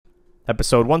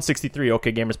Episode 163,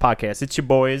 OK Gamers Podcast. It's your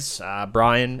boys,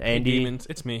 Brian, Andy. Hey, demons.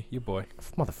 It's me, you boy.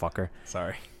 Motherfucker.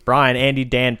 Sorry. Brian, Andy,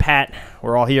 Dan, Pat.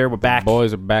 We're all here. We're back.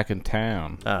 Boys are back in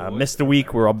town. Missed a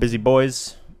week. We're all busy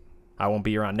boys. I won't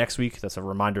be around next week. That's a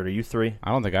reminder to you three.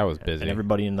 I don't think I was busy. And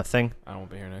everybody in the thing. I won't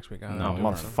be here next week. No,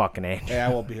 motherfucking Andy. Yeah,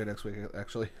 I won't be here next week,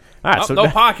 actually. All right, no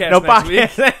podcast no next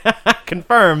podcast.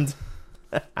 Confirmed.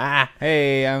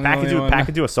 Hey, I'm Pat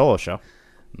could do a solo show.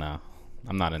 No,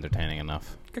 I'm not entertaining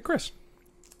enough. Get Chris.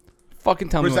 Fucking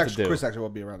tell me what to do. Chris actually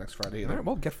won't be around next Friday All either. right,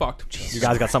 well, get fucked. You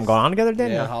guys got something going on together,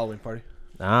 Dan? Yeah, Halloween party.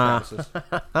 Ah.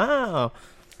 Oh.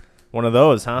 One of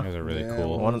those, huh? You guys are really Yeah,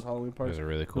 cool. one of those Halloween You parties. guys are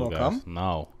really cool wanna guys. come?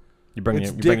 No, You bring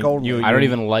It's you dick bring, only. you, I don't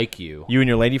even like you. You and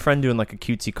your lady friend doing like a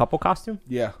cutesy couple costume?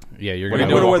 Yeah. Yeah, you're What are gonna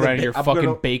you doing? walk with around in the your ba- I'm fucking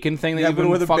gonna- bacon thing that Yeah, you've I'm gonna been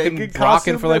wear the fucking bacon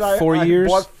rocking costume for like that 4 I years.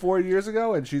 bought 4 years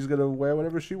ago, and she's gonna wear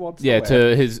whatever she wants. Yeah,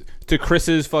 to wear. to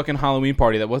Chris's fucking Halloween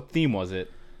party. What theme was it?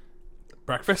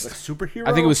 Breakfast. Like superhero.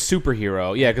 I think it was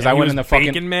superhero. Yeah, because And I he went was in the fucking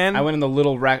Bacon Man? I went in the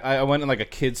little I went in like a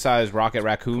kid-sized Rocket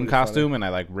Raccoon Pretty costume, and I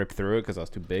like ripped through it because I was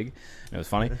too big. And it was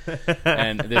funny.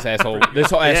 And this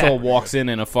asshole walks in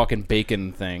a fucking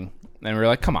bacon thing, and we are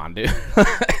like, "Come on, dude."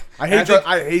 I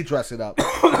hate dressing up.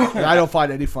 And I don't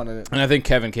find any fun in it. And I think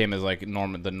Kevin came as like the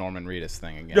Norman Reedus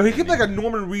thing again. No, he came like a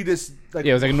Norman Reedus. Like,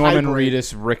 yeah, it was like Norman hybrid.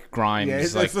 Reedus, Rick Grimes. Yeah,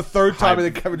 it's like the third time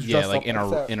hybrid- that Kevin's yeah, dressed like up in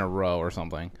like that. in a row or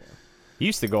something. He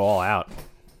used to go all out.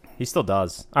 He still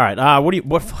does. All right. What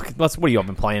have you all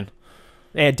been playing?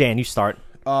 Dan, you start.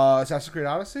 Assassin's Creed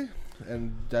Odyssey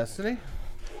and Destiny.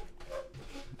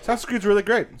 Assassin's Creed's really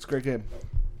great. It's a great game.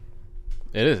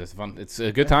 It is. It's fun. It's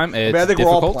a good time. It's I think we're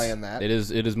difficult. all playing that. It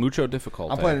is mucho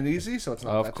difficult. I'm playing it easy, so it's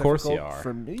not Of that course difficult you are.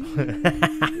 for me.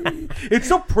 It's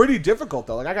still pretty difficult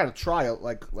though. Like I gotta try it.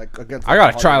 Like against. I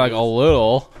gotta the try hard like a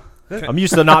little. I'm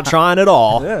used to not trying at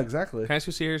all. Yeah, exactly. Can I ask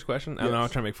you a serious question? I don't know. I'm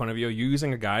trying to make fun of you. Are you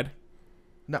using a guide?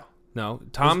 No. No.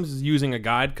 Tom's using a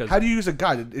guide because How do you use a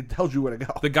guide? It tells you where to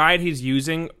go. the guide he's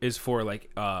using is for like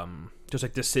just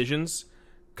like decisions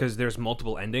because there's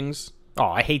multiple endings. Oh,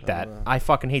 I hate that. I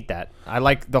fucking hate that. I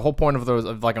like the whole point of those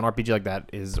of like an RPG like that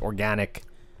is organic.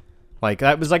 Like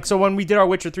that was like so when we did our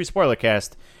Witcher 3 spoiler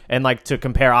cast and like to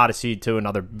compare Odyssey to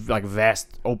another like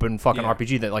vast open fucking Yeah.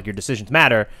 RPG that like your decisions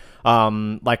matter.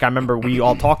 Like I remember we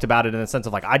all talked about it in the sense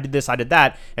of like I did this, I did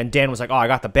that, and Dan was like, "Oh, I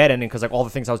got the bad ending because like all the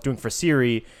things I was doing for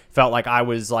Siri felt like I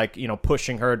was like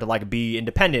pushing her to like be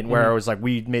independent." Where it was like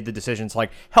we made the decisions to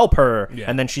like help her, Yeah.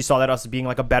 and then she saw that us being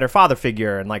like a better father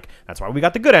figure, and like that's why we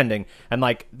got the good ending. And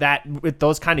like that with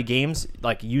those kind of games,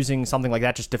 like using something like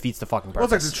that just defeats the fucking Well,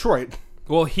 purpose. it's like Detroit.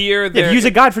 Well, here Yeah, use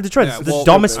a guide for Detroit. Yeah, It's the well,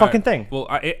 dumbest all right. fucking thing. Well,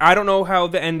 I don't know how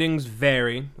the endings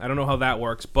vary. I don't know how that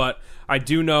works, but I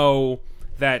do know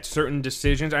that certain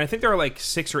decisions, and I think there are like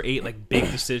 6 or 8 like big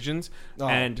decisions,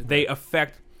 and they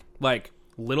affect like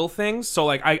little things. So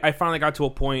like I finally got to a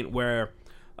point where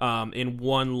in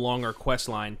one longer quest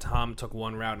line, Tom took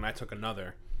one route and I took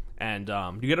another. And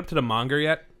do you get up to the monger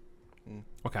yet?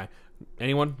 Okay.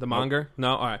 Anyone? The monger?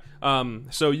 No? All right.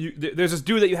 So there's this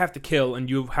dude that you have to kill, and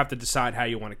you have to decide how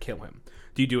you want to kill him.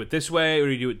 Do you do it this way, or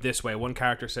do you do it this way? One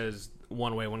character says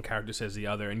one way, one character says the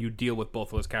other, and you deal with both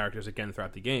of those characters again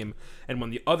throughout the game. And when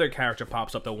the other character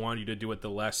pops up that wanted you to do it the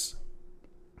less,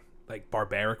 like,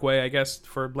 barbaric way, I guess,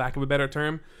 for lack of a better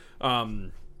term,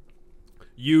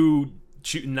 you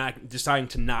deciding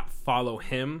to not follow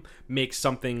him makes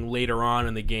something later on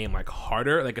in the game like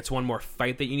harder. Like it's one more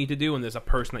fight that you need to do, and there's a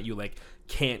person that you like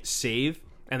can't save,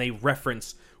 and they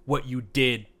reference what you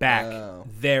did back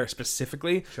there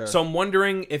specifically. Sure. So I'm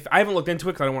wondering if I haven't looked into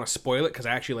it because I don't want to spoil it because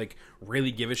I actually like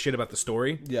really give a shit about the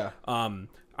story. Yeah.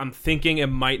 I'm thinking it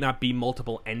might not be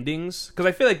multiple endings because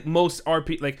I feel like most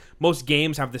most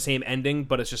games have the same ending,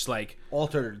 but it's just like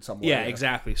Altered in some way. yeah,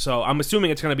 exactly. So I'm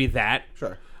assuming it's gonna be that.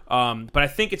 Sure. But I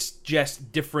think it's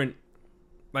just different.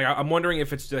 Like, I'm wondering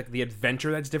if it's like the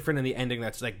adventure that's different and the ending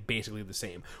that's like basically the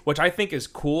same, which I think is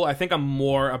cool. I think I'm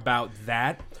more about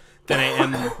that than I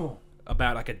am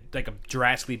about like a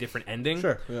drastically different ending.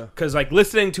 Sure, yeah. Because like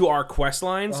listening to our quest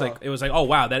lines, like it was like, oh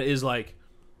wow, that is like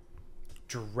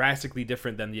drastically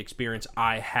different than the experience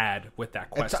I had with that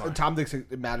quest line. Tom thinks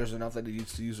it matters enough that he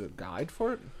needs to use a guide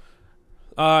for it.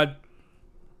 I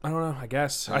don't know. I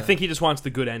guess I think he just wants the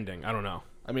good ending. I don't know.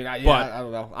 I mean, I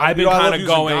don't know. I've been I love kind of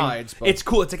using going. Guides, but It's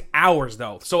cool. It's like hours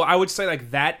though. So I would say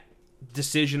like that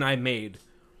decision I made,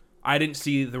 I didn't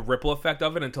see the ripple effect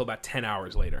of it until about 10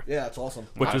 hours later. yeah, it's awesome.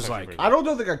 Which was like, I don't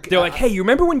think I. they're like, hey, you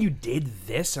remember when you did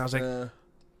this? And I was like,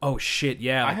 oh shit,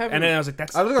 yeah. I haven't- And then I was like,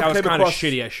 that I don't think I was came kind of across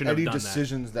shitty. I shouldn't any have done that.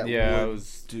 decisions that Yeah, would it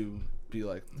was- do be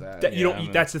like that. That you Yeah, don't. I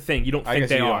mean, That's the thing. You don't I think guess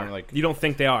they you are. don't, like- You don't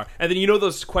think they are. And then you know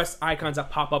those quest icons that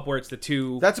pop up where it's the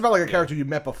two. That's about like a character you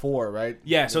met before, right?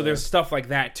 Yeah, so there's stuff like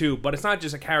that too, but it's not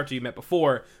just a character you met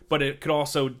before, but it could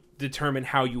also determine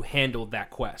how you handled that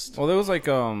quest. Well, there was like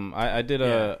I did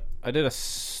a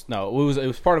no, it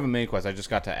was part of a main quest. I just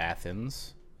got to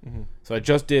Athens, so I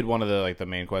just did one of the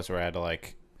main quests where I had to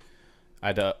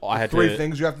I had Three to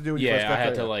things you have to do. When you first yeah, got I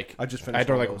had there. to like I just finished. I had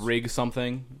to one like of those. rig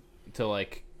something to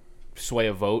like sway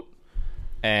a vote,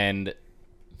 and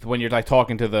when you're like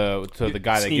talking to the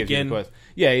guy that sneak gives you in. the quest,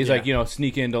 yeah, he's Yeah. like,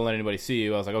 sneak in, don't let anybody see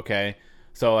you. I was like, okay.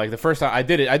 So like the first time I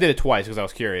did it twice because I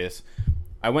was curious.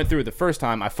 I went through it the first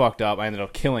time, I fucked up, I ended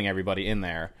up killing everybody in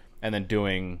there, and then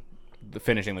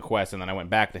finishing the quest, and then I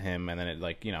went back to him, and then it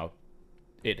like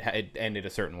it ended a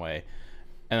certain way.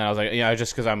 And then I was like,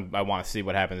 just because I want to see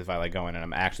what happens if I like go in and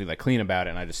I'm actually like clean about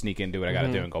it, and I just sneak in, do what I got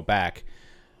to do, and go back.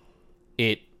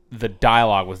 The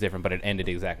dialogue was different, but it ended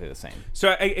exactly the same.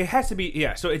 So it has to be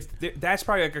So that's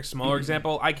probably like a smaller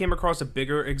example. I came across a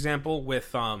bigger example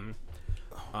with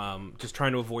just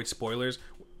trying to avoid spoilers.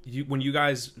 When you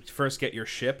guys first get your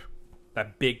ship,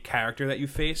 that big character that you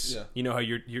face, Yeah. you know how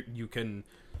you can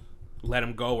let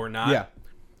him go or not. Yeah.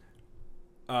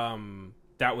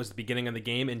 That was the beginning of the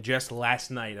game, and just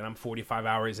last night, and I'm 45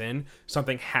 hours in,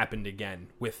 something happened again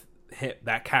with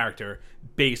that character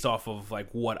based off of like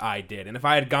what I did. And if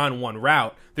I had gone one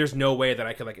route, there's no way that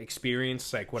I could like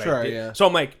experience like what Sure, I did. yeah. So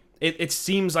I'm like, it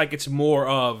seems like it's more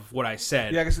of what I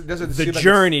said. Yeah, I guess it doesn't The seem like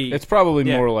journey. It's probably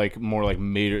Yeah. more like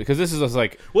major, because this is just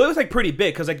like Well, it was like pretty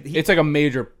big because like it's like a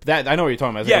major that I know what you're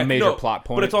talking about. It's like a major plot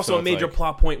point, but it's also so a major like-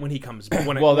 plot point when he comes.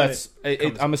 Well,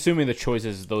 I'm assuming the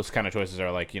choices, those kind of choices,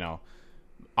 are like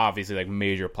obviously like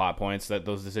major plot points that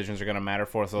those decisions are going to matter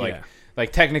for. So like Yeah.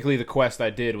 like technically the quest I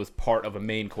did was part of a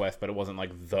main quest, but it wasn't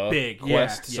like the Big,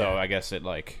 quest. yeah, So yeah. I guess it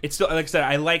like It's still like I said.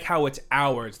 I like how it's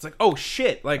hours. It's like oh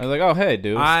shit. Like I was like, oh hey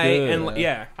dude, it's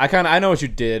good. I know what you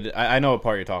did. I know what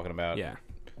part you're talking about. yeah.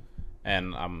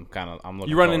 And I'm looking.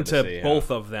 You run forward to into see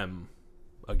both of them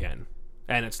again,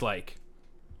 and it's like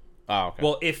how, oh okay.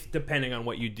 well, if depending on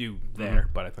what you do there,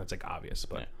 but I think it's like obvious.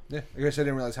 But Yeah, I guess I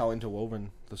didn't realize how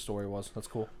interwoven the story was. That's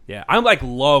cool. yeah, I'm like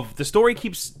love the story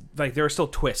keeps like there are still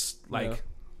twists. Like Yeah.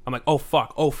 I'm like oh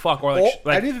fuck, or like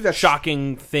I didn't think that's-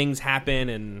 shocking things happen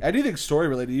and Anything story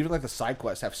related, even like the side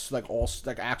quests, have like all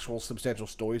like actual substantial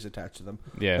stories attached to them.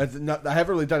 Yeah. I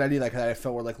haven't really done any like that. I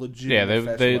felt were like legit. Yeah,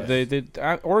 they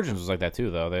Origins was like that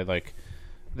too, though.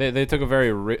 They took a very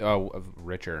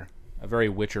a very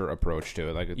Witcher approach to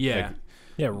it. Like yeah. like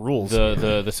Yeah, rules.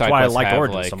 the side why I quests like have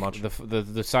Origins like so much.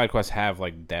 the side quests have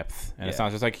like depth, and it's Yeah.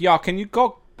 not just like y'all. Can you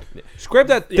go scrap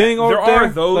that thing Yeah, over there there? are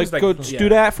those, like, go yeah. do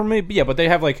that for me. But yeah, but they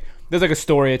have like there's like a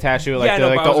story attached to it. Like Yeah, they're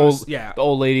no, like but the I was old gonna- yeah. the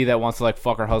old lady that wants to like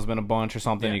fuck her husband a bunch or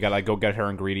something. Yeah. You gotta like go get her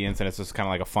ingredients, and it's just kind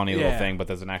of like a funny little Yeah. thing. But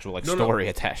there's an actual like No, no. story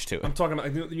attached to it. I'm talking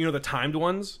about like, the timed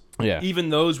ones. Yeah. Even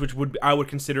those which I would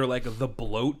consider like the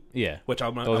bloat. Yeah, Which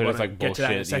I'm Those gonna are just, like, get to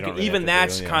that in a bullshit you second. don't really Even have to do,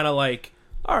 that's yeah. kind of like,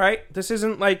 all right, this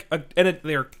isn't like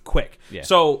they're quick. Yeah.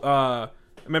 So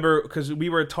remember because we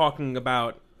were talking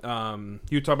about you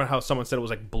were talking about how someone said it was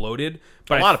like bloated,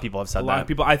 but A lot of people have said a lot that. of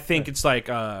people. I think it's like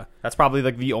That's probably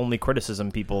like the only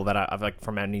criticism people that I've like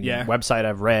from any Yeah. website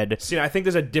I've read. see. I think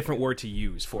there's a different word to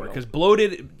use for it because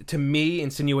bloated to me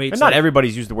insinuates And not like,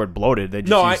 everybody's used the word bloated. They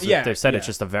just No, they've said yeah. it's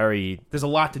just a very there's a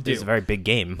lot to do. it's a very big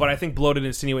game. But I think bloated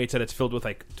insinuates that it's filled with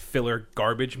like filler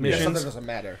garbage Yeah, missions. something doesn't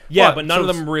matter. Yeah, Well, but none so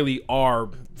of them really are.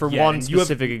 For Yeah, one and you have-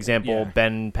 specific example, yeah.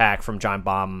 Ben Pack from Giant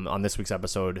Bomb on this week's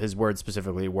episode, his words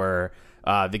specifically were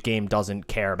the game doesn't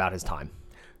care about his time.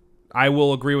 I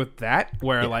will agree with that.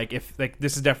 Where like if like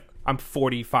this is I'm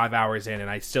 45 hours in and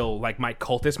I still like my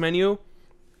cultist menu.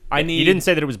 I need. He didn't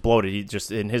say that it was bloated. He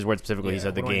just, in his words specifically, he Yeah,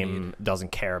 said the what do I game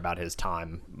doesn't care about his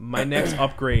time. my next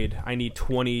upgrade. I need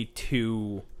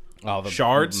 22, oh, the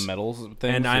shards, metals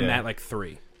things, and I'm yeah. at like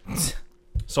 3.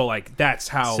 So like that's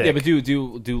how. Sick. Yeah, but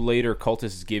do later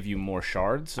cultists give you more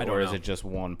shards, don't or is know. it just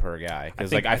one per guy? Because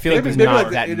think- like I I feel like think there's Maybe not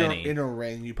like that the many. inner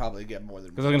ring, you probably get more than.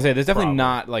 Because I was gonna say there's definitely Probably.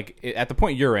 not like at the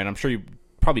point you're in. I'm sure you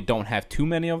probably don't have too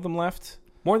many of them left.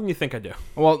 More than you think I do.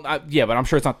 Well, yeah, but I'm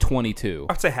sure it's not 22.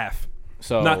 I'd say half,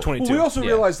 So not 22. Well, we also Yeah.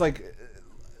 realized like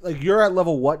you're at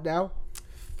level what now?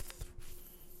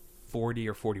 40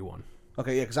 or 41.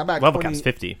 Okay, yeah, because I'm at Level 20 cap's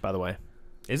 50, by the way.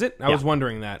 Is it? I was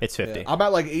wondering that. It's 50. Yeah, I'm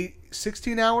at like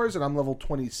 16 hours, and I'm level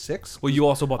 26. Well, you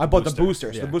also bought. I bought the booster.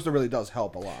 booster, so Yeah. the booster really does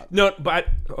help a lot. No, but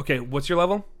okay. What's your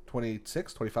level?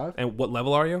 26, 25, And what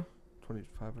level are you?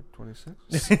 25 or 26.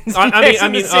 I mean, how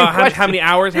many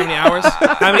hours? How many hours?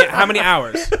 How many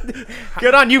hours?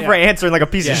 Good on you for answering like a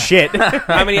piece of shit.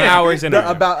 How many hours in? No, are you?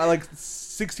 about like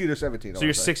 16 or 17. So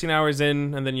you're 16 hours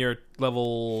in, and then you're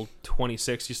level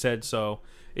 26. You said so.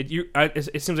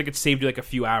 It seems like it saved you like a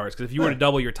few hours because if you were to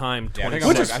double your time, Yeah, 20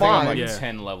 Which is I think I'm fine. like Yeah.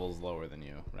 10 levels lower than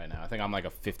you right now. I think I'm like a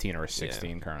 15 or a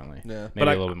 16 currently. Yeah. Maybe But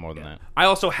a little bit more than that. I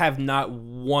also have not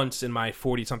once in my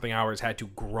 40 something hours had to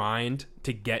grind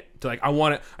to get to like I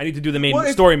need to do the main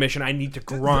story mission. I need to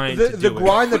grind. The to do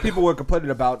grind that people were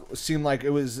complaining about seemed like it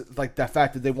was like the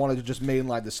fact that they wanted to just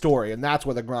mainline the story, and that's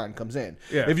where the grind comes in.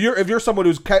 Yeah. If you're someone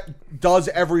who's does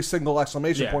every single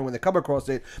exclamation Yeah. point when they come across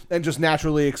it, and just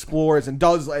naturally explores and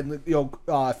does and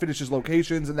finishes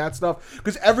locations and that stuff,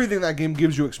 because everything in that game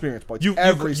gives you experience points.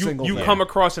 Every single you thing. come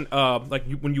across an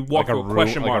when you walk Like through a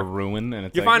question like mark, a ruin, and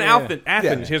it's you like, find yeah.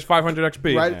 Athens. Yeah. Here's 500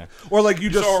 XP. right? Yeah. Or like you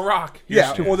just saw a rock.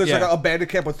 Yeah, Here's or there's yeah. like a bandit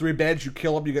camp with 3 bandits. You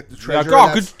kill them, you get the treasure. Like, oh,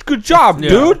 and that's- good job, Yeah.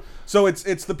 dude. So it's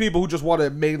the people who just want to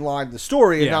mainline the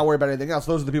story and Yeah. not worry about anything else.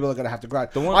 Those are the people that are going to have to grind.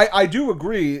 one- I do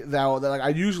agree though that like I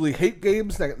usually hate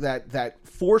games that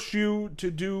force you to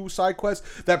do side quests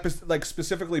that like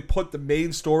specifically put the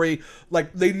main story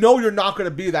like they know you're not going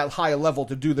to be that high a level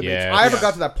to do the main. Yeah. I haven't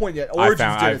got to that point yet.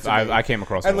 Origins did it to me. I came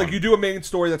across and one. like you do a main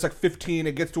story that's like 15,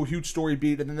 it gets to a huge story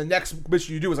beat, and then the next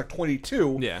mission you do is like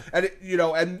 22. Yeah. and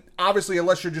and obviously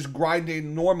unless you're just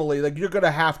grinding normally, like you're gonna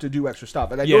have to do extra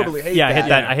stuff. And I Yeah. normally hate Yeah, I that. hit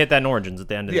that. I hit that in Origins at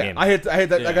the end of the Yeah, game. I hit that.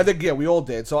 Like Yeah. I think we all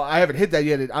did. So I haven't hit that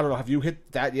yet. I don't know. Have you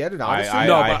hit that yet? In Odyssey? I-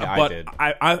 No, I but did.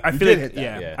 I You feel did like hit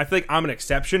that. Yeah. I feel like I'm an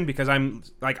exception because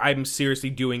I'm seriously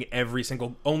doing every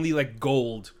single only like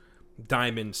gold,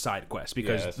 diamond side quest Yeah,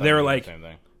 because that's not they're the like same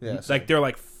thing. Yeah, like they're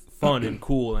like fun and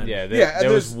cool and Yeah, Yeah, and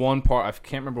there was there's- one part I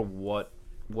can't remember what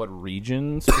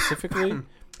region specifically.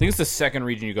 I think it's the second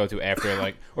region you go to after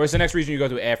or it's the next region you go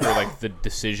to after like the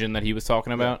decision that he was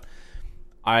talking about.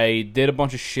 I did a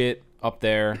bunch of shit up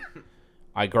there.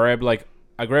 I grabbed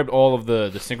all of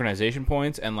the synchronization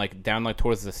points and like down like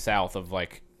towards the south of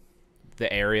like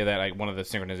the area that like one of the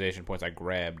synchronization points I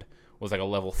grabbed was like a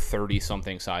level 30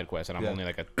 something side quest, and I was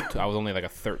only like a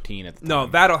 13 at the time. No,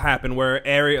 that'll happen where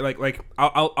area like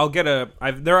I'll get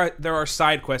there are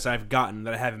side quests I've gotten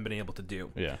that I haven't been able to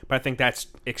do. Yeah. But I think that's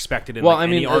expected in Well, like,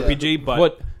 I mean, any RPG. But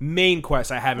what- main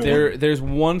quests I haven't. There's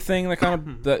one thing that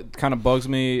kind of bugs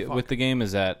me with the game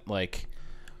is that like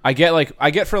I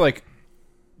get for like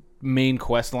main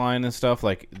quest line and stuff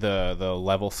like the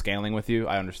level scaling with you.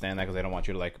 I understand that because they don't want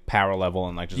you to like power level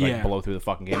and like just like Yeah. blow through the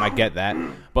fucking game. I get that,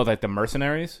 but like the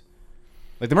mercenaries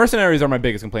are my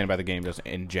biggest complaint about the game just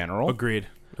in general. Agreed.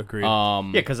 Yeah,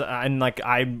 because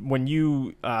when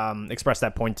you expressed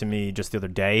that point to me just the other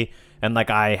day, and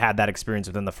like I had that experience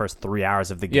within the first 3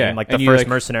 hours of the game. Yeah, Like and the you, first like-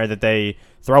 mercenary that they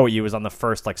throw at you was on the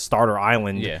first like starter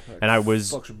island. Yeah. and I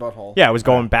was Fucks your butthole. I was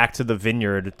going back to the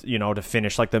vineyard, to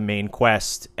finish like the main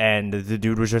quest, and the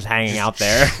dude was just hanging out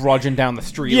there. Trudging down the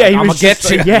street. Yeah, like, he I'm was gonna get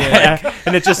just, you. yeah,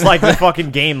 and it's just like the fucking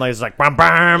game, like it's like bam,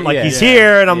 bam, like Yeah. he's Yeah.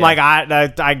 here, and I'm Yeah.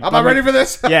 like, I'm not ready for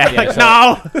this. Yeah, Yeah, like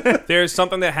so- no. There's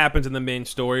something that happens in the main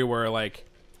story where like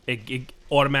it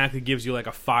automatically gives you like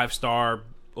a 5-star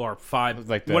or 5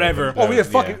 Like the- whatever. the- Oh yeah,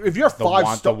 fucking yeah. if you're The 5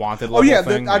 want- star, the wanted oh yeah,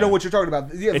 level thing, I know yeah. what you're talking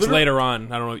about. Yeah, It's literally- later on.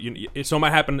 I don't know. So it might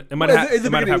happen. It might in happen. the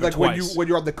It might beginning, happen like twice. when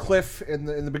you're on the cliff in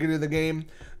the beginning of the game,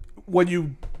 when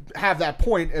you have that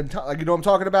point and like you know what I'm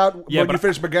talking about. Yeah, when but you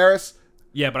finish Megaris.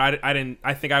 Yeah, but I didn't.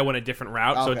 I think I went a different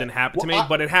route, so it Okay. didn't happen to Well, me.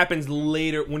 But it happens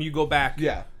later when you go back.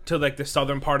 Yeah. To like the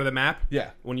southern part of the map. Yeah.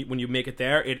 When you make it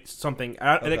there, it's something.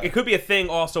 Okay. It could be a thing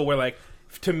also where like.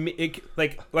 To me,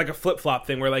 like a flip flop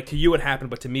thing where like to you it happened,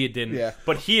 but to me it didn't. Yeah.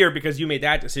 But here, because you made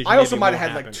that decision, I also maybe it might have won't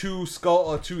had like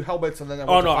happen. 2 helmets and then I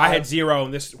Oh went no, to I 5. had 0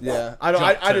 and this. Yeah, I don't.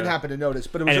 jumped I didn't to- happen to notice,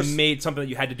 but it was And just it made something that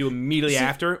you had to do immediately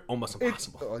after almost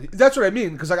impossible. That's what I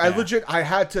mean because like I Yeah. legit I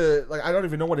had to like I don't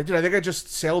even know what I did. I think I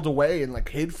just sailed away and like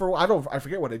hid for. I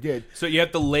forget what I did. So you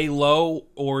have to lay low,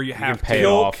 or you You have can pay to it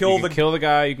Kill- off. kill You can the- kill the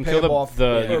guy. You can pay kill him off, the.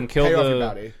 yeah. You can kill Pay off your the.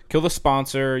 bounty. Kill the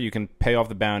sponsor. You can pay off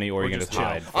the bounty, or you can just just chill.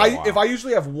 hide. for a while. If I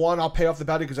usually have one, I'll pay off the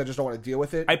bounty because I just don't want to deal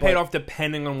with it. I paid but- off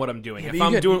depending on what I'm doing. If but you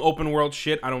I'm get- doing open world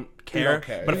shit, I don't care. don't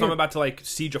care. But if Yeah. I'm about to like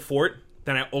siege a fort,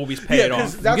 then I always pay Yeah, it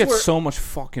 'cause off. that's you get where- so much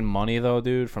fucking money though,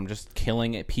 dude, from just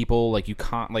killing people. Like you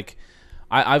can't like.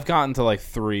 I've gotten to like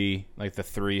the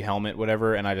 3 helmet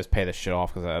whatever, and I just pay the shit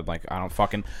off because I don't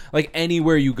fucking like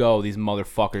anywhere you go, these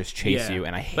motherfuckers chase Yeah. you,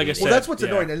 and I hate Like I it. said, Well, that's what's yeah.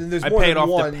 annoying, and there's I more pay it than off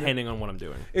one. depending on what I'm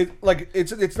doing. It like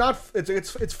it's not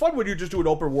it's fun when you're just doing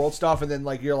open world stuff and then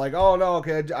like you're like, oh no,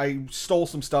 okay, I stole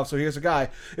some stuff, so here's a guy.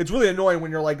 It's really annoying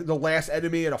when you're like the last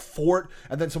enemy in a fort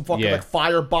and then some fucking Yeah. like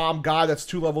firebomb guy that's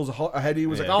 2 levels ahead of you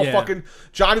was like, oh Yeah. fucking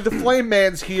Johnny the Flame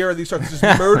Man's here, and he starts just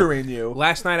murdering you.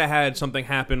 Last night I had something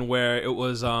happen where it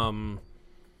was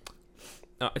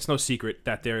it's no secret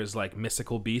that there's like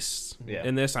mystical beasts Yeah.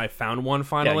 in this. I found one Yeah,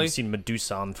 finally. you've seen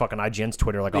Medusa on fucking IGN's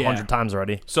Twitter like Yeah. 100 times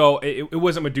already. So it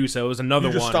wasn't Medusa. It was another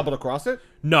You just one. stumbled across it.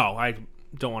 No, I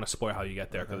don't want to spoil how you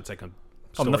get there because it's like a. In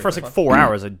the story first thing. like 4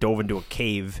 hours, I dove into a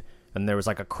cave and there was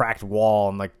like a cracked wall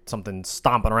and like something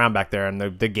stomping around back there. And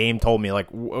the game told me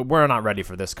like we're not ready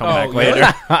for this. Come Oh, back really?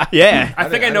 later. Yeah. I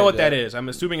think I I know what didn't that is. I'm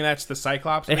assuming that's the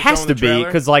Cyclops. It they has show in to the be trailer.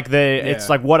 because like it's Yeah.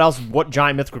 like what else? What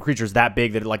giant mythical creature is that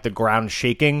big that like the ground's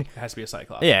shaking? It has to be a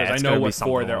Cyclops. Yeah, because it's I know gonna be what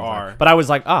something four there along those are. lines. But I was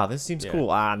like, this seems Yeah.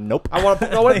 cool. Nope. I want to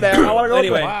go in there. I want to go.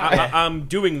 Anyway, in there. I'm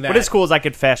doing that. What is cool is I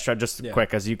could fast travel just Yeah.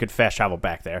 quick as you could fast travel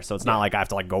back there, so it's not like I have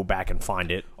to like go back and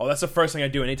find it. Oh, that's the first thing I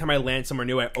do. Anytime I land somewhere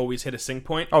new, I always hit a sync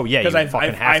point. Oh, yeah, because you I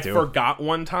fucking have to. forgot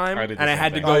one time, I did the and I same had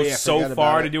to thing. go Oh, yeah, so forget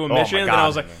far about to it. do a my mission, and then I God.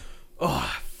 was like,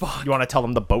 oh fuck. You want to tell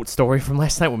them the boat story from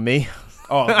last night with me?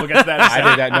 Oh, we'll get to that. in a I second.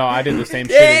 did that. No, I did the same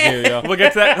shit as you. Yo. We'll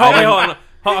get to that. Oh, wait,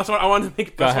 hold on. I wanted to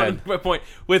make Go ahead. my point.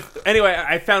 Anyway,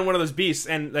 I found one of those beasts,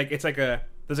 and like there's like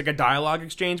a dialogue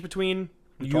exchange between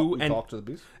you and talk to the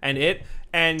beast. it,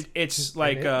 and it's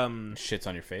like Shits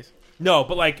on your face. no,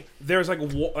 but like there's like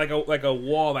a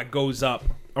wall that goes up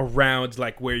around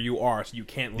like where you are, so you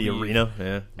can't The leave. arena,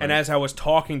 yeah. And as I was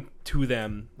talking to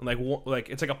them, like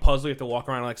it's like a puzzle, you have to walk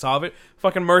around and like solve it.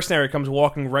 Fucking mercenary comes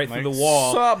walking right Like, through the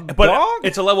wall, "Sup, but dog?"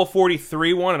 it's a level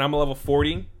 43 one, and I'm a level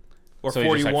 40 or So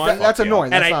you're just like, 41. "Fuck That's you."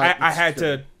 annoying. And That's I had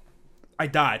to, I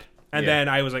died, and Yeah. then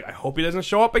I was like, I hope he doesn't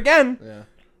show up again, Yeah.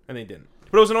 and they didn't.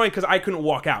 But it was annoying because I couldn't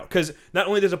walk out because not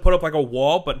only does it put up like a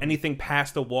wall, but anything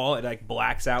past the wall it like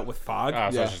blacks out with fog. Oh,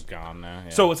 so Yeah. it's just gone now.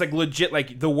 Yeah. So it's like legit,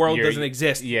 like the world You're- doesn't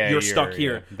exist. Yeah, you're stuck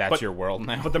here. yeah. That's but, your world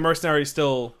now. But the mercenary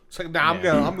still. It's like, nah,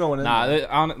 Yeah. I'm going in. Nah, there. they-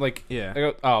 on like Yeah. I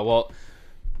go, oh well,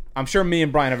 I'm sure me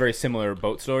and Brian have very similar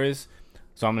boat stories,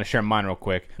 so I'm gonna share mine real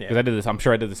quick because Yeah. I did this. I'm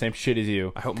sure I did the same shit as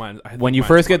you. I hope mine. When you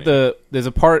first get there's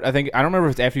a part. I think I don't remember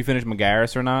if it's after you finish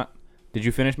Megaris or not. Did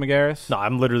you finish Megaris? No,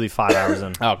 I'm literally 5 hours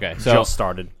in. Okay, so Just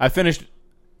started. I finished.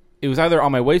 It was either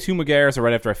on my way to Megaris or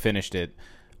right after I finished it.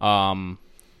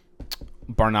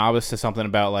 Barnabas says something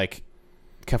about like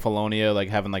Kefalonia like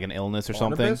having like an illness or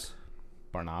something.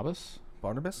 Barnabas.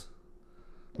 Barnabas.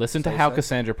 Listen to So how say.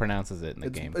 Cassandra pronounces it in the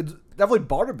It's, game. it's definitely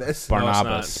Barnabas.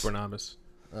 Barnabas. Barnabas.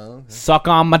 Oh, okay. Suck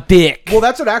on my dick. Well,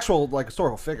 that's an actual like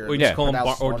historical figure. Or Yeah. just call him,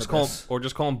 Pronounced or just call him, Barnabas. or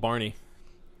just call him Barney.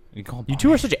 You, call him You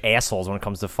two are such assholes when it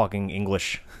comes to fucking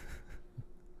English.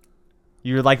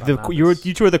 You're like Barnabas.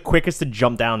 you two are the quickest to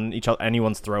jump down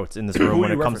anyone's throats in this room Who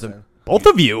when are it you comes to referencing? both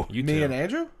of you. You Me two. and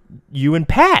Andrew. You and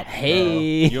Pat.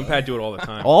 Hey. You and Pat do it all the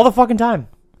time. All the fucking time.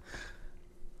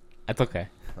 That's okay.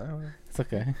 I don't know. That's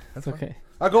okay. That's okay.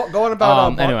 Go on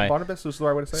about Anyway. Barnabas. Who's the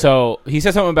right way to say it? So he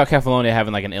said something about Kefalonia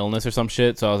having like an illness or some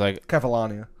shit. So I was like,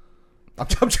 Kefalonia.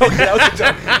 I'm joking. That was a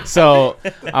joke. so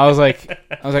I was like,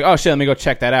 oh shit, let me go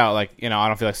check that out. Like, you know, I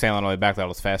don't feel like sailing all the way back. That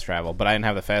was fast travel, but I didn't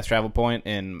have the fast travel point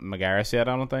in Megaris yet.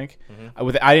 I don't think.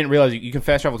 I didn't realize you can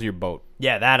fast travel to your boat.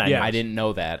 Yeah, that I Yeah. know. I didn't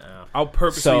know that. I'll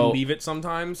purposely So- leave it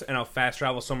sometimes, and I'll fast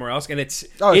travel somewhere else, and Oh, it's it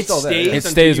still there. stays It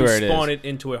until stays you where it spawn is. it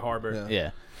into a harbor. Yeah. Yeah,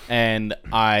 and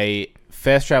I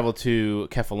fast traveled to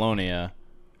Kefalonia,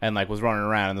 and like was running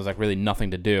around, and there's like really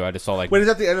nothing to do. I just saw like, Wait, is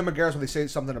that the end of Megaris when they say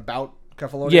something about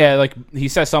Kefalonia? yeah, like he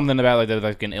says something about like there's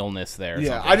like an illness there. Or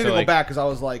Yeah, something. I didn't So, go like, back because I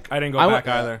was like, I didn't go I back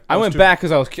went, either. I went back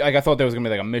because I was like I thought there was gonna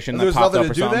be like a mission And that there was popped nothing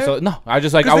up to or do something. there? So no, I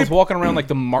just like 'Cause I was they- walking around like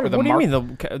the What do you mark.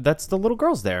 mean? That's the little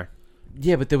girls there.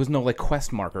 Yeah, but there was no like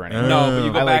quest marker or anything. No, but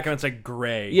you go I, back like- and it's like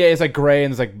gray. Yeah, it's like gray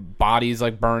and there's like bodies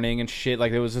like burning and shit.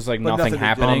 Like there was just like but nothing to do.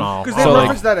 happening. No. Because they So, like-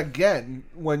 reference that again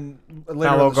when later That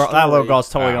little in the girl. That little story- girl's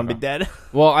totally I gonna don't be dead.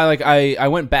 Well, I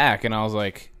went back and I was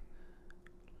like,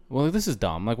 well, this is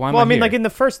dumb. Like why am Well, I I mean, here? like in the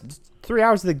first 3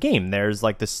 hours of the game, there's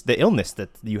like the illness that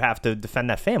you have to defend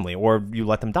that family, or you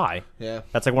let them die. Yeah.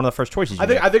 That's like one of the first choices. You I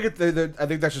think make. I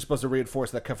think that's just supposed to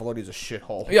reinforce that Kefalonia is a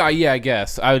shithole. Yeah, I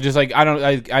guess. I was just like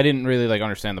I didn't really like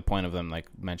understand the point of them like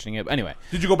mentioning it. But anyway,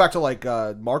 Did you go back to like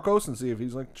Marcos and see if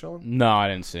he's like chilling? no, I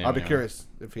didn't see him. I'd be you know. curious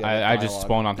if he. Had I just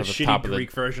spawned onto The the top shitty of the.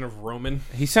 Greek version of Roman.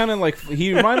 He sounded like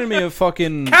he reminded me of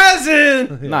fucking.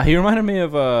 Cousin. Nah, he reminded me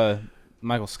of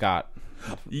Michael Scott.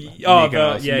 Oh,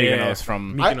 Mykonos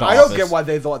from. I The don't Office. get why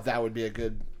they thought that would be a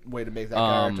good way to make that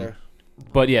character.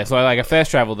 But yeah, so I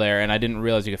fast traveled there, and I didn't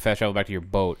realize you could fast travel back to your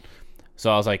boat. So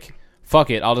I was like,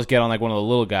 "Fuck it, I'll just get on like one of the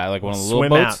little guys, like one of the little Swim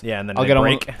boats." out, yeah, and then I'll they get on.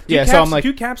 break. One, yeah, so I'm like, do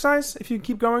you capsize if you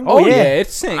keep going? "Oh yeah, yeah. it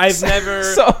sinks." I've never.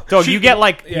 so Dog, Shoot, you get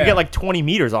like yeah. you get like 20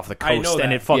 meters off the I coast, know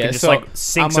and that. it fucking Yeah, just so like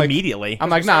sinks I'm like- immediately.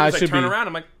 I'm like, nah, it Sometimes I should turn be. around.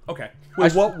 I'm like, Okay.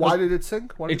 Wait, what? Why did it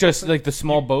sink? Why did It just sink? like the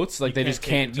small boats, like they just can't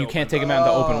take can't. it to You can't open. take them out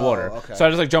into open water. okay. So I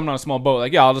just like jumped on a small boat.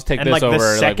 Like yeah, I'll just take And this like over. the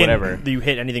Like second whatever. you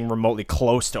hit anything remotely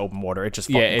close to open water, it just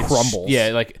Yeah, fucking it's crumbles. Yeah,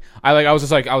 like I was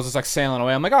just like sailing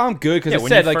away. I'm like, oh, I'm good because Yeah, it when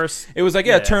said you like first- it was like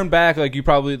yeah. turn back. Like you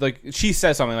probably like she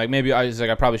said something like maybe I was like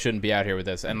I probably shouldn't be out here with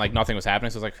this, and like nothing was happening.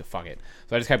 So I was like fuck it.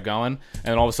 So I just kept going, and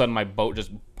then all of a sudden my boat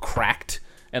just cracked.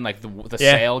 And like the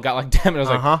Yeah. sail got like damaged.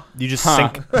 I was like, You just huh.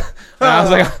 sink. And I was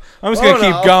like, I'm just gonna Oh,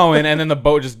 keep no. going, and then the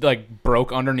boat just like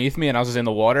broke underneath me, and I was just in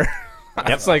the water.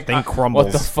 It's like thing crumbles.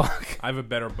 What the fuck? I have a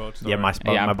better boat story. Yeah, my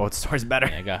Yeah. boat story's better.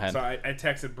 Yeah, go ahead. So I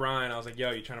texted Brian. I was like,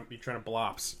 "Yo, you trying to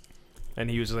blops?" And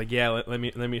he was just like, "Yeah, let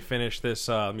me finish this.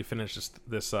 Let me finish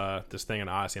this thing in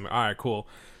Odyssey." I'm like, "All right, cool."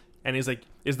 And he's like,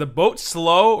 "Is the boat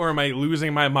slow or am I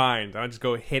losing my mind?" And I just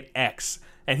go hit X,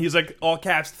 and he's like, all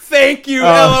caps, "Thank you,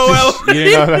 LOL." You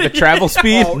didn't know about the travel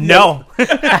speed? Oh, No,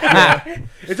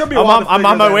 It took me a while to I'm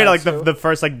on figure my that way to out, like too. the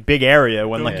first like big area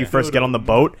when like Yeah. you first get on the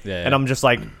boat, Yeah. and I'm just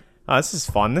like, oh, this is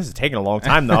fun. This is taking a long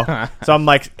time though. So I'm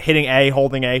like hitting A,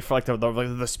 holding A for like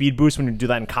the speed boost when you do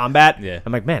that in combat. Yeah.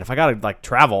 I'm like, man, if I gotta like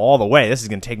travel all the way, this is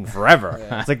gonna take me forever.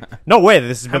 It's like no way that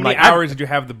this has How been many like hours did you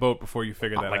have the boat before you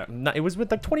figured that Like out? no, it was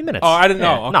with like 20 minutes. Oh, I didn't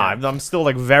know. Okay. No, I'm still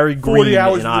like very 40 green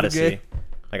hours in into the Odyssey. game.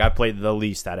 Like I played the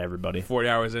least out of everybody. 40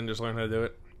 hours in, just learn how to do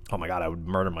it. Oh my god, I would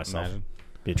murder myself. Imagine.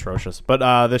 Be atrocious. But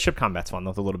the ship combat's fun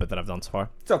though. The little bit that I've done so far.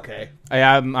 It's okay. It's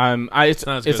not as it's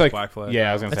good as like Black Flag.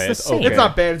 yeah, I was gonna It's say the it's same. okay. It's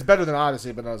not bad. It's better than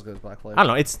Odyssey, but not as good as Black Flag. I don't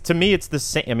know. It's to me, it's the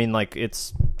same. I mean, like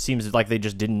seems like they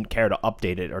just didn't care to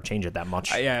update it or change it that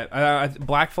much.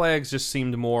 Black Flags just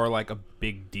seemed more like a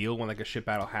big deal when like a ship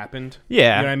battle happened.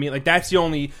 Yeah. You know what I mean? Like that's the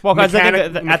only. Well, because I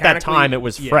mechanic- think at that time mechanically- it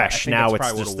was yeah, I fresh. think Now that's it's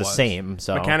probably what just it the was. same.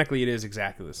 So Mechanically, it is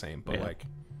exactly the same, but Yeah. like,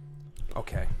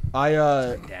 okay,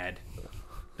 Dad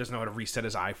doesn't know how to reset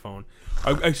his iPhone.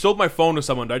 I sold my phone to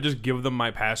someone. Do I just give them my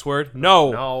password?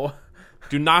 No.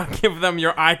 Do not give them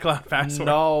your iCloud password.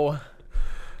 no.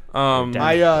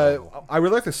 I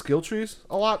really like the skill trees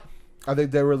a lot. I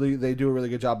think they do a really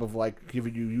good job of like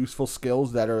giving you useful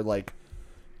skills that are like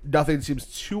nothing seems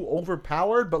too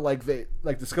overpowered, but like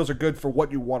the skills are good for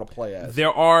what you want to play as.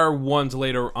 There are ones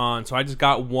later on. So I just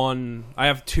got one. I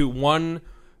have two. One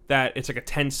that it's like a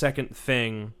 10-second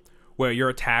thing where your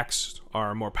attacks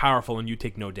are more powerful and you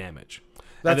take no damage.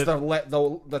 That's And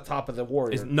the top of the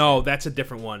warrior. No, that's a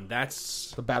different one.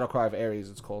 That's The Battle Cry of Ares,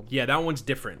 it's called. yeah, that one's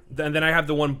different. And then I have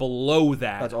the one below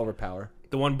that. That's overpower.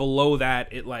 The one below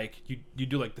that, it like you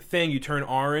do like the thing, you turn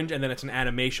orange, and then it's an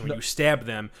animation where you stab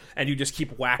them and you just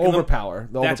keep whacking Overpower.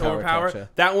 them. The That's overpower. overpower.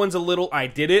 That one's a little. I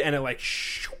did it, and it like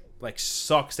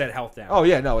sucks that health down. Oh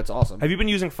yeah, no, it's awesome. Have you been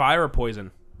using fire or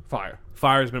poison? Fire.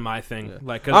 Fire's been my thing.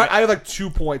 Like 'cause I have like 2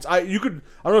 points. I don't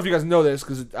know if you guys know this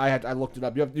because I looked it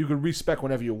up. You can respec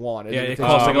whenever you want. yeah, it It's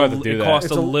costs I'm like gonna have to do it that. costs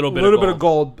it's a little bit of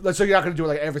gold. So you're not going to do it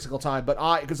like every single time. But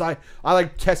I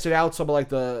like tested out some of like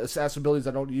the assassin abilities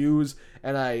I don't use,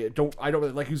 and I don't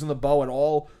really like using the bow at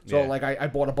all. So Yeah. like I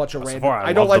bought a bunch of So random. far,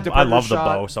 I don't like the I love the shot.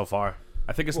 bow so far.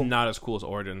 I think it's not as cool as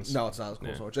Origins. No, it's not as cool.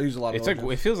 So much. I use a lot of. It's like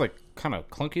Origins. it feels like kind of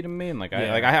clunky to me, and like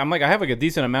Yeah. I have like a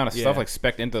decent amount of stuff Yeah. like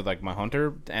specced into like my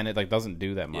hunter, and it like doesn't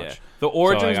do that much. Yeah. The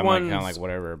Origins so, like, I'm ones- kind of like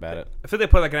whatever about it. I think they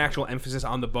put like an actual emphasis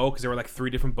on the bow because there were like 3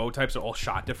 different bow types that all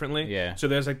shot differently. Yeah. So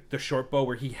there's like the short bow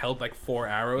where he held like 4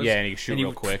 arrows. Yeah, and you shoot and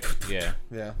real quick. Yeah,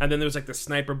 yeah. And then there's like the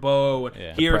sniper bow. And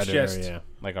Yeah. here it's Predator, just yeah.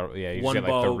 like you just one get, like,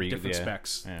 bow, the different yeah.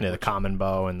 specs. Yeah, the common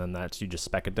bow, and then that's you just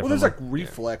spec it Well, different. there's like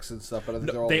reflex and stuff, but I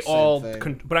think they're all They the same all,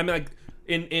 thing. but I mean like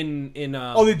in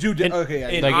Oh, they do. Okay, yeah.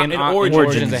 in, Like in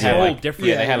Origins, they it's had all like different.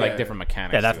 Yeah, they had Yeah, like yeah. different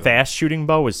mechanics. yeah, that to it. fast shooting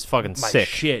bow was fucking My sick.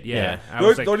 shit, yeah. I The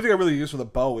was only, like, the only thing I really use for the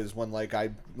bow is when like I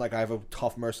have a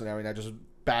tough mercenary and I just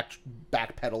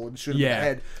backpedal and shoot him in Yeah. the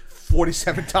head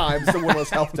 47 times to one of those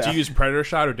health do down. you use Predator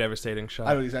shot or Devastating shot?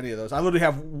 I don't use any of those. I literally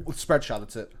have spread shot.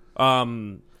 That's it.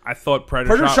 I thought Predator,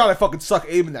 Predator shot. I fucking suck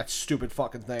aiming that stupid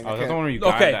fucking thing. Oh, I is that the can't- one where you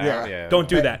Okay, guide yeah. yeah. Don't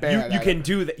do Ba- that. bad You at can it.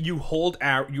 do that. You hold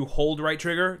right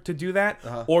trigger to do that,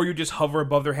 or you just hover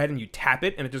above their head and you tap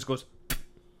it, and it just goes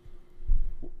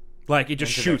like it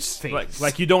just Into their shoots. face.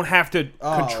 Like you don't have to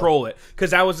control it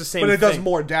because that was the same. But it does thing.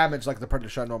 more damage like the Predator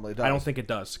shot normally does. I don't think it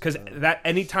does because that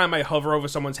anytime I hover over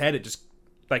someone's head, it just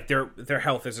like their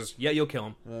health is just you'll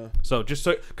kill them. So just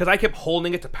so because I kept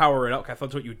holding it to power it up, 'cause I thought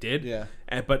that's what you did. Yeah.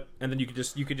 And then you could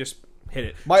just hit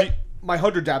it. My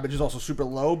 100 damage is also super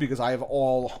low because I have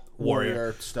all Warrior.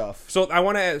 warrior stuff. So I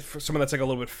want to add for someone that's like a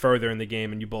little bit further in the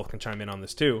game, and you both can chime in on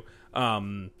this too.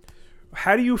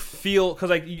 How do you feel? Because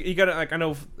like you got to like I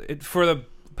know for the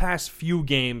past few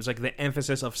games, like the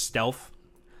emphasis of stealth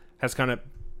has kind of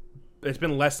it's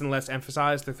been less and less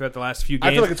emphasized throughout the last few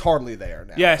games. I feel like it's hardly there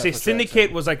now. yeah, That's say what you're Syndicate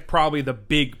saying. was like probably the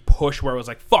big push where it was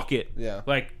like fuck it, Yeah.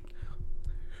 like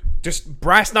just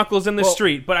brass knuckles in the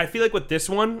street. But I feel like with this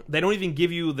one, they don't even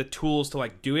give you the tools to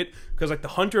like do it because like the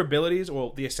hunter abilities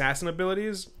or the assassin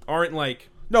abilities aren't like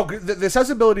No, the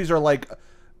assassin abilities are like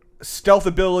stealth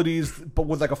abilities, but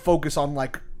with like a focus on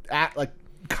like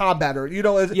combat or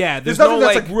Yeah, there's there's nothing no,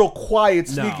 that's like- like real quiet,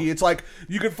 No. sneaky. It's like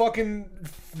you can fucking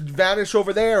vanish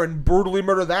over there and brutally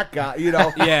murder that guy.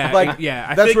 yeah, like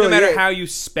I that's think no really matter it. how you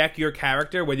spec your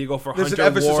character, whether you go for There's an hunter,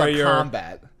 emphasis warrior, on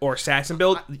combat. or assassin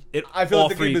build, I feel all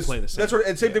like the three game is play the same. that's what,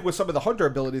 and same thing with some of the hunter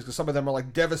abilities because some of them are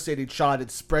like devastating shot and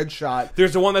spread shot.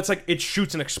 There's the one that's like it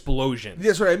shoots an explosion.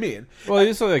 That's what I mean. Well,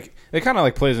 it's like it kind of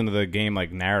like plays into the game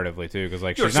like narratively too, because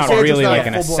like Sure, she's not Sandra's really not like a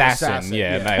an full-blown assassin. assassin,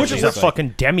 Yeah, yeah. no, Which she's She's a is like-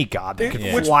 fucking demigod that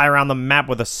can Which- fly around the map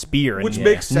with a spear and Which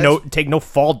makes sense. take no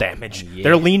fall damage.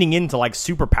 They're leaning into like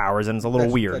superpowers and it's a little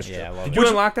That's- weird. that's true. Yeah, I love Did it. you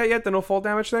unlock that yet? The no fall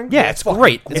damage thing? Yeah, it's fucking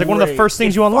great. It's like one of the great. first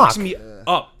things you It unlock. fucks me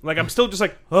up. Like I'm still just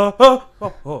like, Yeah.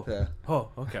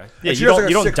 okay. Yeah, She you does, don't like, a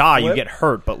you don't sick die, you flip. get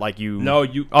hurt, but like you No,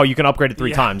 you- Oh, you can upgrade it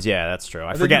 3 Yeah. times. Yeah, that's true.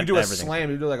 I And then forget you can do a everything.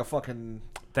 slam. You do like a fucking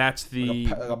That's the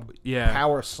like a yeah.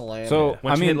 power slam. So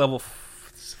Once I you hit mean, level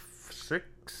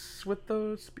 6 with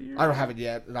the spear, I don't have it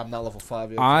yet, and I'm not level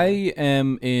 5 yet. I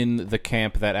am in the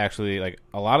camp that actually like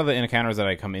a lot of the encounters that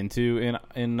I come into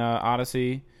in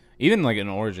Odyssey, even like in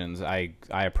Origins, I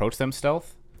approach them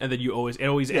stealth. and then it always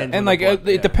ends. And with like a blood,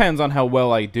 it depends on how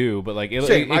well I do, but like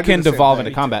Same, I it do can the same devolve thing.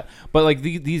 into combat. But like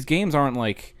these games aren't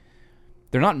like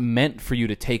they're not meant for you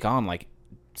to take on like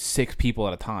 6 people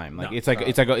at a time. Like No. it's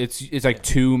like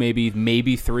 2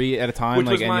 maybe 3 at a time. Which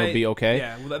Like was and my, you'll be okay.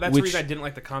 Yeah, well, that's the Which- reason I didn't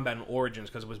like the combat in Origins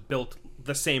because it was built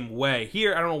the same way.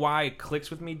 Here, I don't know why it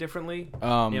clicks with me differently.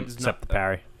 I'm just Except the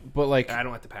parry. But like I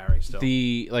don't like the parry still.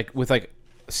 the like with like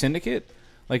Syndicate,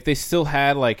 like they still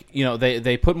had like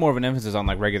they put more of an emphasis on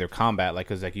like regular combat, like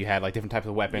because like you had like different types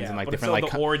of weapons Yeah, and like but it's different still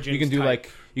like the Origins you can do type.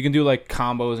 like you can do like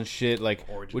combos and shit like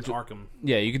Origins which Arkham.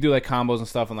 yeah you could do like combos and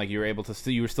stuff and like you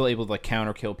were still able to like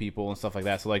counter kill people and stuff like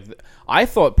that. So like I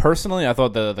thought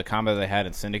the combat they had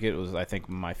in Syndicate was I think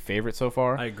my favorite so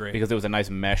far. I agree. because it was a nice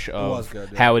mesh of was good,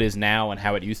 yeah. how it is now and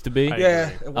how it used to be. yeah,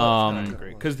 agree. it was.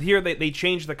 Because here they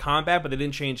changed the combat, but they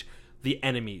didn't change the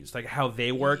enemies, like how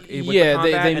they work with Yeah, the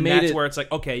they combat, and made that's it- where it's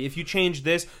like, okay, if you change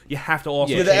this, you have to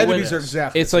also Yeah, Yeah, change the enemies this. are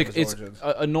exactly. It's the same like as it's Origins.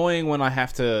 annoying when I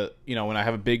have to, when I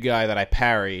have a big guy that I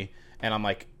parry and I'm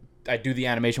like, I do the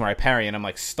animation where I parry and I'm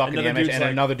like stuck in the Another animation dude's and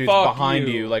like, another dude's "Fuck behind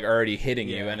you." you, like already hitting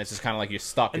you, Yeah. and it's just kind of like you're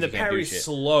stuck And the because you can't do parry's shit.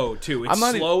 slow too. It's I'm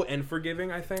not slow and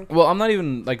forgiving, I think. Well, I'm not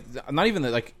even like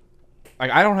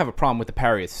I don't have a problem with the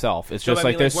parry itself. It's So, just I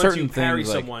like mean, there's once certain you parry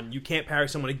things like someone, you can't parry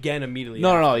someone again immediately.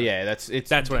 no, after. yeah, that's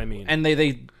what I mean. And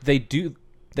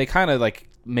they kind of like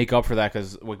make up for that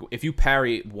because if you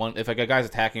parry one, if like a guy's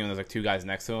attacking you and there's like 2 guys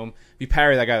next to him, if you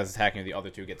parry that guy that's attacking you, the other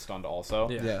 2 get stunned also.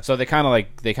 Yeah. So they kind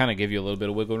of give you a little bit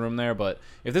of wiggle room there. But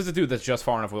if there's a dude that's just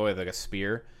far enough away with like a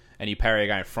spear and you parry a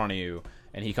guy in front of you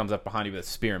and he comes up behind you with a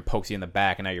spear and pokes you in the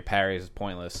back and now your parry is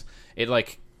pointless, it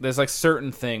like there's like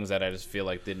certain things that I just feel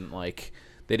like they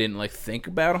didn't think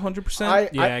about 100%.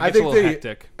 Yeah, it I gets a think little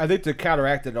hectic. I think to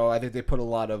counteract it, though, I think they put a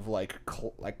lot of like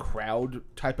crowd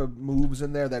type of moves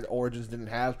in there that Origins didn't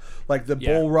have. Like the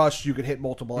Yeah. bull rush, you could hit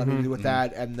multiple enemies with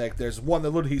that, and like there's one that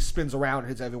literally spins around and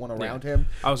hits everyone around him.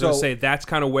 I was gonna say that's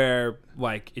kind of where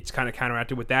like it's kind of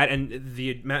counteracted with that, and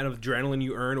the amount of adrenaline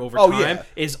you earn over Oh, time yeah.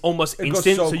 is almost It goes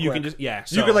instant. So, so you quick. can just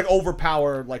You can like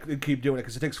overpower, like and keep doing it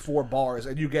because it takes 4 bars,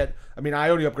 and you get. I mean, I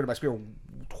only upgraded my spear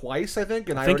twice, I think,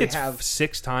 and I I think already it's have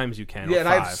 6 times you can. Yeah, or and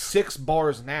I 5. have 6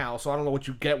 bars now, so I don't know what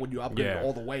you get when you upgrade Yeah. it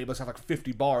all the way. You must have like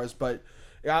 50 bars, but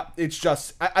yeah, it's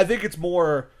just I think it's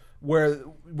more where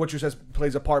what you says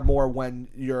plays a part more when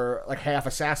you're like half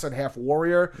assassin, half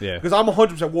warrior. Yeah. Because I'm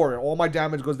 100% warrior. All my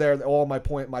damage goes there. All my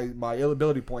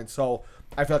ability points. So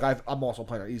I feel like I'm also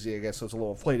playing on easy, I guess, so it's a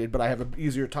little inflated. But I have an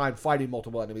easier time fighting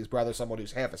multiple enemies. Rather, someone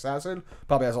who's half assassin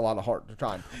probably has a lot of harder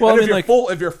time. Well, and I mean,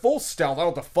 if you're full stealth, I don't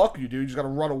know what the fuck you do. You just gotta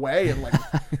run away and like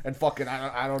and fucking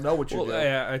I don't know what you Well, do.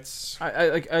 yeah, it's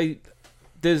I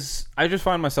just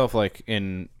find myself like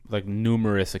in like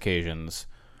numerous occasions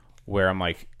where I'm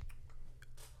like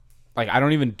I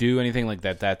don't even do anything like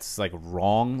that that's like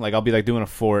wrong. Like I'll be like doing a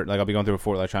fort, like I'll be going through a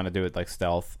fort like trying to do it like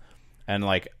stealth, and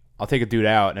like I'll take a dude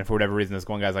out, and for whatever reason this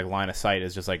one guy's like line of sight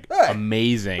is just like Hey,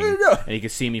 amazing, what are you doing? and he can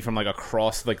see me from like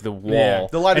across like the wall. Yeah,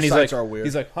 the line of and he's sights like, are weird.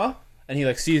 He's like, huh? And he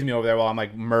like sees me over there while I'm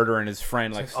like murdering his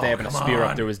friend, like stabbing a come spear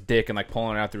on. up through his dick and like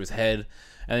pulling it out through his head.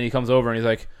 And then he comes over and he's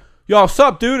like, "Yo, what's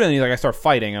up, dude?" And he's like, I start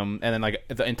fighting him, and then like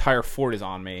the entire fort is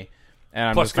on me. And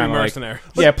I'm Plus just kind of 3 like, mercenaries.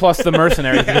 yeah, plus the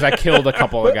mercenaries because I killed a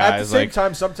couple of But at the guys. same Like,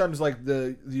 time, sometimes like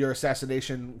your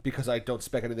assassination, because I don't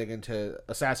spec anything into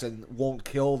assassin, won't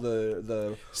kill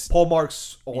the pole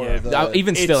marks or Yeah. the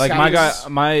even still, like my guy, scouts.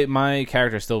 my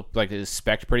character still like is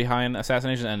spec'd pretty high in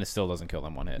assassination, and it still doesn't kill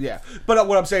them one hit. Yeah, but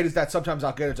what I'm saying is that sometimes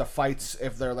I'll get into fights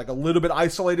if they're like a little bit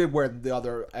isolated where the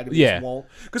other enemies Yeah. won't.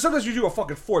 Because sometimes you do a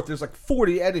fucking fort, there's like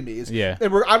 40 enemies. Yeah.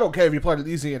 and I don't care if you play it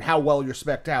easy and how well you're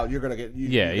specced out, you're gonna get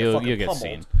You'll fucking get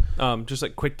pummeled. seen. Just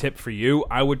like quick tip for you,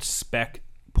 I would spec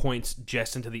points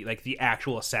just into the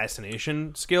actual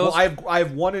assassination skills. Well, I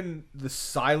have one in the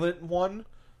silent one,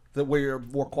 that where you're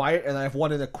more quiet, and I have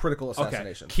one in the critical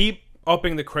assassination. Keep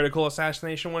upping the critical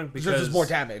assassination one because Because there's more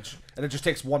damage, and it just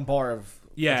takes 1 bar of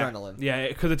adrenaline. Yeah,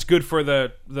 because it's good for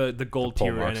the gold pole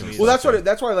tier marks and enemies. Well,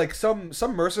 that's why like some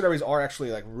mercenaries are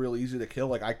actually like really easy to kill.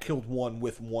 Like I killed one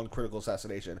with 1 critical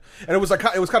assassination, and it was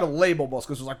kind of lame almost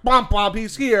because it was like bomb,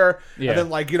 he's here, Yeah. and then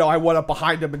like I went up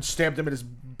behind him and stamped him in his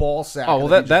ball sack. Oh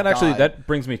well, and then that he just actually died. that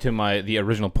brings me to the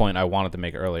original point I wanted to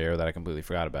make earlier that I completely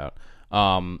forgot about.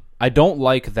 I don't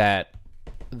like that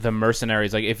the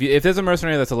mercenaries, like if there's a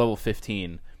mercenary that's a level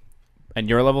 15 and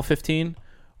you're a level 15,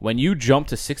 when you jump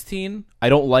to 16, I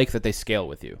don't like that they scale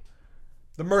with you.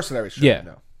 the mercenaries. Should Yeah,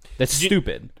 know. that's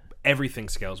stupid. Everything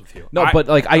scales with you. No, but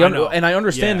like I know.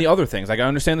 understand Yeah. the other things. Like I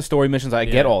understand the story missions. I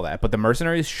get all that, but the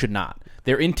mercenaries should not.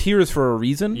 They're in tiers for a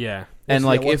reason. Yeah. And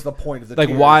like what's if the point of the like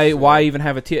tiers? why even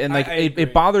have a tier? And like I it agree.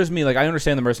 bothers me. Like I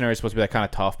understand the mercenary is supposed to be like kind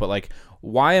of tough, but like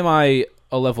why am I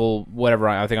a level whatever?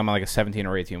 I think I'm like a 17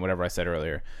 or 18, whatever I said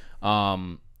earlier.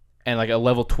 And like a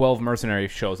level 12 mercenary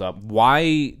shows up.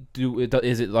 Why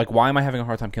is it like why am I having a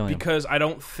hard time killing him? Because I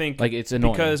don't think Like, it's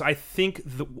annoying. Because I think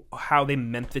how they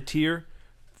meant the tier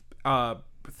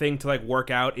thing to like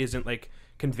work out isn't like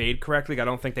conveyed correctly. I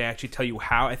don't think they actually tell you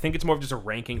how. I think it's more of just a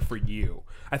ranking for you.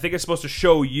 I think it's supposed to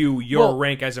show you your Well,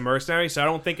 rank as a mercenary. So I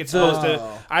don't think it's supposed to.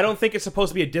 I don't think it's supposed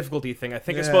to be a difficulty thing. I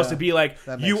think it's supposed to be like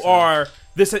that makes you sense. are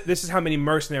this. This is how many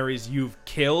mercenaries you've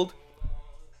killed.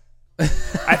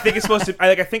 I think it's supposed to.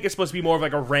 I think it's supposed to be more of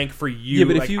like a rank for you. Yeah,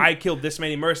 but if like you- I killed this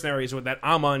many mercenaries with that,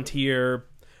 I'm on tier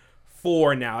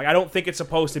 4 now. Like, I don't think it's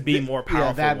supposed to be more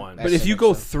powerful that- ones. But if you makes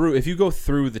go sense.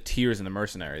 through the tiers in the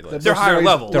mercenary list, They're higher mercenaries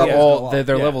level. they're Yeah. all go up.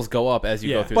 their Yeah. levels go up as you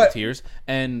Yeah. go through But- the tiers,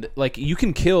 and like you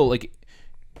can kill like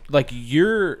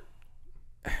you're.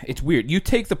 It's weird. You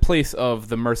take the place of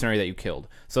the mercenary that you killed.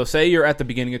 So say you're at the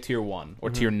beginning of tier 1 or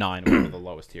tier 9, whatever the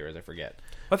lowest tier is. I forget.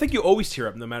 I think you always tier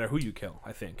up no matter who you kill.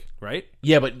 I think, right?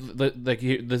 Yeah, but like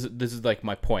this is like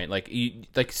my point. Like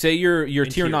say you're tier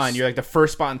tiers. 9, you're like the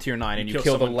first spot in tier 9, and you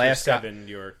kill the someone tier last guy. 7.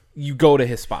 You go to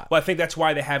his spot. Well, I think that's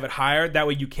why they have it higher. That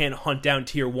way you can't hunt down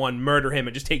tier 1, murder him,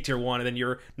 and just take tier 1, and then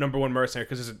you're number 1 mercenary.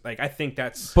 Because like I think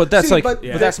that's. But that's See, but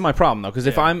but that's my problem though. Because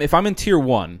if Yeah. I'm in tier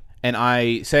 1 and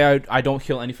I say I don't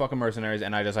kill any fucking mercenaries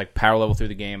and I just like power level through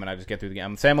the game and I just get through the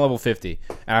game. Say I'm level 50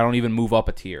 and I don't even move up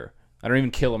a tier. I don't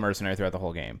even kill a mercenary throughout the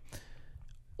whole game.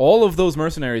 All of those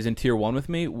mercenaries in tier 1 with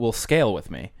me will scale with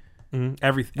me,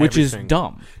 which is everything.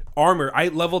 dumb. Armor. I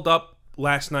leveled up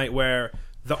last night where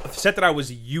the set that I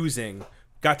was using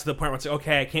got to the point where it's like,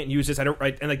 okay, I can't use this. I don't.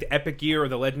 And like the epic gear or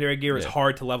the legendary gear is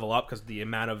hard to level up because the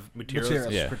amount of materials.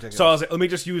 Materials, Yeah. ridiculous. So I was like, let me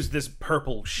just use this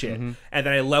purple shit, and then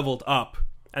I leveled up,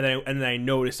 and then I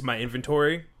noticed my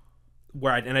inventory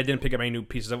where I didn't pick up any new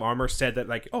pieces of armor. Said that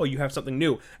like, oh, you have something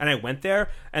new, and I went there,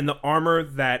 and the armor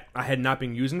that I had not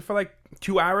been using for like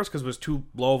 2 hours because it was too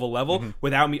low of a level,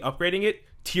 without me upgrading it,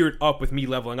 tiered up with me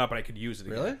leveling up, and I could use it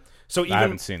again. Really? So even, I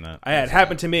haven't seen that. It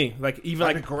happened to me. Like even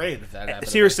That'd like be great if that happened.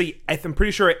 seriously, I'm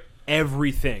pretty sure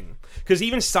everything. Because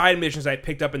even side missions I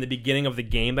picked up in the beginning of the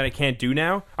game that I can't do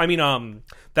now. I mean,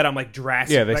 that I'm like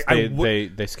drastic. Yeah,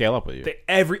 like, they scale up with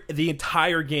you. the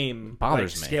entire game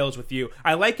Bothers like, me. scales with you.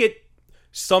 I like it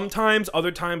sometimes, other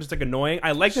times it's like annoying.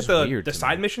 I like that the weird to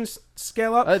side me. missions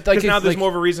scale up Like, because now it's there's like- more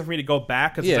of a reason for me to go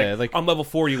back. Because Yeah, it's like- I'm level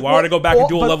 40. Why would I go back and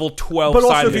do a But- level 12 But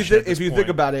side also, mission? at if this you point? think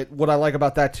about it, what I like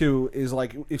about that too is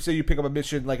like if say you pick up a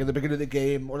mission like in the beginning of the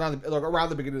game or not like around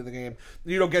the beginning of the game,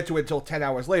 you don't get to it until 10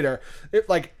 hours later.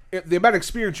 The amount of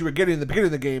experience you were getting in the beginning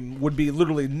of the game would be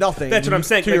literally nothing. That's what I'm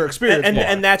saying. to your Like, experience, and, bar.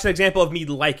 and that's an example of me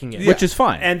liking it, Which is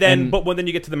fine. And then, but when then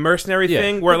you get to the mercenary Yeah.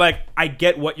 thing, where like I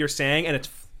get what you're saying, and it's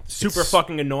super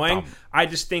fucking annoying. dumb. I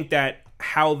just think that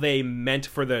how they meant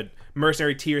for the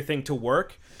mercenary tier thing to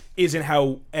work isn't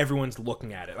how everyone's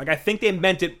looking at it. Like I think they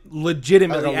meant it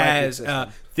legitimately as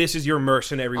this is your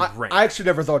mercenary rank. I actually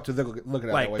never thought to look at it like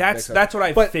that way. that's what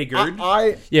I But figured.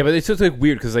 Yeah, but it's just like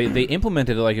weird because they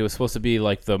implemented it like it was supposed to be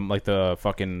like the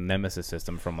fucking Nemesis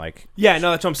system from like yeah,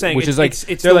 no, that's what I'm saying. Which is like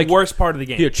it's they're the like, worst part of the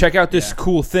game. here, check out this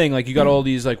cool thing. Like you got all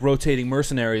these like rotating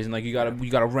mercenaries, and like you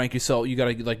gotta rank yourself. You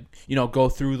gotta like go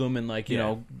through them and like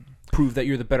prove that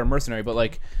you're the better mercenary. But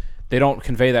like they don't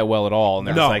convey that well at all. And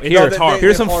they're just like here's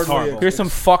some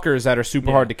fuckers that are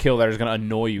super hard to kill that are gonna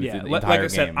annoy you. Yeah, the like entire I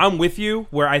said, game. I'm with you.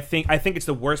 Where I think it's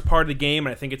the worst part of the game,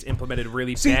 and I think it's implemented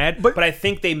really bad. But I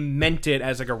think they meant it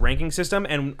as like a ranking system,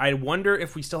 and I wonder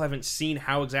if we still haven't seen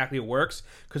how exactly it works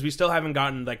because we still haven't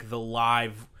gotten like the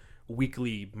live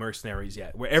weekly mercenaries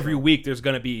yet. Where every week there's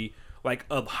gonna be like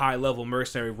a high level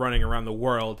mercenary running around the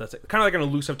world. That's kind of like an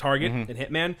elusive target in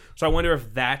Hitman. So I wonder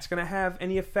if that's gonna have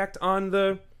any effect on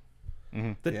the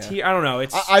tier. I don't know.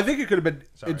 I think it could have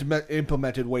been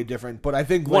implemented way different, but I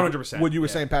think 100%. What you were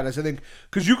saying, Pat, is I think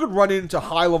because you could run into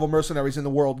high level mercenaries in the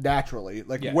world naturally,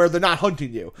 like where they're not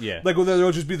hunting you. Yeah. Like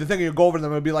there'll just be the thing, and you'll go over to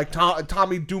them and be like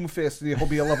Tommy Doomfist, and he'll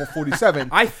be a level 47.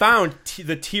 I found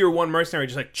the tier 1 mercenary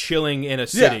just like chilling in a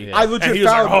city. I legit and he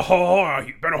was found. Like,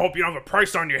 you better hope you don't have a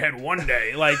price on your head one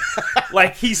day.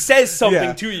 Like he says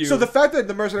something to you. So the fact that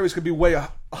the mercenaries could be way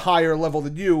higher level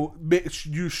than you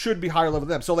should be higher level than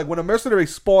them. So like when a mercenary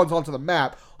spawns onto the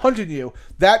map hunting you,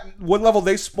 that what level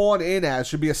they spawn in as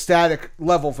should be a static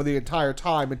level for the entire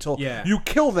time until you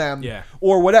kill them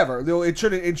or whatever. It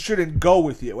shouldn't go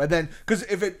with you. And then because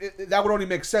if that would only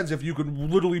make sense if you could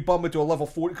literally bump it to a level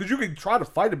 40, because you can try to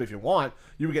fight him if you want.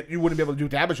 You wouldn't be able to do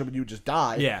damage to him and you would just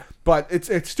die. Yeah. But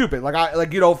it's stupid.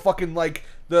 Fucking like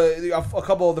a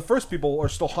couple of the first people are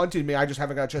still hunting me. I just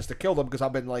haven't got a chance to kill them because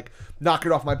I've been like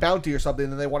knocking off my bounty or something,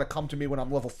 and they want to come to me when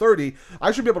I'm level 30.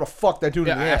 I should be able to fuck that dude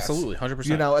in the ass. Absolutely, 100%.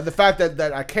 You know, and the fact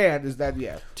that I can't is that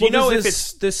Do you know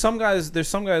if there's some guys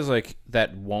like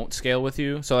that won't scale with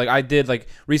you. So like I did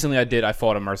recently I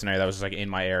fought a mercenary that was just like in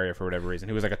my area for whatever reason.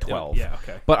 He was like a 12. Yeah,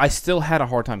 okay. But I still had a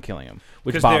hard time killing him,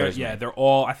 which bothers me. Yeah, they're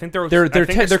all. I think they're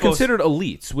considered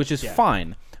elites, which is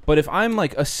fine. But if I'm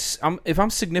like if I'm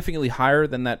significantly higher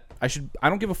than that, I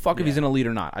don't give a fuck if he's an elite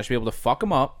or not. I should be able to fuck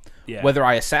him up, whether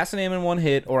I assassinate him in one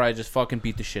hit or I just fucking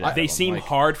beat the shit out of him. They seem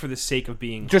hard for the sake of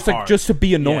being just hard. like just to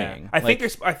be annoying. I think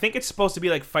it's supposed to be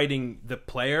like fighting the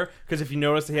player, because if you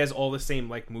notice, he has all the same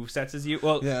like movesets as you.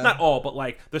 Well, not all, but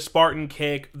like the Spartan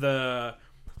kick, the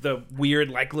weird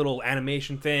like little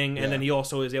animation thing, and then he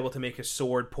also is able to make his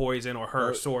sword poison or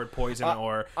her sword poison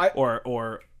or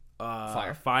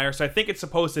fire. So I think it's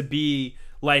supposed to be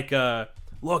like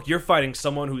look, you're fighting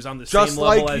someone who's on the just same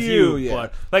level like as you. Yeah.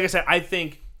 But like I said, I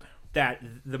think that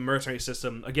the mercenary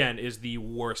system again is the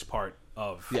worst part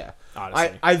of.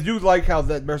 Honestly, I do like how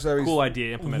the mercenaries cool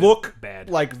idea implemented look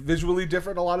bad, like visually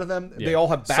different. A lot of them they all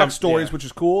have backstories, which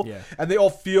is cool, and they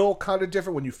all feel kind of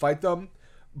different when you fight them.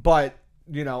 But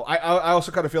you know, I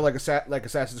also kind of feel like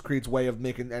Assassin's Creed's way of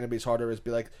making enemies harder is be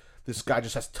like, this guy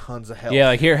just has tons of health. Yeah,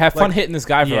 like here, have fun hitting this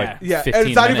guy for 15 and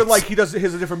it's not minutes. even like he has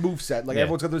a different moveset. Like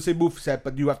everyone's got the same moveset,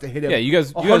 but you have to hit him. you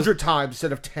guys 100 times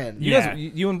instead of 10.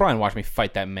 You and Brian watched me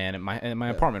fight that man in my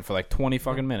apartment for like 20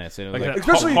 fucking minutes. It was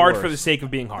especially hard for the sake of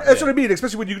being hard. That's what I mean.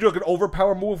 Especially when you do like an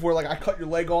overpower move where like I cut your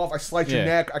leg off, I slice your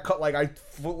neck, I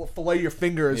fillet your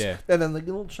fingers, and then like a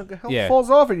little chunk of health falls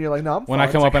off, and you're like, no, I'm fine. When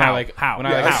I come up and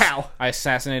how? I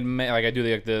assassinate him, like I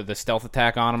do the stealth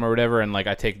attack on him or whatever, and like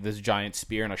I take this giant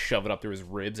spear and I shove it up through his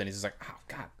ribs, and he's just like, oh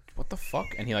god, what the fuck?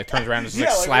 And he like turns around and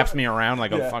just slaps me around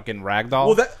like a fucking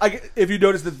ragdoll. Well, if you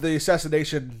notice that the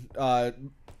assassination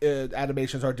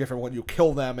animations are different when you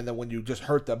kill them and then when you just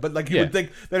hurt them, but like you would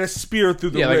think that a spear through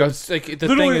the ribs, the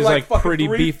thing is like pretty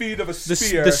 3 feet of a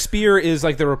spear. The spear is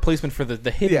like the replacement for the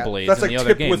hidden blades that's in like the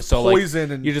other game. With so poison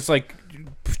like and you just like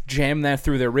jam that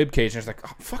through their rib cage, and it's like,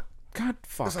 oh fuck. God,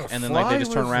 fuck, and then like they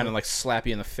just turn around and like slap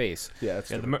you in the face.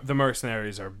 The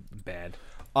mercenaries are bad.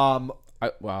 There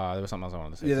was something else I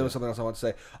wanted to say. Yeah, there was something else I wanted to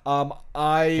say.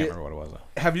 I can't remember what it was.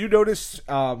 Have you noticed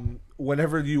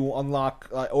whenever you unlock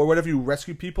or whenever you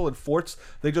rescue people in forts,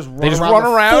 they just run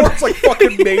around forts like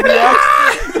fucking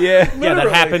maniacs? Yeah, that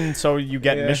happened. So you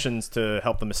get missions to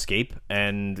help them escape,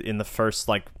 and in the first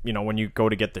when you go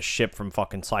to get the ship from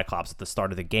fucking Cyclops at the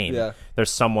start of the game, there's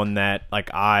someone that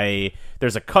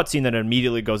there's a cutscene that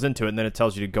immediately goes into it, and then it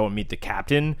tells you to go and meet the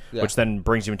captain, which then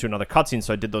brings you into another cutscene.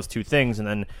 So I did those two things, and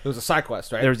then there was a side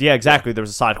quest, right? There was a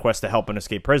side quest to help an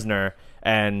escaped prisoner,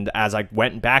 and as I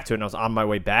went back to it and I was on my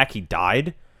way back, he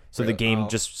died. So the game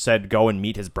just said go and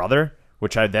meet his brother,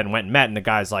 which I then went and met, and the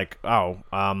guy's like, "Oh,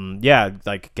 yeah,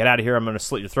 like get out of here! I'm gonna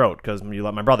slit your throat because you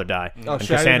let my brother die." Oh, And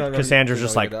shit, I didn't know Cassandra's you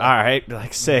just know like, you "All died." right,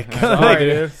 like sick." Sorry,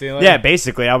 dude. See you later. Yeah,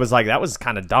 basically, I was like, that was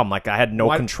kind of dumb. Like I had no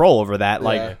Why- control over that.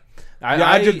 Like, Yeah.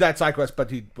 I did that side quest, but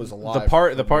he was alive.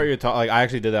 The part you're talking, like I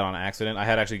actually did that on accident. I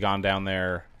had actually gone down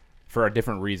there for a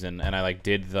different reason, and I like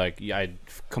did like I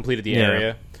completed the Yeah.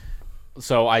 area.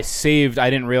 So I saved. I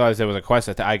didn't realize there was a quest.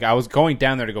 I was going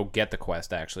down there to go get the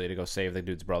quest actually to go save the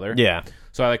dude's brother. yeah.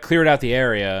 So I like cleared out the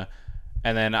area,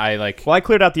 and then I like Well, I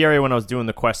cleared out the area when I was doing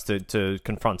the quest to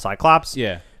confront Cyclops.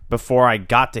 yeah. Before I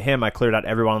got to him, I cleared out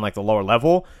everyone on like the lower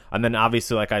level, and then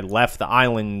obviously like I left the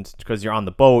island because you're on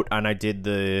the boat, and I did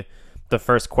the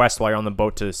first quest while you're on the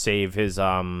boat to save his you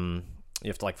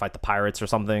have to like fight the pirates or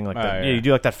something like that. yeah. Yeah, you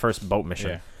do like that first boat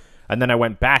mission, Yeah. and then I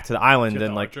went back to the island Get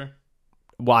and the like Archer?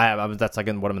 well, I was that's like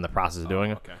what I'm in the process of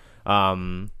doing. Okay.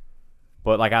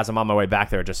 But like as I'm on my way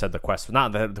back there, it just said the quest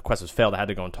not the quest was failed. I had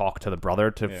to go and talk to the brother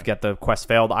to get the quest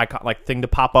failed icon like thing to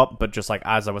pop up. But just like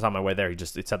as I was on my way there,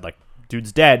 it said like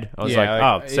dude's dead. I was Yeah, like, like,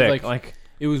 oh, it, sick. like,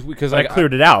 it was because I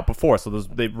cleared it out before, so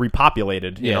they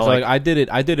repopulated. You Yeah, know, so like I did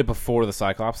it before the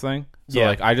Cyclops thing. So Yeah.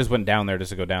 like I just went down there just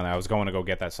to go down there. I was going to go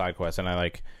get that side quest, and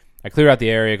I cleared out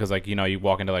the area because like you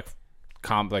walk into like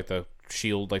like the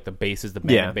shield like the bases, the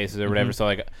band bases or whatever. So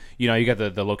like you get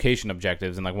the location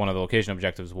objectives, and like one of the location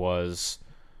objectives was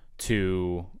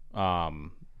to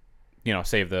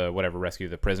save the rescue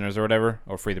the prisoners or whatever,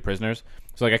 or free the prisoners.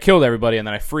 So like I killed everybody, and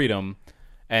then I freed him,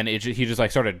 and he just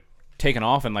like started taking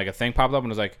off, and like a thing popped up and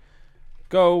was like,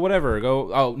 go whatever,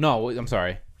 go. Oh no, I'm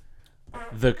sorry.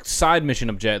 The side mission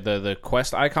the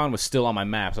quest icon was still on my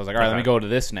map, so I was like, all right, let me go to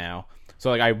this now. So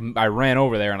like I ran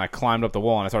over there and I climbed up the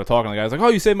wall and I started talking to the guy. I was like, oh,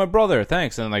 you saved my brother,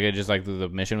 thanks. And like it just like the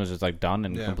mission was just like done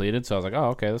and completed. So I was like, oh,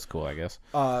 okay, that's cool, I guess.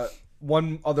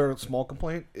 One other small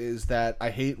complaint is that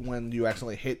I hate when you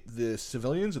accidentally hit the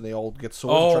civilians and they all get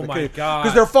swords. Oh and try to my kill you. God.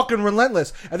 Because they're fucking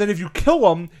relentless. And then if you kill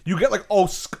them, you get like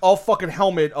a fucking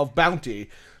helmet of bounty.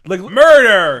 Like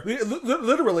Murder!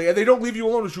 literally, and they don't leave you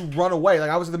alone as you run away. Like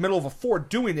I was in the middle of a fort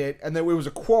doing it, and then it was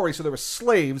a quarry, so there were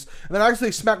slaves. And then I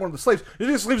accidentally smacked one of the slaves. You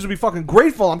think the slaves would be fucking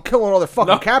grateful? I'm killing all their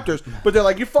fucking captors, but they're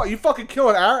like, you fucking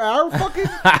killing our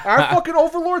fucking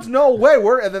overlords? No way.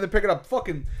 And then they're picking up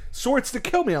fucking swords to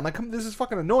kill me. I'm like, this is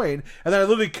fucking annoying. And then I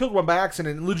literally killed one by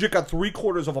accident and legit got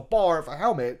 3/4 of a bar of a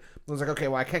helmet. I was like, okay,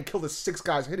 well, I can't kill the 6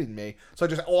 guys hitting me, so I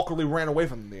just awkwardly ran away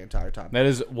from them the entire time. That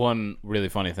is one really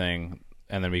funny thing,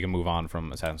 and then we can move on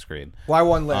from Assassin's Creed. Why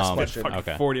one last question? Fucking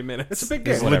Okay. 40 minutes. It's a big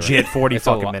game. Whatever. legit 40 It's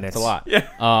a fucking lot. minutes. It's a lot.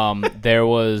 Yeah. There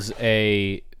was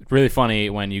a really funny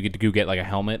when you get like a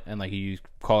helmet and like you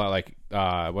call out like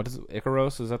what is it?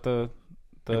 Icaros? Is that the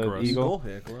Icarus. eagle?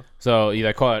 Yeah, cool. So you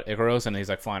like call it Icaros, and he's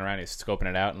like flying around, he's scoping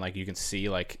it out, and like you can see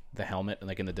like the helmet, and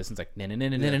like in the distance, like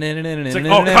it's like,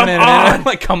 oh, come on!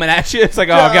 like coming at you. It's like,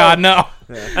 oh god, no.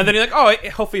 And then you're like, oh,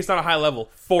 hopefully it's not a high level.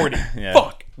 40. Yeah.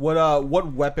 Fuck.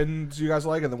 What weapons do you guys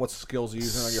like, and then what skills are you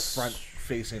using on your front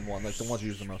facing one, like the ones you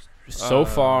use the most? So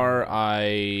far,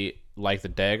 I like the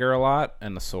dagger a lot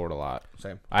and the sword a lot.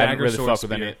 Same. I haven't Dagger, really sword, fucked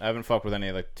with spear. any. I haven't fucked with any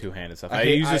of like two-handed stuff. I I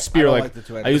hate- used I a spear don't like like the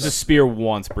two-handed I used a stuff. spear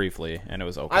once briefly, and it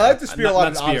was okay. I like the spear a lot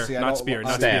in Not spear. Odyssey. I Not don't- spear.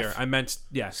 Not Staff. spear. I meant,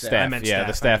 yeah, Staff. I meant Yeah, staff.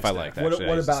 the staff I meant like. staff. Actually, I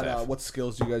What used the about staff. what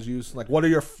skills do you guys use? Like, what are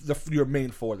your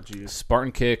main 4 that you use?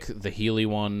 Spartan kick, the Healy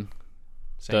one,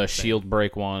 the shield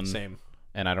break one, Same.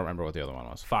 and I don't remember what the other one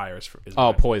was. Fire is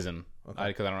Oh, mine. poison.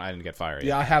 Because I didn't get fire yet.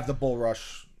 Yeah, I have the bull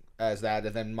rush as that,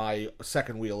 and then my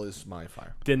second wheel is my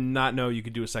fire. Did not know you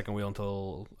could do a second wheel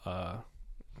until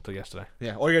yesterday.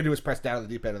 Yeah, all you gotta do is press down on the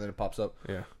D-pad, and then it pops up.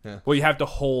 Yeah. Yeah. Well, you have to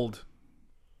hold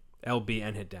LB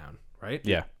and hit down, right?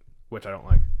 Yeah. Which I don't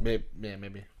like. Maybe.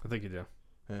 I think you do.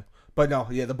 Yeah. But no,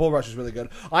 yeah, the bull rush is really good.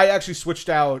 I actually switched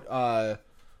out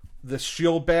the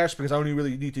shield bash because I only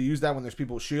really need to use that when there's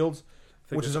people with shields,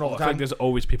 which isn't all the I think time. there's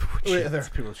always people with Yeah, shields. there are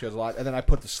people with shields a lot, and then I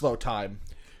put the slow time.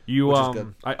 You which is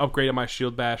good. I upgraded my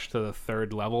shield bash to the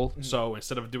 3rd level, Mm-hmm. so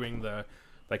instead of doing the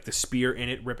spear in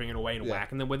it, ripping it away and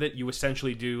whacking them with it, you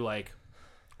essentially do like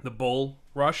the bull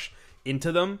rush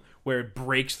into them, where it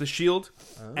breaks the shield,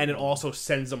 and it also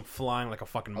sends them flying like a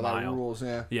fucking A lot of mile. rules,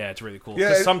 yeah. Yeah, it's really cool. Yeah,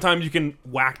 Because it- sometimes you can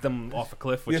whack them off a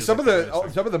cliff. Which Yeah, is some of like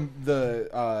the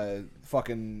the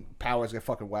fucking powers get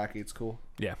fucking wacky. It's cool.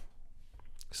 yeah.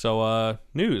 So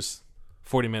news.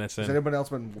 40 minutes in. Has anyone else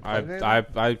been playing it? I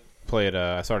played.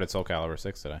 I started Soul Calibur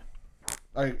 6 today.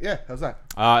 Yeah, how's that?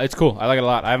 It's cool. I like it a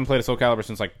lot. I haven't played a Soul Calibur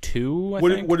since like 2, I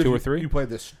think, 2 or 3. You played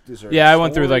this? Yeah, I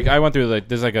went through like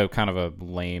there's like a kind of a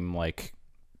lame like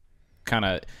kind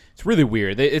of it's really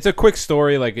weird. It's a quick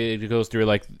story. Like it goes through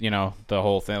like the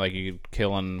whole thing. Like you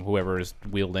killing whoever is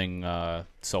wielding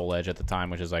Soul Edge at the time,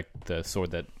 which is like the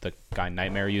sword that the guy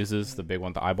Nightmare uses, the big one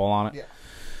with the eyeball on it.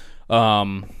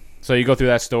 Yeah. So you go through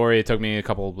that story. It took me a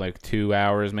couple 2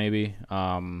 hours maybe.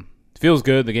 Feels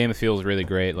good. The game feels really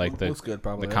great. Like looks good,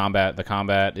 probably. The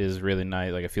combat is really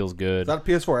nice. Like it feels good. Is that a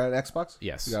PS4 and Xbox?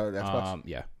 Yes. You got it on Xbox?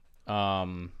 Yeah.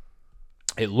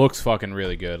 It looks fucking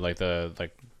really good. Like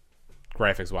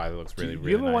graphics wise, it looks really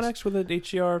really You have a nice. One X with an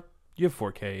HDR. You have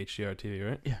 4K HDR TV,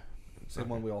 right? Yeah. Same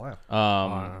one we all have.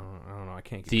 I don't know. I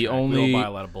can't. Keep the track. We only- all buy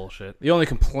a lot of bullshit. The only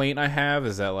complaint I have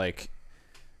is that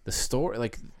the story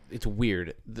it's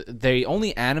weird. They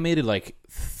only animated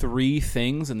 3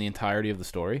 things in the entirety of the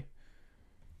story.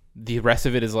 The rest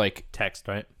of it is Text,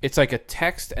 right? it's like a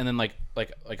text and then like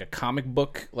a comic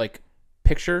book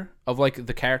picture of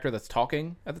the character that's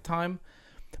talking at the time.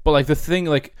 But the thing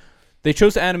they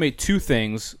chose to animate 2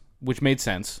 things, which made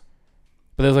sense.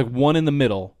 But there's one in the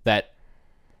middle that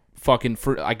fucking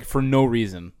for no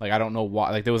reason. I don't know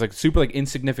why. There was super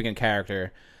insignificant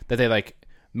character that they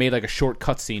made a short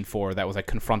cutscene for that was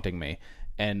confronting me.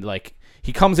 And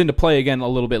he comes into play again a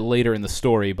little bit later in the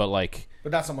story, but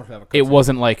But not so much have a it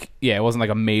wasn't it wasn't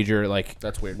a major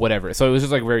That's weird. whatever. So it was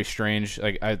just very strange.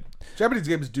 Japanese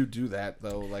games do that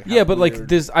though. Yeah, but weird.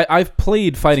 this I've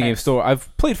played fighting game Text. story.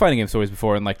 I've played fighting game stories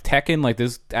before, and Tekken,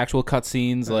 there's actual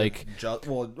cutscenes.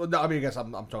 Well, no, I mean, I guess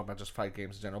I'm talking about just fight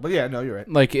games in general. But yeah, no, you're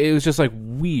right. It was just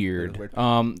weird. Weird.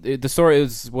 The story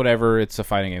is whatever. It's a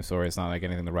fighting game story. It's not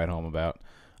anything to write home about.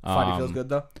 Fighting feels good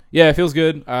though. Yeah, it feels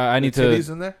good. I need to,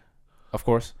 titties in there. of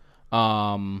course.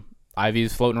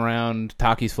 Ivy's floating around.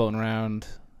 Taki's floating around.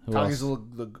 Who Taki's else?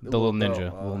 the little girl.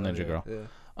 ninja, Oh, little ninja yeah, girl.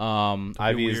 yeah.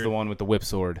 Ivy is weird. the one with the whip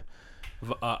sword.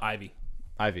 Ivy.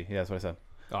 Ivy, yeah, that's what I said.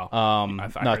 Oh, I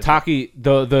heard that. Taki,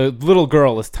 the little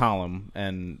girl is Talim,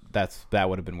 and that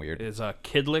would have been weird. Is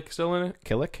Kidlick still in it?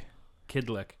 Killick?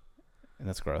 Kidlick. And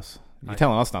that's gross. You're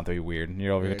telling us not to be weird.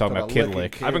 You're over here Yeah, talking about talking about Kidlick.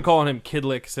 licking I've been calling him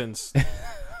Kidlick since.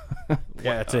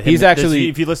 Yeah, it's a him. He's actually-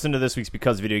 if you listen to this week's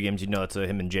Because Video Games, you know it's a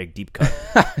him and Jake deep cut.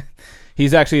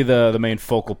 He's actually the main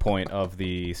focal point of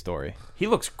the story. He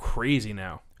looks crazy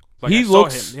now. He I saw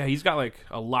looks- him. Yeah, he's got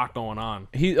a lot going on.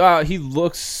 He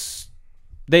looks.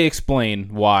 They explain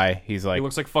why he's He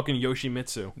looks like fucking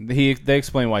Yoshimitsu. They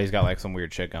explain why he's got some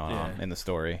weird shit going on Yeah. in the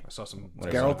story. I saw some.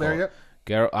 Whatever Geralt there yet?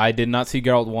 Geralt, I did not see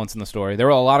Geralt once in the story. There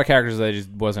were a lot of characters that just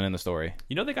wasn't in the story.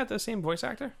 You know they got the same voice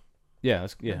actor. Yeah,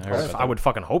 I heard about I would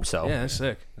fucking hope so. Yeah, that's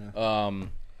sick. that.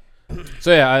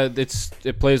 So yeah,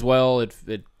 it plays well. It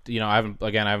I haven't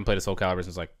played a Soul Calibur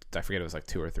since I forget it was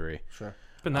 2 or 3. Sure.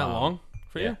 It's been that long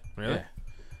for yeah. you? Really?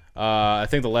 Yeah. I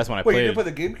think the last one I Wait, you played.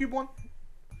 didn't play the GameCube one?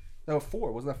 No,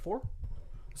 4. Wasn't that 4?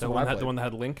 The one that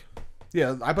had Link.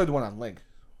 Yeah, I played the one on Link.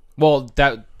 Well,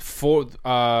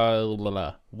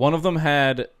 one of them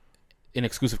had an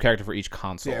exclusive character for each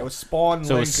console. Yeah, it was Spawn.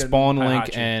 So it Link, was Spawn, and Link,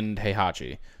 Heihachi. and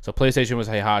Heihachi. So PlayStation was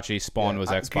Heihachi, Spawn Yeah, was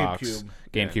Xbox, GameCube.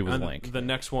 GameCube was And Link. the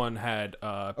next one had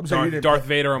sorry, you didn't Darth play-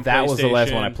 Vader on PlayStation. That was the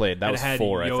last one I played. That and was it had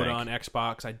 4, I Yoda think. on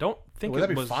Xbox. I don't think Would it that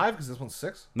be was 5? Because this one's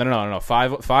 6. No.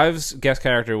 Five's guest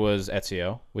character was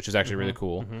Ezio, which is actually really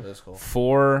cool. That's cool.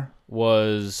 4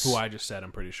 was who I just said.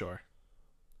 I'm pretty sure.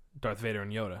 Darth Vader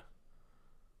and Yoda.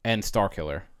 and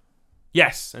Starkiller,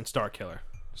 Yes, and Starkiller.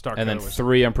 Starkiller and then was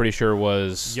 3 I'm pretty sure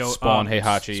was Spawn,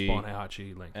 Heihachi, Spawn,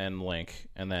 Heihachi, Link. and Link,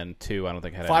 and then 2 I don't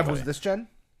think had 5 anybody. was this gen?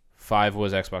 5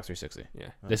 was Xbox 360. Yeah.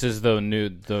 This is the new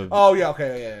Oh yeah,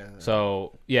 okay, yeah.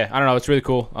 So yeah, I don't know. It's really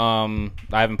cool.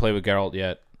 I haven't played with Geralt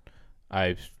yet.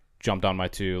 I jumped on my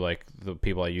 2 the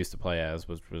people I used to play as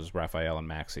was Raphael and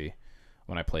Maxi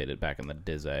when I played it back in the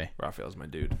Dizzy. Raphael's my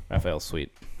dude. Raphael's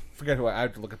sweet. Forget who I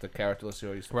have to look at the character list.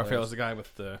 Who I used to play Raphael's as. the guy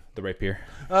with the The rapier.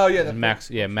 Oh yeah, And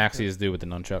Maxi is dude with the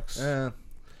nunchucks.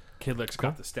 Kidlick's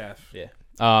got the staff. Yeah.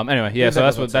 Anyway, yeah. Yeah, So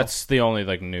that was that's the only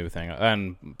new thing,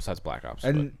 and besides Black Ops.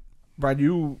 And Brian,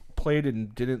 you played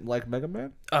and didn't like Mega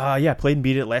Man? Yeah, played and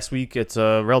beat it last week. It's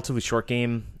a relatively short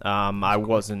game. I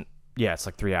wasn't. Yeah, it's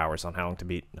 3 hours on how long to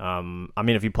beat. I mean,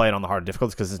 if you play it on the hard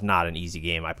difficulties, because it's not an easy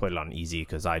game. I played it on easy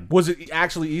because I. Was it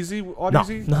actually easy on No,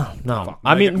 easy? no.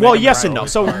 I mean, well, Mega yes Man and no.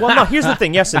 always So, well, no. Here's the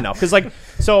thing: yes and no. Because,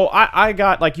 so I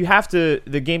got you have to.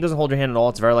 The game doesn't hold your hand at all.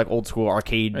 It's very old school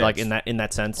arcade, Yeah, in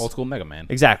that sense. old school Mega Man.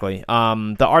 Exactly.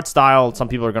 The art style. Some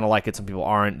people are gonna like it. Some people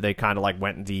aren't. They kind of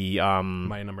went the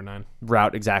My number 9.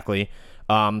 route exactly.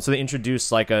 So they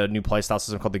introduced a new playstyle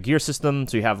system called the gear system.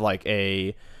 So you have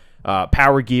a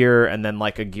power gear and then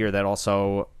a gear that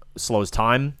also slows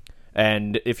time.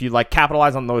 And if you like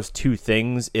capitalize on those two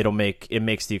things, it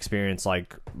makes the experience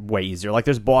like way easier. Like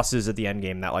there's bosses at the end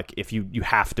game that like if you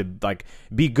have to like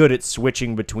be good at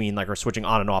switching between like or switching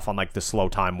on and off on like the slow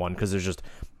time one, because there's just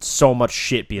so much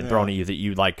shit being thrown at you that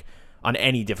you like on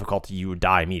any difficulty you would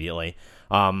die immediately.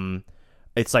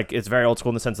 It's like it's very old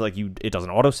school in the sense that like it doesn't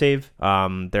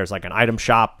autosave. There's like an item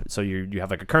shop, so you have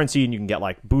like a currency and you can get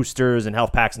like boosters and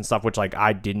health packs and stuff, which like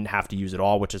I didn't have to use at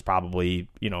all, which is probably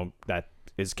that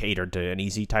is catered to an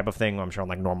easy type of thing. I'm sure on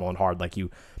like normal and hard, like you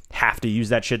have to use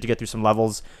that shit to get through some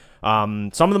levels.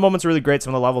 Some of the moments are really great.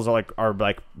 Some of the levels are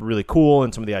like really cool,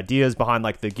 and some of the ideas behind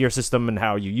like the gear system and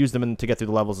how you use them and to get through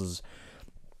the levels is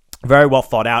very well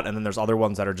thought out. And then there's other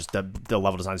ones that are just the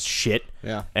level design's shit.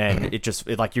 Yeah, and it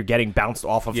like you're getting bounced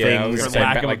off of things. For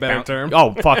lack of a better term.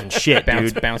 Oh, fucking shit,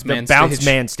 dude! Bounce the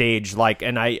man stage. Like,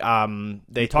 and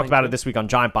they talked about it this week on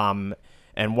Giant Bomb.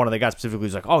 And one of the guys specifically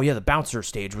was like, "Oh yeah, the bouncer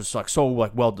stage was like so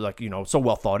like well like so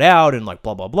well thought out and like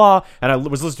blah blah blah." And I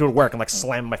was listening to it at work and like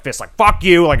slammed my fist like "fuck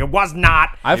you!" Like it was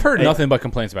not. I've heard nothing but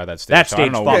complaints about that stage. That so I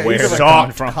don't stage know fucking where sucked. they're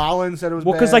coming from. Colin said it was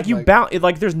Well, because bad, like you bounce,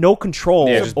 like there's no control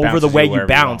Yeah, it just over the bounces way you you wherever you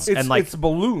bounce, want. It's, and like it's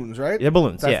balloons, right? the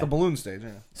balloons. That's yeah, the balloon stage.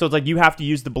 Yeah. so it's like you have to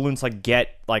use the balloons to like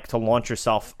get like to launch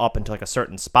yourself up into like a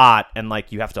certain spot, and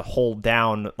like you have to hold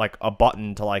down like a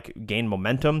button to like gain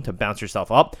momentum to bounce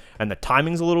yourself up, and the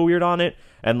timing's a little weird on it,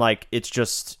 and like it's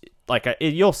just like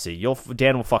you'll see,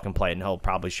 Dan will fucking play it, and he'll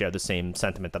probably share the same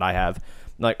sentiment that I have.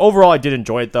 Like overall, I did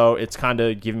enjoy it though. It's kind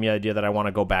of giving me an idea that I want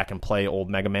to go back and play old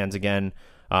Mega Mans again.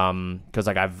 Because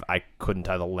like I couldn't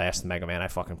tell the last Mega Man I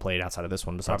fucking played outside of this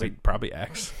one. Besides, Probably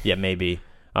X. yeah, maybe.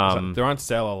 They're on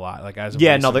sale a lot. Like as of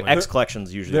Yeah, no, the recently. X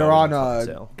collections usually They're always on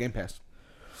fucking sale. Game Pass.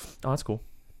 Oh, that's cool.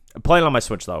 Playing on my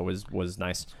Switch though was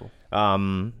nice.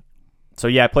 So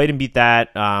yeah, I played and beat that.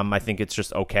 I think it's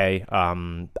just okay.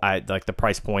 I like the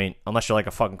price point. Unless you're like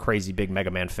a fucking crazy big Mega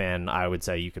Man fan, I would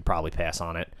say you could probably pass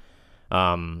on it.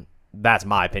 That's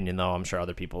my opinion though. I'm sure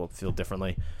other people feel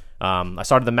differently. I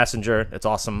started The Messenger. It's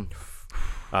awesome.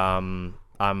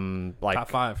 I'm like top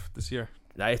 5 this year.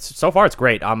 So far it's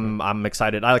great. I'm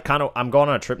excited. I'm going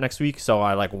on a trip next week, so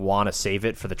I like want to save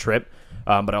it for the trip,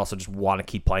 but I also just want to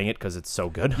keep playing it because it's so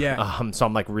good. Yeah. So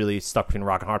I'm like really stuck between a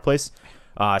rock and hard place.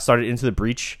 I started Into the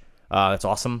Breach. It's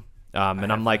awesome.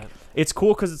 And I'm like, it's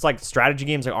cool because it's like strategy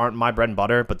games that aren't my bread and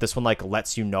butter, but this one like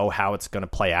lets you know how it's gonna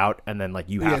play out, and then like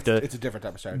you have to. It's a different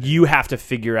type of strategy. You have to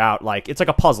figure out like it's like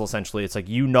a puzzle essentially. It's like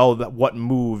that what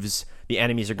moves the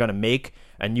enemies are gonna make,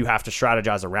 and you have to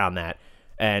strategize around that.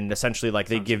 And essentially, like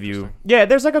they give you,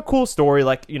 there's like a cool story,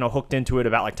 like hooked into it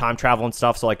about like time travel and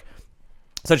stuff. So like,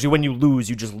 essentially, when you lose,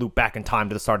 you just loop back in time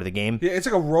to the start of the game. Yeah, it's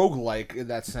like a roguelike in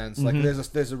that sense. Like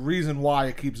there's a reason why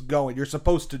it keeps going. You're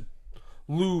supposed to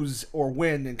lose or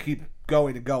win and keep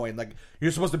going and going. Like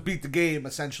you're supposed to beat the game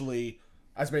essentially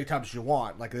as many times as you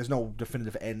want. Like there's no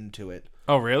definitive end to it.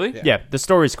 Oh really? Yeah, the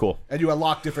story's cool. And you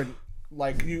unlock different.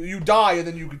 Like you die and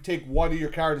then you can take one of your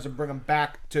characters and bring them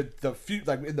back to the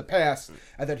like in the past,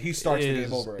 and then he starts the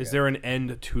game over again. Is there an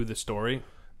end to the story?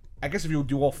 I guess if you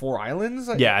do all 4 islands,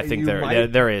 Yeah, I think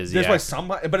there is. There's Yeah, like some,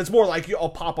 but it's more like I'll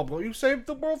pop up. You saved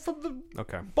the world from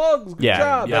the bugs. Good Yeah,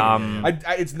 job. yeah, Like,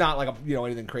 it's not like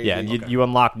anything crazy. yeah. You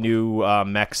unlock new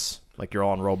mechs, like you're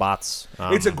all on robots.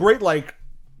 It's a great like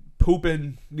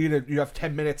pooping. You have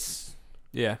 10 minutes.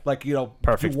 Yeah. Like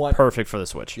perfect, you want, perfect for the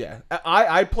Switch. Yeah,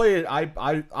 I play it.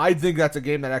 I think that's a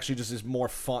game that actually just is more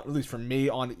fun, at least for me,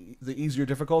 on the easier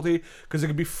difficulty because it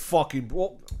can be fucking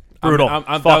Brutal.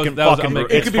 Fucking.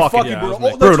 It can be fucking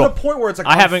brutal. brutal. To the point where it's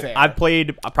like I've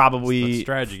played probably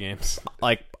strategy games.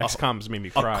 like XCOM's made me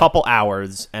cry. a couple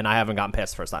hours, and I haven't gotten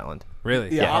past the first island.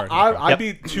 Really? Yeah, I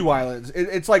beat 2 islands.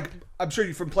 It's like I'm sure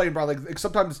you've been playing, bro. Like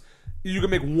sometimes you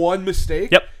can make one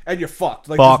mistake, and you're fucked.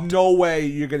 Like there's no way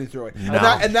you're getting through it, No.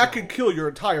 and that can kill your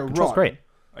entire Controls run. great.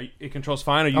 It controls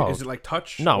fine. Is it like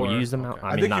touch? No, or? you use them out.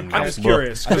 I mean, not I'm just mouse.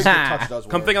 curious. I think the touch does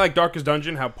work. I'm thinking like Darkest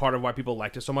Dungeon. How part of why people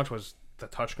liked it so much was the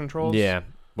touch controls. Yeah,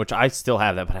 which I still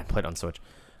have that, but I played on Switch.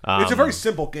 It's a very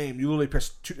simple game. You literally press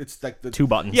 2. It's like the 2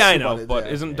 buttons. Yeah, I know. buttons, But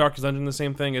yeah. isn't Darkest Dungeon the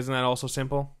same thing? Isn't that also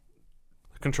simple?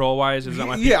 Control wise, is that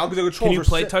my Yeah, the controls Can you are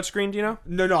play si- touchscreen? Do you know?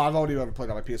 No, I've only ever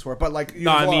played on my PS4. But like,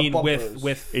 No, I there's a lot of mean bumpers.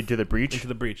 with Into the Breach. Into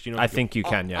the Breach. Do you know? I think you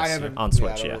can. I Yes, haven't on Switch.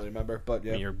 I don't Yeah. really remember, but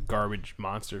yeah. you're a garbage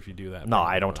monster if you do that. No,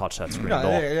 I don't touch that screen No, at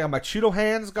all. yeah, my Cheeto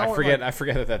hands going. I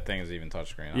forget that thing is even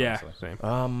touchscreen. Yeah, Honestly.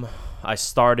 same. I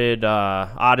started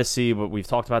Odyssey, but we've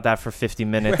talked about that for 50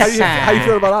 minutes. How you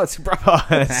feel about Odyssey, bro?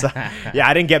 Yeah,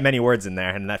 I didn't get many words in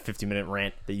there in that 50-minute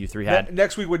rant that you three had.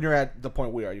 Next week when you're at the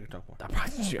point we are, you can talk more.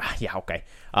 Yeah, okay.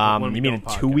 When we You mean in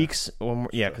don't 2 podcast. weeks?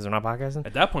 Yeah, because we're not podcasting.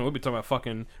 At that point, we'll be talking about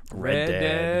fucking Red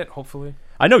Dead. Hopefully,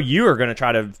 I know you are gonna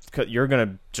try to. You're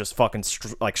gonna just fucking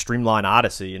streamline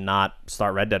Odyssey and not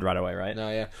start Red Dead right away, right? No,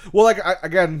 yeah. Well, like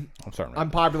again, I'm sorry.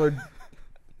 unpopular.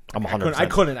 I'm 100%. I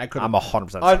couldn't. I'm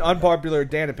 100%. Unpopular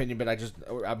Dan opinion, but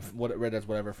what Red Dead's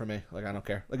whatever for me. Like I don't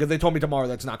care. Like if they told me tomorrow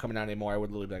that's not coming out anymore, I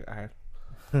would literally be like, all right.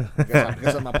 I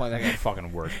guess I'm not playing that game.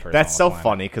 Fucking worst person. That's on so the planet.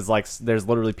 funny because like there's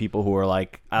literally people who are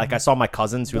like I saw my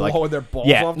cousins who like Blowing their balls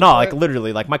yeah off to no play like it?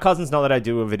 literally like my cousins know that I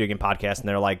do a video game podcast and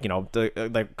they're like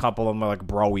the couple of them are like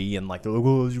broy and like they're like,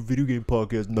 oh, it's your video game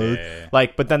podcast nerd. Yeah.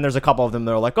 Like but then there's a couple of them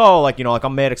that are like, oh, like like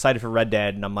I'm mad excited for Red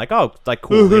Dead and I'm like, oh, like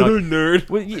cool, nerd.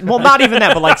 well, not even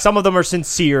that, but like some of them are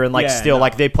sincere and like Yeah, still no.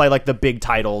 like they play like the big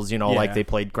titles, like Yeah. they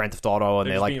played Grand Theft Auto and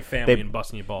They're they just like being family they and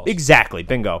busting your balls. exactly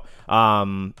bingo.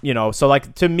 So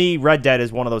like to me, Red Dead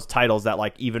is one of those titles that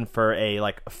like even for a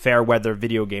like fair weather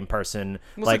video game person,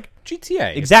 It's like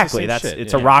GTA. exactly It's the same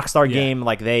it's shit. a Rockstar Yeah. game.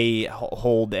 Like they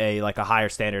hold a like a higher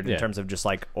standard in Yeah. terms of just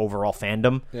like overall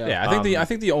fandom. Yeah, I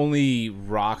think the only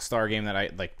Rockstar game that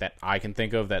I can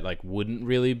think of that like wouldn't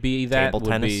really be that Table would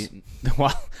tennis? be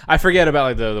well, I forget about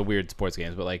like the weird sports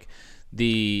games, but like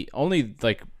the only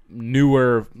like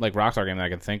newer like Rockstar game that I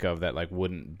can think of that like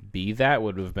wouldn't be that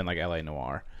would have been like LA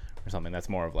Noire or something. That's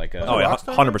more of like a Oh yeah,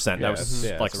 Rockstar 100%. Yeah, That was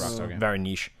yeah, like it's a Rockstar game. very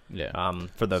niche. Yeah.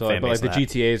 For the so, fan but base. like the of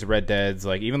that. GTA's, Red Dead's,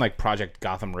 like even like Project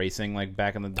Gotham Racing, like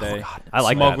back in the day, Oh god, I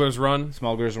like that. Smugglers Run.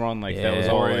 Smugglers Run, like that Yeah. was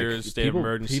all Warriors, like State of people,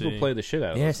 Emergency. people play the shit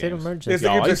out of Yeah, those State of games. Emergency. It's Yo,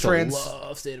 the I games used that to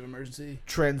love State of Emergency.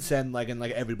 transcend like and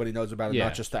like everybody knows about it, Yeah.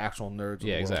 not just the actual nerds. of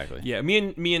Yeah, the world. exactly. Yeah,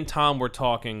 me and Tom were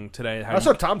talking today. How I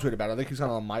saw Tom tweet about it. I think he's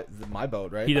kind of on my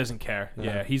boat, right? he doesn't care.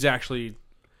 Yeah, he's actually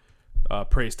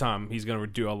praised Tom. He's going to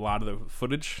do a lot of the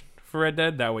footage for Red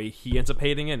Dead. That way he ends up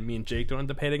hating it, and me and Jake don't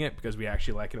end up hating it because we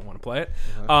actually like it and want to play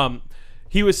it.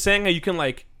 He was saying how you can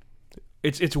like.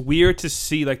 It's weird to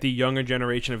see like the younger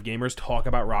generation of gamers talk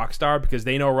about Rockstar because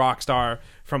they know Rockstar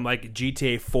from like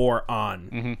GTA 4 on.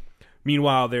 Mm-hmm.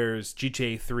 Meanwhile, there's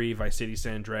GTA 3, Vice City,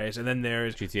 San Andreas, and then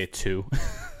there's GTA 2.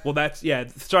 well, that's yeah.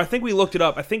 So I think we looked it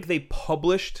up. I think they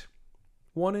published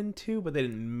 1 and 2, but they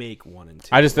didn't make 1 and 2.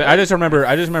 I just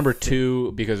remember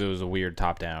 2 because it was a weird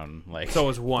top down like. So it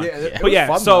was 1. Yeah, it But was yeah,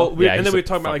 fun, so though. we, Yeah, I and used then we were to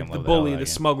talking about fucking like the love the hell Bully, out of the that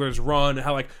game. Smugglers Run,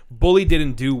 how like Bully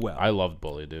didn't do well. I loved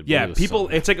Bully, dude. Yeah, Bully was people.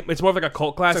 so- It's more of like a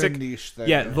cult It's like classic. a niche thing.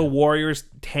 Yeah, the Warriors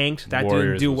tanked. That Warriors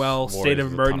didn't do was- well. Warriors State of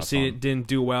was a ton of Emergency fun. didn't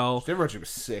do well. State of Emergency was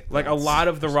sick. Like a though. lot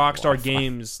of the It's a lot Rockstar of fun.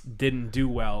 games didn't do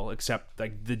well, except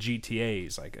like the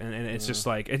GTA's. Like, and it's just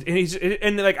like,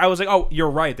 and like I was like, oh, you're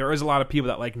right. There is a lot of people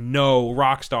that like know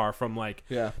Rockstar from like,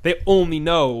 Yeah. they only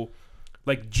know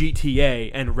like GTA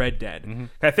and Red Dead. Mm-hmm.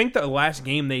 I think the last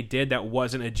game they did that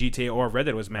wasn't a GTA or Red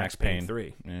Dead was Max Payne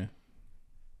 3, Yeah.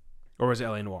 or was it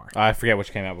LA Noire? I forget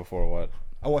which came out before what.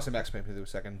 I wasn't Max Payne for a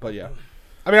second, but yeah.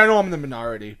 I mean, I know I'm in the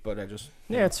minority, but I just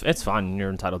Yeah, it's fine. You're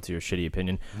entitled to your shitty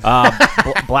opinion.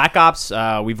 Black Ops,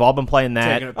 we've all been playing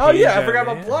that. Taking a Oh yeah, I page forgot out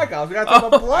of about it. Black Ops. We got to talk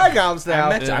about Black Ops now.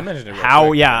 I mentioned it. Real How?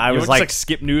 quick. Yeah, I You was want like, to just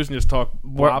skip news and just talk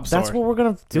Blob that's Sword? what we're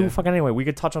gonna do. Yeah. Fucking anyway, we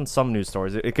could touch on some news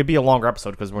stories. It could be a longer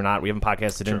episode because we haven't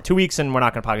podcasted in 2 weeks, and we're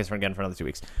not gonna podcast again for another 2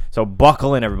 weeks. So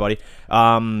buckle in, everybody.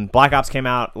 Black Ops came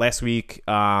out last week.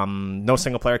 No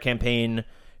single player campaign.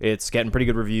 It's getting pretty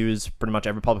good reviews. Pretty much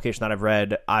every publication that I've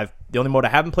read. The only mode I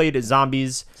haven't played is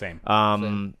Zombies. Same.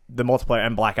 The multiplayer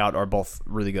and Blackout are both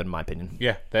really good in my opinion.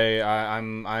 Yeah,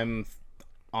 I'm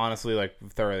honestly like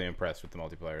thoroughly impressed with the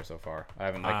multiplayer so far. I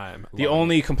haven't like I'm the loving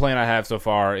only complaint I have so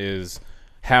far is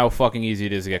how fucking easy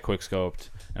it is to get quick scoped,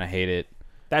 and I hate it.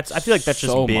 I feel like that's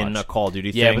just So been much. a Call of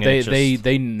Duty Yeah, thing. but and it's just-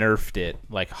 they nerfed it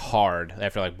like hard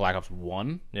after like Black Ops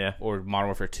 1 Yeah. or Modern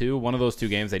Warfare 2. One of those two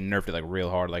games they nerfed it like real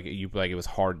hard. Like it was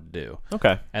hard to do.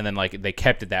 Okay. And then like they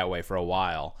kept it that way for a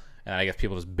while, and I guess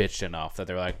people just bitched enough that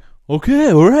they were like,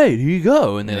 okay, all right, here you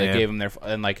go, and they like, Yeah. gave them their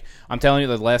and like I'm telling you,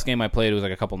 the last game I played was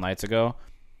like a couple nights ago.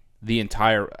 The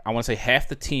entire I want to say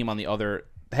half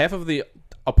of the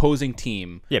opposing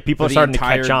team. Yeah, people for are the starting to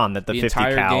entire- catch on that the 50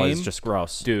 entire cal is game, just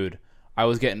gross. dude. I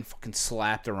was getting fucking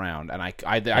slapped around, and I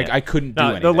couldn't do No,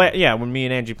 anything. when me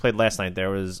and Angie played last night, there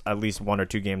was at least 1 or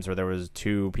 2 games where there was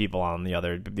 2 people on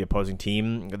the opposing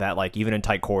team that like even in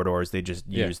tight corridors they just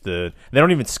Yeah. use they don't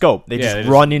even scope. They Yeah, just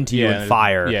run into you yeah, and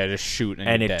fire. Yeah, just shoot,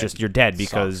 and you're dead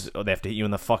because Sucks. they have to hit you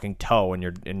in the fucking toe and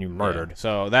you're murdered. Yeah.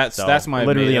 So that's So my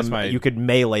literally that's my you could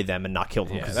melee them and not kill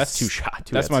them yeah, because that's it's 2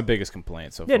 shots. That's my biggest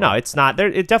complaint so far. Yeah, no, it's not.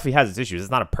 It definitely has its issues.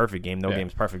 It's not a perfect game. No Yeah.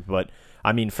 game's perfect, but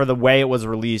I mean, for the way it was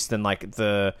released and like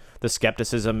the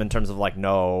skepticism in terms of like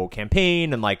no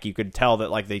campaign and like you could tell that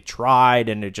like they tried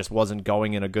and it just wasn't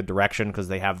going in a good direction because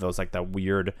they have those like that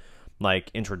weird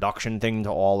like introduction thing to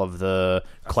all of the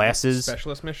classes.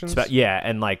 Specialist missions. Yeah,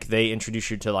 and like they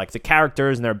introduce you to like the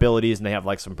characters and their abilities, and they have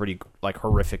like some pretty like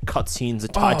horrific cutscenes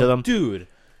tied to them. Dude.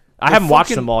 I haven't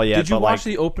watched them all yet. Did you but, watch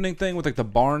like, the opening thing with like the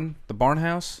barn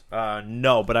house?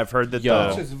 No, but I've heard that. Yo.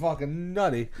 It's just fucking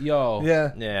nutty. Yo.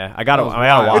 Yeah. Yeah, I gotta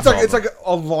watch. It's like all it's of them. like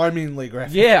alarmingly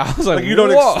graphic. Yeah, I was like, You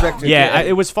don't whoa. expect it. Yeah, to.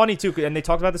 it was funny too, and they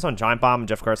talked about this on Giant Bomb. And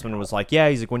Jeff Kurtzman was like, "Yeah,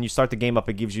 he's like, when you start the game up,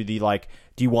 it gives you the like,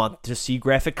 do you want to see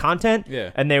graphic content?"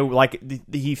 Yeah. and they were like,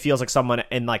 he feels like someone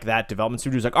in like that development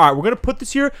studio is like, "All right, we're gonna put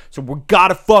this here, so we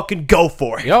gotta fucking go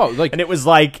for it." Yo, like- and it was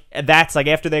like that's like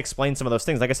after they explained some of those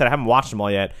things. Like I said, I haven't watched them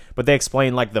all yet, but they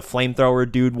explained like the flamethrower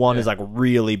dude one is like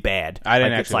really bad. I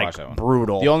didn't like, actually it's, watch that one.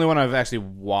 Brutal. The only one I've actually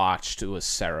watched was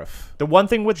Seraph. The one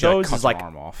thing with She, like, those cuts is like an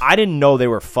arm off. I didn't know they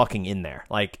were fucking in there.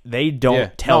 Like they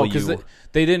don't tell you. because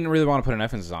they didn't really want to put an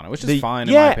emphasis on it, which is fine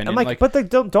in yeah, my opinion. I'm like, but they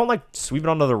don't like sweep it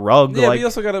under the rug. yeah, like, but you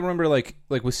also got to remember, like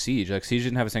with Siege, like Siege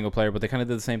didn't have a single player, but they kind of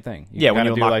did the same thing. Yeah, when kind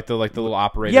you of do unlock- like the little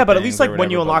operator. yeah, but at things least or like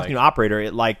when you whatever, unlock but, new operator,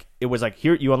 it was like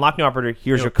here you unlock new operator.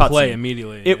 Here's It'll your cutscene. play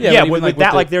immediately. It, Yeah, yeah, but even, with like, that,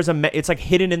 with like the- there's it's like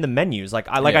hidden in the menus. Like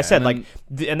I Yeah, said, and like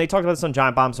and they talked about this on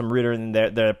Giant Bomb. Some reader and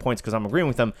their points because I'm agreeing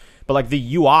with them. But like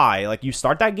the UI, like you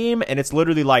start that game and it's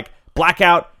literally like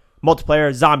blackout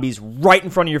multiplayer zombies right in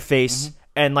front of your face.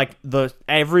 And like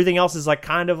everything else is like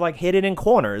kind of like hidden in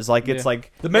corners. Like it's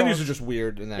like The menus are just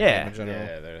weird in that Yeah. game in general.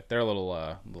 yeah, they're a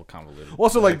little convoluted.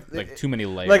 Also, like too many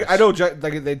layers. Like I know,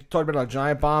 like they talked about a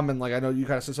Giant Bomb, and like I know you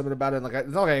kind of said something about it. And, like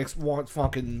it's not like I want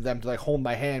fucking them to like hold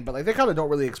my hand, but like they kind of don't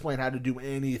really explain how to do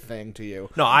anything to you.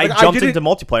 no. I Like, jumped didn't- into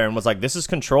multiplayer and was like, this is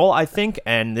Control, I think,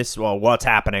 and this what's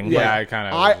happening. Yeah,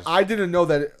 Like, I didn't know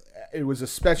that it was a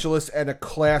specialist and a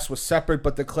class was separate,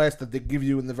 but the class that they give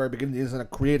you in the very beginning isn't a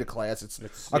create a class. It's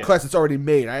a class that's already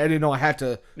made. I didn't know I had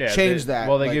to change that.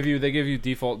 Well, they like, give you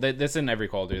default. That's in every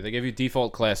Call of Duty. They give you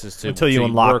default classes to Until you to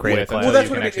unlock work create a with class. until Well, that's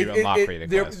you what can I mean. actually unlock create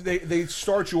a class. They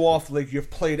start you off like you've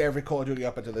played every Call of Duty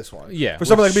up until this one. Yeah, For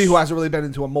someone which- like me who hasn't really been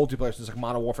into a multiplayer since like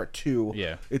Modern Warfare 2,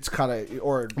 Yeah. it's kind of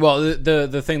or Well,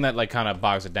 the thing that like kind of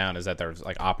bogs it down is that there's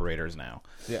like operators now.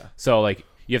 yeah. So like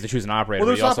you have to choose an operator. Well,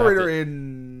 there's but you an also have operator to-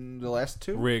 in the last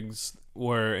two. Rigs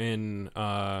were in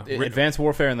Advanced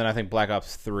Warfare, and then I think Black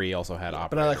Ops 3 also had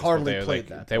operators. I, like, hardly they, played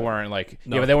that, They though. weren't like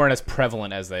No. yeah, but they weren't as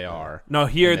prevalent as they are. No,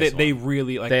 here in they, this they one.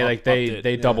 really like They upped it.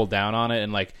 they doubled down on it,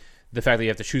 and like the fact that you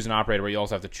have to choose an operator, but you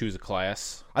also have to choose a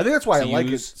class. I think that's why I to like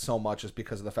it use- so much, is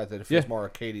because of the fact that it feels Yeah. more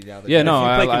arcadey now. Yeah, no, If you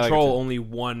play I like it Control, too. only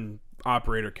one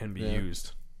operator can be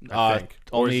used. I think.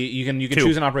 Or Only is- you can two.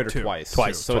 choose an operator Two. twice.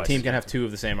 Twice. So Twice. a team can have two of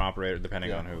the same operator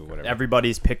depending on who, whatever.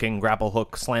 everybody's picking grapple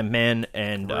hook, slam man,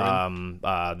 and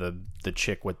the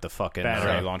chick with the fucking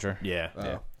Grenade launcher. Yeah.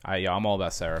 I'm all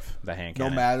about Seraph, the hand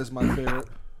cannon. Nomad is my favorite.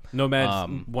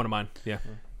 Nomad's one of mine.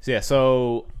 Yeah.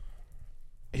 So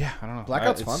yeah, I don't know.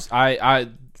 Blackout's It's-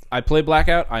 fun. I play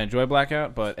Blackout. I enjoy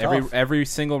Blackout, but Tough. every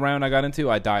single round I got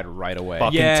into, I died right away.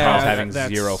 Fucking Yeah, tough. I was having that's-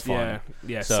 zero fun. Yeah,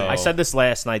 yeah. So- same. I said this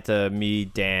last night to me,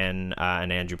 Dan,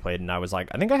 and Andrew played, and I was like,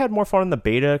 I think I had more fun in the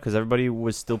beta because everybody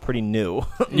was still pretty new.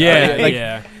 yeah, like-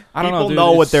 yeah. I don't People know, dude,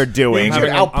 know what it's- they're You doing. get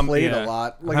having a- outplayed yeah, a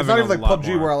lot. I'm Like it's having not even a like lot PUBG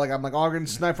more. where I'm like, oh, I'm gonna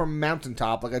snipe from a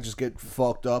mountaintop. Like I just get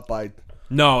fucked up by.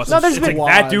 No, No, there's it's been-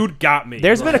 like, that dude got me.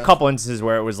 There's been a couple instances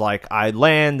where it was like I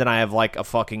land and I have like a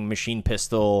fucking machine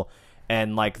pistol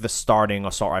and like the starting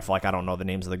assault rifle, like I don't know the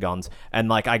names of the guns, and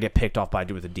like I get picked off by a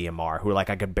dude with a DMR who like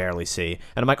I could barely see,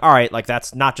 and I'm like, all right, like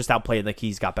that's not just outplayed, like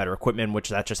he's got better equipment, which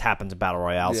that just happens in battle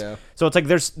royales. Yeah. So it's like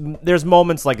there's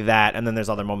moments like that, and then there's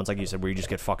other moments like you said where you just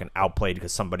get fucking outplayed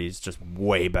because somebody's just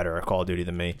way better at Call of Duty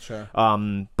than me. Sure.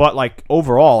 But like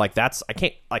overall, like that's I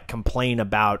can't like complain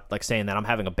about like saying that I'm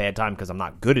having a bad time because I'm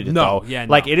not good at it No, though. yeah,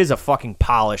 like no. it is a fucking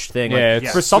polished thing. Yeah, Like,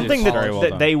 it's- for something it's that, very well that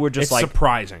done. they were just It's like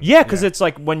surprising. yeah, because it's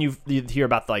like when you hear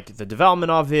about like the development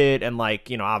of it, and like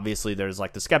you know, obviously there's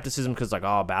like the skepticism because like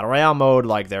oh, battle royale mode,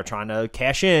 like they're trying to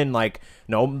cash in, like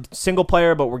no single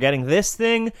player, but we're getting this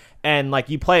thing, and like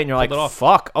you play it and you're like, it off.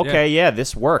 fuck, okay, yeah,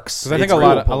 this works. Because I think It's a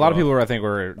lot cool. of people were, I think,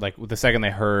 were like the second they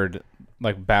heard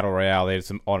like battle royale, they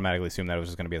just automatically assumed that it was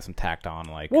just going to be some tacked on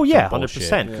like. Well, yeah, some 100%,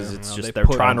 bullshit. because it's Well, just they they're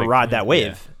put trying on to ride that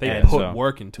wave. They And put so-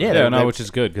 work into Yeah, it. they're- Yeah, no, which is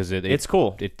good because it's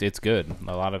cool. It's good.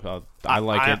 A lot of I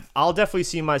like it. I'll definitely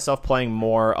see myself playing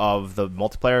more of the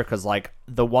multiplayer because, like,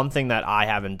 the one thing that I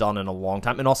haven't done in a long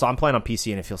time, and also I'm playing on PC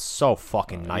and it feels so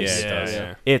fucking nice. Yeah, it does.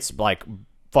 Yeah. It's like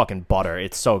fucking butter.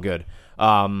 It's so good.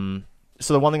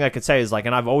 so the one thing I could say is like,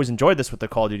 and I've always enjoyed this with the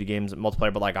Call of Duty games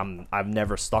multiplayer, but like I've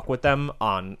never stuck with them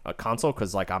on a console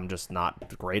because like I'm just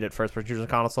not great at first person shooters on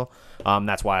console.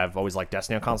 That's why I've always liked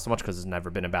Destiny on console so much because it's never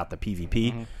been about the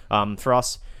PvP for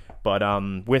us. But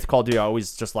with Call of Duty, I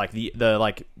always just like the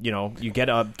like, you know, you get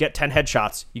 10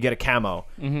 headshots, you get a camo,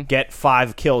 get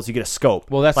 5 kills, you get a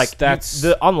scope. Well, that's like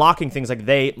the unlocking things, like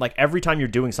they like every time you're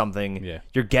doing something, Yeah.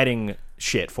 you're getting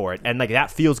shit for it, and like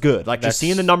that feels good. Like just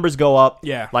seeing the numbers go up,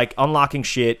 Yeah. like unlocking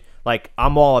shit, like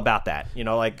I'm all about that. You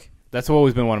know, like That's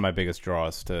always been one of my biggest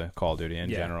draws to Call of Duty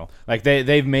in general. Like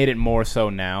they've made it more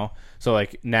so now. So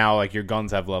like now, like your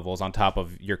guns have levels on top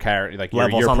of your character, like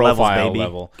levels your on profile levels, baby.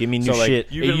 level. Give me new So, like,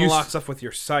 shit. You it can used- unlock stuff with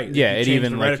your sight. Yeah, You it change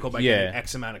even, the like, reticle by yeah. getting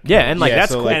X amount of yeah, and like Yeah,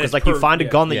 that's so, cool like- because And like it's you find a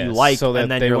gun that yeah, you like, so that and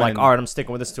then they you're like, went- all right, I'm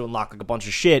sticking with this to unlock like a bunch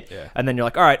of shit, Yeah. and then you're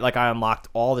like, all right, like I unlocked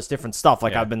all this different stuff.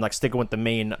 Like Yeah. I've been like sticking with the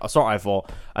main assault rifle,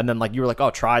 and then like you were like, oh,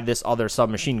 try this other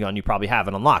submachine gun you probably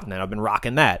haven't unlocked, and then I've been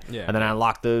rocking that, Yeah. and then I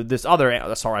unlocked this other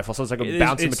assault rifle, so it's like a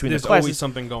bouncing between the there's classes. always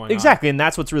something going on. Exactly, and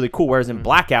that's what's really cool. Whereas in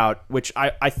Blackout, which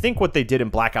I think what they did in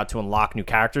Blackout to unlock new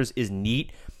characters is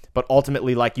neat, but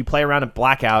ultimately, like you play around in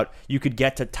Blackout, you could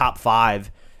get to top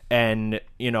 5, and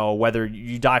you know whether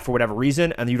you die for whatever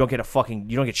reason, and you don't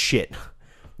get shit.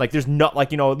 Like there's not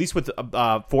like, you know, at least with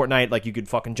Fortnite, like you could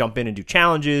fucking jump in and do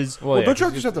challenges. Well, Well, yeah, don't you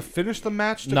 'cause just have to finish the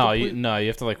match? To No, complete? you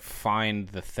have to like find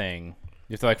the thing.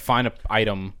 You have to like find an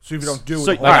item. So if you don't do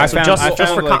So, it, all right, I so found- just I for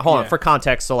found, like, hold on, yeah. for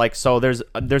context, so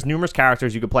there's numerous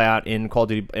characters you could play out in Call of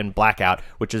Duty in Blackout,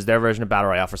 which is their version of Battle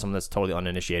Royale for someone that's totally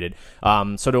uninitiated.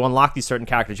 So to unlock these certain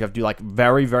characters, you have to do like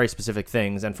very, very specific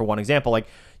things. And for one example, like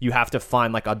you have to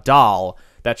find like a doll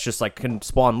that's just like can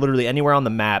spawn literally anywhere on the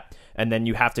map, and then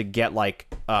you have to get like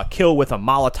a kill with a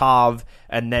Molotov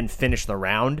and then finish the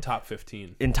round. Top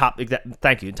 15. In top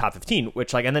 15,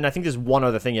 which like, and then I think there's one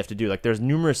other thing you have to do. Like there's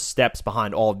numerous steps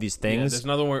behind all of these Yeah, things. there's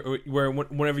another one where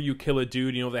whenever you kill a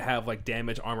dude, you know, they have like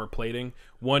damage armor plating.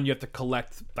 One, you have to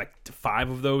collect like 5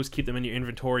 of those, keep them in your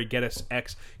inventory, get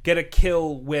a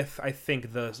kill with, I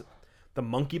think, the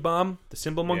monkey bomb, the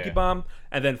symbol monkey Yeah. bomb,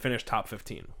 and then finish top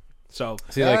 15. So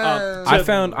See, like Uh,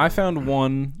 I found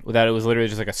one that it was literally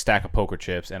just like a stack of poker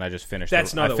chips, and I just finished.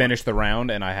 That's I another finished the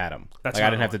round, and I had them. That's Like I not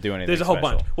didn't have to one. do anything. There's a whole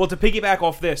special. bunch. Well, to piggyback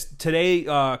off this, today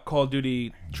Call of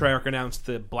Duty Treyarch announced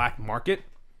the Black Market.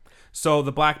 So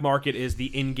the Black Market is the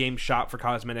in-game shop for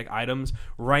cosmetic items.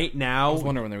 Right now, I was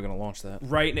wondering when they were going to launch that.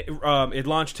 Right, it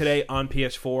launched today on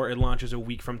PS4. It launches a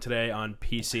week from today on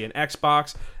PC and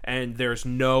Xbox. And there's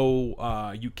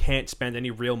no, you can't spend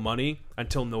any real money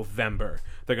until November.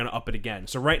 They're gonna up it again.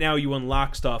 So right now you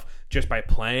unlock stuff just by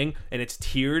playing, and it's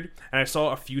tiered. And I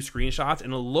saw a few screenshots,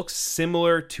 and it looks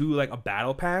similar to like a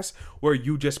battle pass where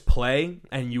you just play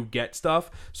and you get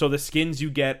stuff. So the skins you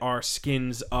get are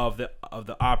skins of the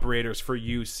operators for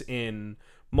use in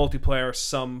multiplayer,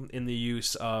 some in the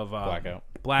use of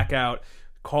Blackout,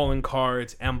 calling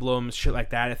cards, emblems, shit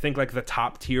like that. I think like the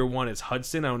top tier one is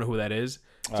Hudson. I don't know who that is.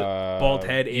 Bald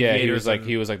head, Yeah, aviators,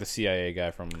 he was like the CIA guy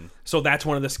from. so that's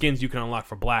one of the skins you can unlock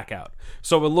for Blackout.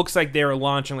 So it looks like they're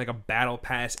launching like a battle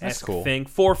pass-esque cool. thing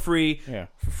for free Yeah.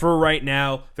 for right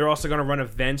now. They're also going to run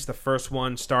events. The first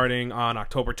one starting on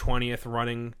October 20th,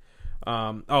 running.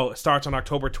 It starts on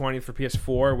October 20th for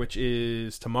PS4, which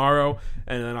is tomorrow,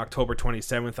 and then October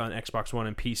 27th on Xbox One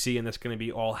and PC, and that's going to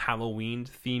be all Halloween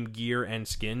themed gear and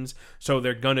skins. So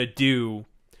they're going to do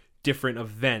different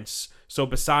events. So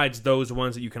besides those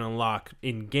ones that you can unlock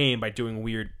in game by doing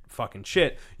weird fucking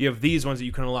shit, you have these ones that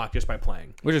you can unlock just by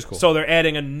playing, Which is cool. So they're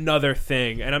adding another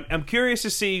thing, and I'm curious to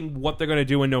see what they're going to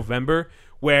do in November,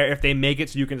 where if they make it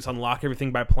so you can just unlock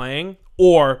everything by playing,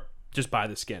 or just buy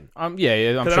the skin. I'm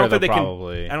 'Cause sure they'll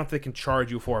probably. I don't think they can charge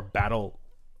you for a battle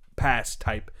pass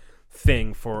type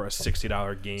thing for a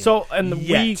 $60 game. So, and we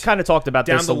Yet. kind of talked about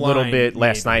Down this a the little line, bit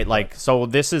last maybe, night. Like, so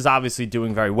this is obviously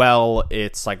doing very well.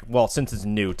 It's like, well, since it's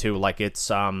new too, like it's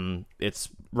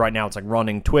right now it's like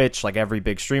running Twitch. Like every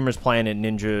big streamer's playing it.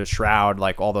 Ninja, Shroud,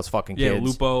 like all those fucking yeah, kids.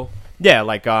 Lupo. Yeah,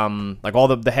 like all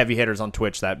the heavy hitters on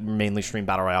Twitch that mainly stream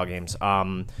battle royale games.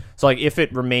 So like if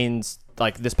it remains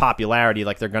like this popularity,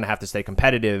 like they're gonna have to stay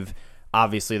competitive.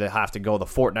 Obviously, they have to go the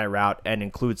Fortnite route and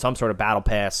include some sort of battle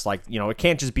pass. Like, you know, it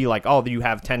can't just be like, oh, you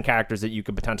have 10 characters that you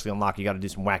could potentially unlock. You got to do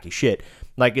some wacky shit.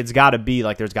 Like, it's got to be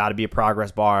like there's got to be a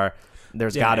progress bar.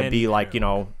 There's got to be like, you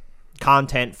know,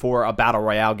 content for a battle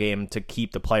royale game to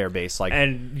keep the player base. Like,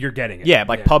 And you're getting it. yeah,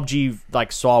 like PUBG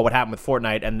like saw what happened with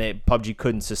Fortnite, and PUBG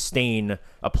couldn't sustain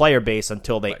a player base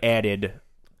until they added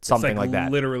something it's like that.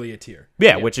 Literally a tier.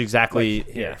 Yeah, which exactly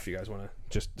Here, yeah. if you guys want to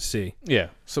just to see. Yeah.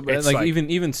 So It's like like-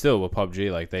 even still with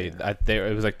PUBG, like they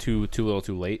it was like too little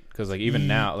too late because like even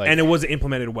now like And it wasn't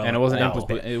implemented well. and it wasn't at all.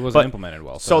 But- implemented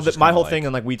well. So it's just my kinda whole like- thing,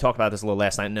 and like we talked about this a little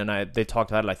last night, and then they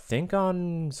talked about it, I think,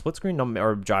 on Split Screen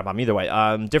or Drive Bomb. Either way,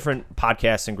 different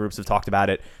podcasts and groups have talked about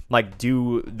it. Like,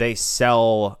 do they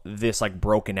sell this like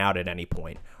broken out at any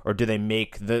point, or do they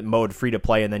make the mode free to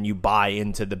play and then you buy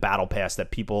into the battle pass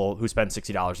that people who spend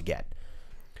 $60 get?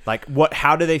 Like, what?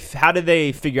 How do they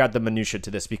figure out the minutia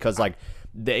to this? Because like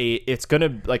it's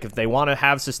gonna, like, if they want to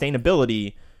have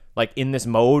sustainability, like in this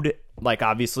mode, like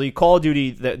obviously Call of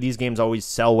Duty, these games always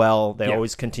sell well. They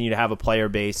always continue to have a player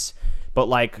base. But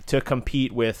like to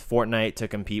compete with Fortnite, to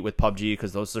compete with PUBG,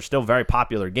 because those are still very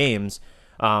popular games.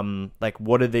 Like,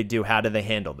 what do they do? How do they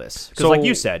handle this? Because like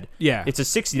you said, yeah. it's a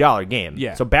 $60 game.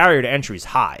 Yeah. So barrier to entry is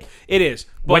high It is.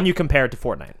 But when you compare it to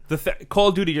Fortnite. Call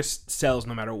of Duty just sells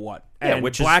no matter what. Yeah, And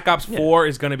which is- Black Ops 4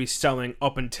 is going to be selling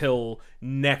up until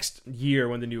next year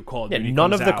when the new Call of Yeah, Duty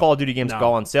none of comes the out. Call of Duty games No.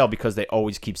 go on sale because they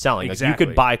always keep selling. Like, you Exactly.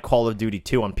 could buy Call of Duty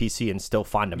 2 on PC and still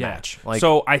find a Yeah. match. Like,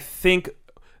 So I think,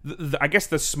 I guess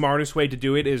the smartest way to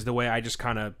do it is the way I just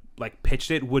kind of like pitched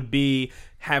it would be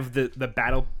have the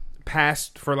battle pass,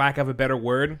 for lack of a better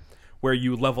word, where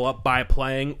you level up by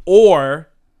playing, or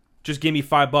just give me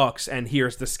 $5 and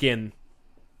here's the skin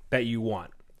that you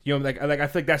want. You know, like I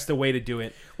feel like that's the way to do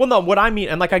it. well, no, what I mean,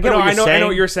 and like I get No, what you're saying. I know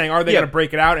what you're saying. Are they Yeah. going to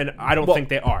break it out? And I don't Well- think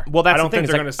they are. well, that's I don't the thing. think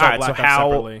It's they're like, going to sell all right, so Black Ops how-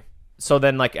 separately. So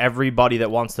then, like, everybody that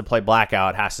wants to play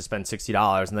Blackout has to spend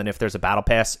 $60, and then if there's a battle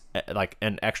pass, like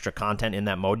an extra content in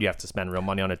that mode, you have to spend real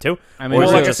money on it too. I mean, Or Well,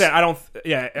 is it like I just- said, I don't.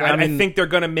 Yeah, I mean- think they're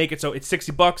gonna make it so it's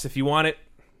 $60 if you want it.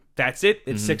 That's it.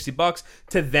 It's $60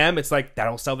 to them. It's like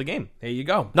that'll sell the game. There you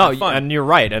go. no, Have fun. and you're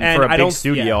right. And, And for a I big don't-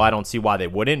 studio, yeah. I don't see why they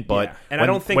wouldn't. But Yeah. And I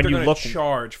don't think when they're you going look, to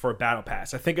charge for a battle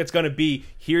pass. I think it's going to be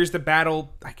here's the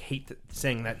battle. I hate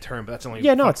saying that term, but that's only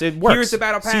yeah, no, it works. Here's the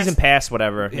battle pass. Season pass,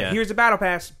 whatever. Yeah. Here's the battle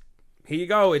pass. Here you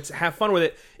go. It's have fun with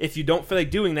it. If you don't feel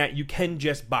like doing that, you can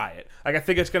just buy it. Like I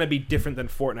think it's going to be different than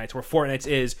Fortnite's, where Fortnite's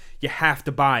is you have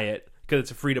to buy it because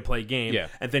it's a free to play game, Yeah.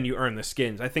 and then you earn the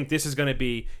skins. I think this is going to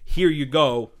be here you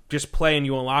go, just play and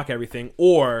you unlock everything,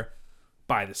 or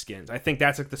buy the skins. I think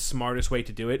that's like the smartest way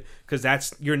to do it because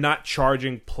that's you're not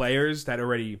charging players that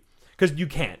already. Because you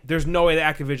can't. There's no way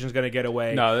that Activision's going to get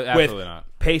away. No, with absolutely not.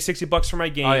 Pay $60 for my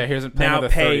game. Oh, yeah, here's pay now another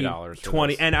pay $30 for $20.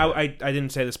 this. And I didn't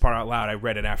say this part out loud. I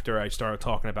read it after I started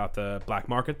talking about the black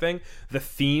market thing. The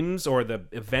themes or the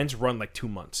events run like 2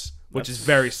 months, which is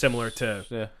very similar to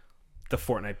Yeah. the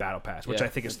Fortnite Battle Pass, which Yeah. I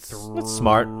think is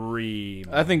smart. 3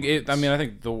 I think it. I mean, I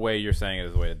think the way you're saying it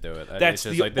is the way to do it. That's it's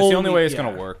just the like that's the only only- way it's yeah.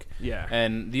 gonna work. Yeah.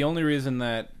 And the only reason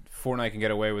that Fortnite can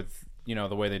get away with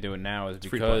the way they do it now is free to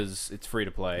play. because it's free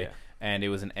to play, Yeah. and it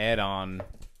was an add-on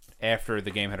after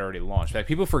the game had already launched. Like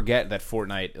people forget that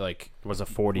Fortnite was a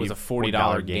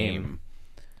 $40 game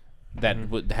that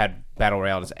had Battle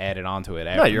Royale just added onto it. No,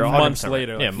 After you're months 100%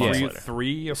 later. Yeah, like months three, later.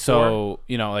 3 or 4. So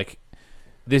like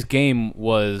this game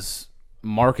was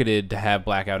marketed to have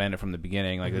Blackout in it from the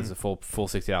beginning. Like this is a full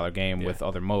 $60 game with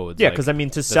other modes. Yeah, Like, because I mean,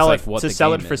 to that's sell like it what to the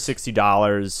sell it game for is.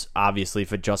 $60, obviously,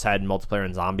 if it just had multiplayer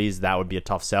and zombies, that would be a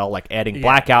tough sell. Like adding Yeah,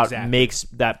 Blackout exactly. makes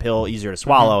that pill easier to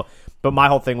swallow. But my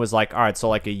whole thing was like, all right, so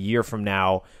like a year from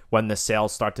now, when the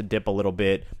sales start to dip a little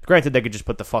bit, granted they could just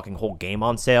put the fucking whole game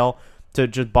on sale to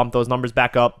just bump those numbers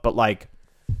back up. But like,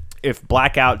 if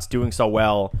Blackout's doing so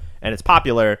well and it's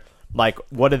popular, like,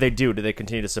 what do they do? Do they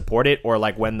continue to support it? Or,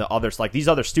 like, when the others, like, these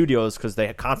other studios, because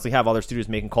they constantly have other studios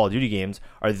making Call of Duty games,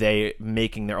 are they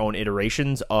making their own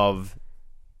iterations of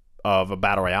a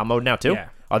Battle Royale mode now, too? Yeah.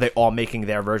 Are they all making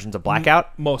their versions of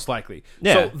Blackout? Most likely.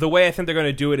 Yeah. So the way I think they're going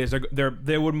to do it is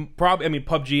they would probably. I mean,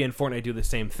 PUBG and Fortnite do the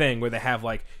same thing, where they have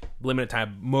like limited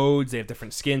time modes. They have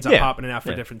different skins that Yeah. pop in and out for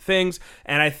Yeah. different things.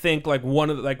 And I think like one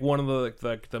of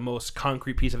the most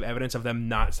concrete piece of evidence of them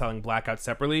not selling Blackout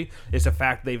separately is the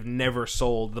fact they've never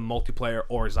sold the multiplayer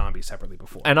or zombies separately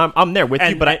before. And I'm there with you,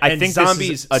 And- but I and think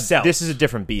zombies sell. this is a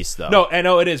different beast, though. No, I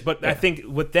know it is, but I think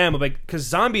with them, like, because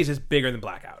zombies is bigger than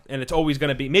Blackout, and it's always going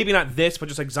to be maybe not this, but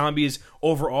just like zombies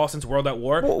overall since World at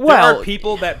War. There well- are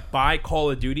people that buy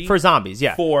Call of Duty For zombies,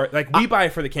 yeah. for like we buy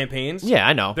it for the campaigns. Yeah,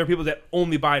 I know. There are people that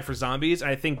only buy it for zombies. And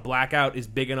I think Blackout is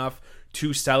big enough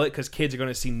to sell it because kids are going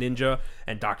to see Ninja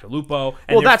and Dr. Lupo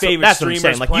and Well, their that's favorite what I'm streamers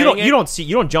saying. Like playing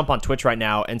you don't jump on Twitch right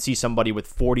now and see somebody with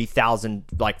 40,000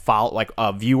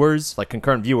 viewers, like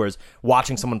concurrent viewers,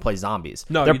 watching someone play zombies.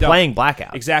 No, they're you don't. playing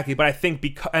Blackout. Exactly, but I think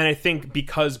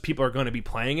because people are going to be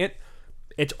playing it,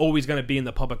 it's always going to be in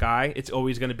the public eye. It's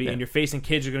always going to be in your face, and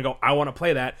kids are going to go, "I want to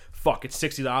play that." Fuck, it's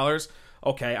 $60.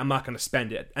 okay, I'm not going to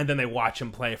spend it. And then they watch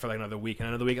him play for like another week and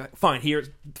another week. Like, fine, here,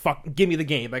 give me the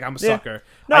game. Like, I'm a sucker.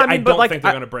 No, I but, don't like, think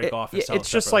they're going to break off. And sell it's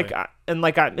just separately.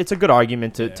 it's a good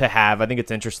argument to have. I think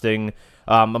it's interesting.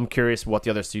 I'm curious what the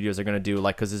other studios are going to do.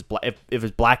 Like, because if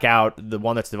it's Blackout, the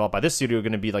one that's developed by this studio,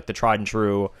 going to be like the tried and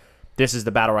true. This is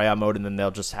the battle royale mode, and then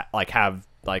they'll just have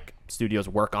like studios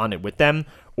work on it with them,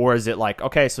 or is it like,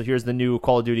 okay, so here's the new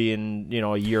Call of Duty in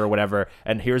a year or whatever,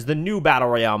 and here's the new battle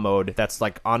royale mode that's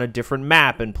like on a different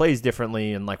map and plays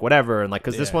differently and like whatever, and like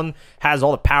because this one has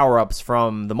all the power ups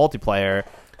from the multiplayer.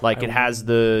 Like, it has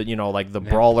the, like the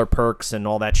brawler perks and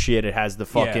all that shit. It has the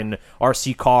fucking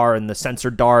RC car and the sensor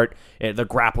dart, the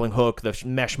grappling hook, the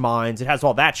mesh mines. It has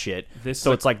all that shit.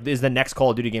 So it's like, is the next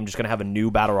Call of Duty game just going to have a new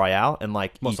battle royale? And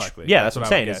like, Most likely. Yeah, that's what That's I'm what I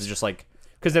saying. would It's guess. just like,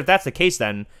 because if that's the case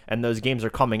then, and those games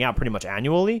are coming out pretty much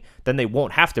annually, then they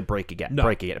won't have to break it No.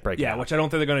 out. Yeah, which I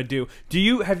don't think they're going to do. Do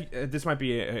you have? This might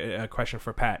be a question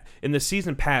for Pat. In the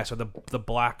season pass or the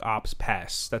Black Ops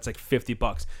pass, that's like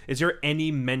 $50. Is there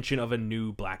any mention of a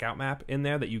new Blackout map in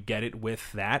there that you get it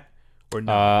with that, or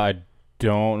no? I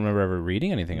don't remember ever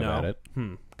reading anything about it.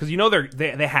 Because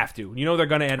they have to. They're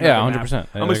going to add. Yeah, another map. 100%.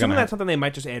 I'm They're assuming gonna that's something they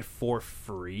might just add for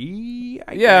free.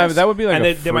 I Yeah, guess. that would be like and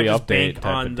a they might free just update bank type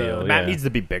on of the deal, The yeah. map needs to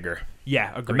be bigger.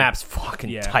 Yeah, agreed. The map's fucking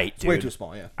Yeah. tight, It's dude. way too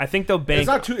small. Yeah, I think they'll bank.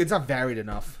 it's not varied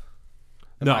enough.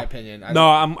 In no, my opinion, No,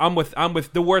 I'm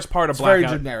with the worst part of It's very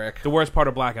Blackout. generic. The worst part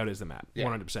of Blackout is the map. Yeah,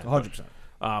 100%. 100%.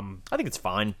 I think it's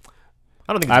fine.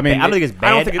 I don't think it's I mean, bad. I don't think it's bad.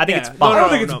 I don't think it- it's yeah. fine. I don't No,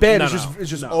 think it's no, bad. no, It's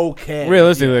just no. okay.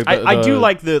 Realistically, I do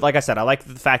like like I said, I like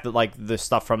the fact that like the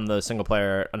stuff from the single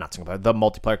player, not single player, the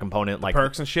multiplayer component, like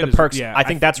perks and shit The is- perks, yeah, I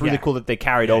think that's really yeah. cool that they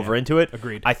carried Yeah, over yeah. into it.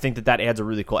 Agreed. I think that adds a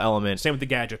really cool element. Same with the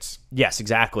gadgets, Yes,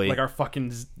 exactly. like our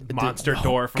fucking monster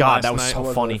door from God, last that was night. so That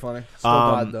was funny. really funny. Still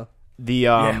glad though. The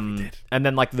we did. and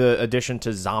then like the addition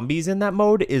to zombies in that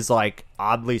mode is like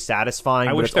oddly satisfying,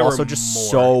 I but wish it's there were also just more.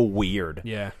 so weird.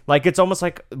 Yeah. Like it's almost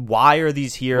like, why are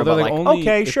these here? Well, But they're like, only,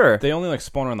 okay, sure. They only like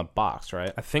spawn around the box,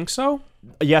 right? I think so.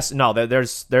 Yes, no.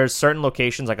 There's certain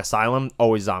locations like Asylum,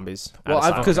 always zombies. at Well,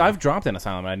 Asylum. because I've dropped in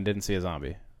Asylum and I didn't see a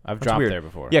zombie. I've That's dropped weird. there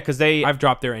before. Yeah, because they. I've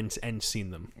dropped there and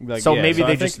seen them. Like, So yeah, maybe I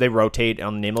they think- they rotate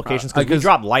on name locations because we 'cause-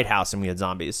 dropped Lighthouse and we had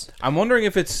zombies. I'm wondering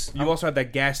if it's. You also had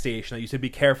that gas station that you said be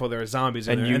careful, there are zombies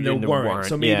in And there, you- and there and there weren't. weren't,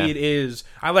 So maybe yeah. it is.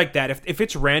 I like that. If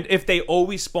it's if they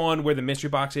always spawn where the mystery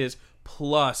box is,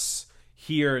 plus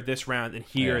here this round and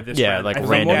here Yeah. this Yeah, round. like I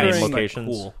think random that's, name like, locations.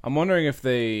 cool. I'm wondering if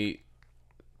they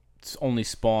only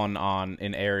spawn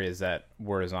in areas that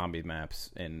were zombie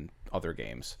maps in other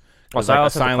games. Oh, so I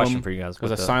also have a question for you guys.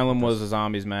 Because with the- Asylum was a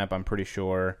zombies map, I'm pretty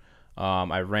sure.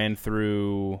 I ran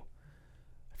through.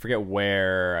 I forget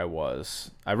where I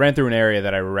was. I ran through an area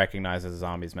that I recognized as a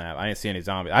zombies map. I didn't see any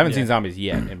zombies. I haven't seen zombies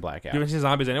yet in Blackout. You haven't seen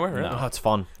zombies anywhere? Really? No. Oh, it's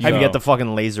fun. So- You get the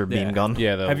fucking laser beam Yeah. gun.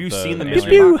 Yeah. Have you seen the alien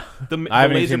mystery box. box? The I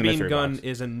haven't even laser seen the beam mystery gun box.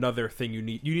 is another thing you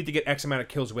need. You need to get X amount of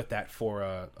kills with that for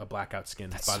a blackout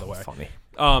skin. by the way, Funny.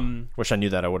 um, Wish I knew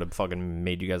that. I would have fucking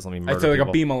made you guys let me murder I'd say like people.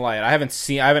 a beam of light. I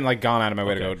haven't like gone out of my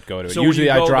way to go to it. So when Usually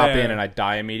you I go drop there- in and I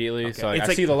die immediately. So like, It's I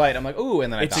like- see the light, I'm like, ooh,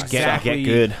 and then I it's die. exactly Get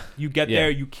good. You get Yeah. there,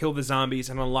 you kill the zombies,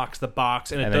 and unlocks the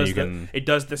box, and it And then does you can- it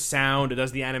does the sound, it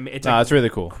does the anime. It's No, like it's really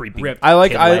cool. Creepy. ripped. I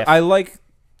like Kid I, laugh. I like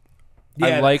Yeah.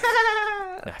 I like Ah,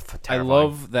 I terrifying.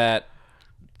 love that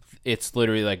it's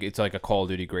literally like it's like a Call of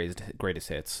Duty greatest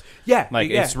hits. Yeah, Like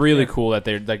yeah, it's really yeah. cool that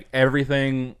they're like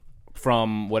everything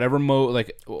from whatever mode,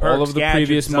 like all Perks, of the gadgets,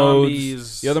 previous zombies,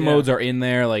 modes. The other yeah. modes are in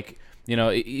there. Like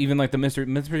even like the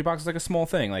mystery box is like a small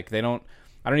thing. Like they don't.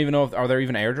 I don't even know if are there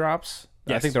even airdrops.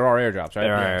 I Yes. think there are airdrops, right?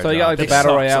 There are So you got like the They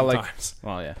battle suck royale, like sometimes.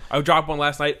 well, yeah, I dropped one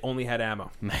last night, only had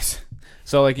ammo. nice.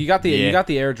 So like you got the Yeah.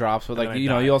 airdrops, but then like I you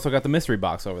died. you also got the mystery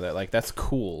box over there. Like that's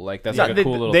cool. Like that's Yeah, like a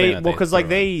cool little they thing. well, because like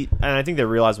threw in. they, and I think they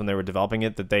realized when they were developing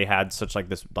it that they had such like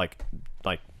this like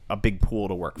a big pool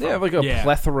to work from. they have like a Yeah.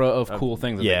 plethora of cool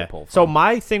things that they Yeah. can pull from. So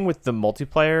my thing with the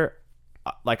multiplayer,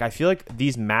 like I feel like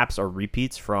these maps are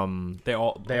repeats from. They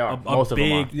are. A Most of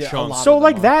them are. big Yeah, a chunk. lot. So them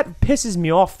like are. that pisses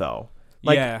me off though.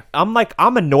 Like, Yeah.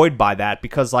 I'm annoyed by that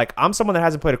because like I'm someone that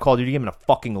hasn't played a Call of Duty game in a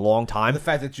fucking long time. The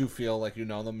fact that you feel like you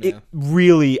know them, It yeah.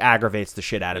 really aggravates the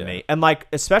shit out of Yeah. me. And like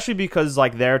especially because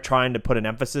like they're trying to put an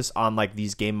emphasis on like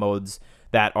these game modes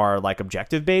that are like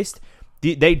objective based.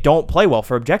 They don't play well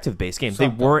for objective based games. Some they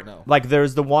don't, weren't no. like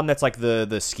there's the one that's like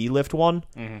the ski lift one.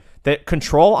 That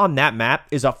control on that map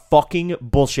is a fucking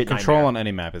bullshit Control nightmare. on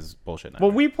any map is bullshit. Well,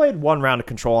 we played one round of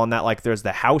Control on that. Like, there's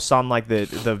the house on like the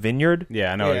vineyard.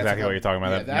 yeah, I know Yeah, exactly it's what you're talking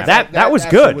about. yeah, that that's- map. That was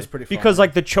actually good was pretty fun, because yeah.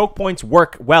 like the choke points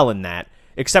work well in that.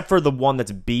 except for the one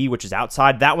that's B, which is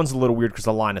outside. That one's a little weird because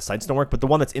the line of sights don't work. But the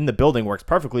one that's in the building works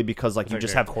perfectly because like you like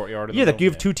just a have courtyard in the Yeah, like middle? you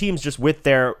have two teams just with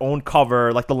their own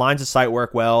cover. Like the lines of sight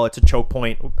work well. It's a choke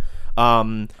point.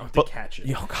 But catch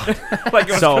it. Oh god. Like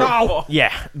it was So no.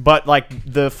 yeah, but like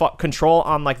the control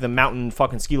on like the mountain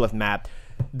fucking ski lift map,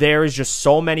 there is just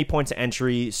so many points of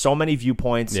entry, so many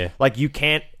viewpoints. Yeah. Like you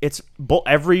can't. It's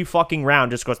every fucking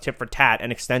round just goes tit for tat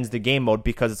and extends the game mode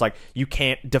because it's like you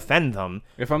can't defend them.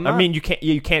 If I'm I not- mean, you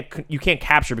can't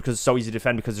capture because it's so easy to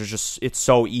defend because there's just it's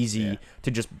so easy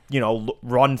to just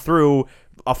run through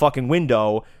a fucking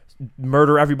window,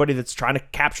 murder everybody that's trying to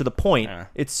capture the point. Yeah.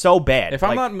 It's so bad. If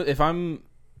I'm not,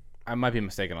 I might be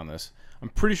mistaken on this. I'm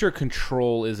pretty sure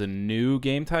Control is a new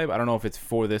game type. I don't know if it's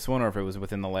for this one or if it was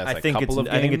within the last I think couple it's of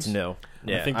games. I think it's new.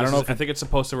 Yeah. I don't know I think it's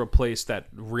supposed to replace that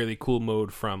really cool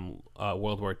mode from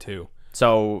World War II,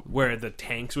 So where the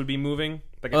tanks would be moving.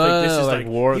 Like I think this is like like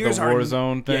war, the here's our-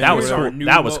 Warzone thing. Yeah, That was here's our cool. new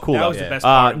That was mo- cool, That though. was the Yeah. best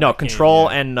part. of no, that game, Control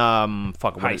yeah. and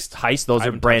Heist. Heist. Those are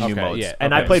haven't brand touched new Okay, modes, yeah,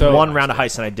 and I okay. played So- one round of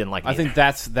Heist and I didn't like. I think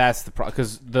that's the problem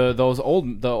because the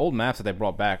old maps that they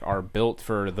brought back are built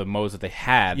for the modes that they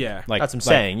had. Yeah. like That's what I'm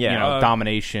saying, yeah.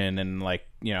 domination and like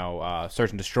search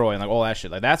and destroy and like all that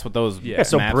shit. Like that's what those Yeah,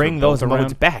 so maps bring were built those modes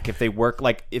around. back if they work.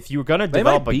 Like if you were gonna They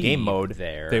develop might a be game mode,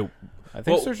 there. They- I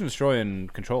think well- search and destroy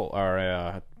and control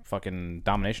are fucking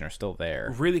domination are still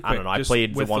there. Really quick. I don't know. I just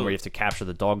played the with one where you have to capture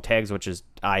the dog tags, which is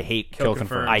I hate. Kill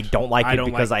confirmed. I don't like I it don't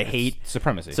because like I it. hate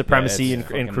Supremacy supremacy it's in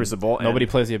fucking- Crucible. and- Nobody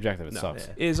plays the objective. It sucks.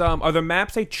 is are the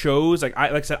maps they chose like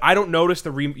I said I don't notice the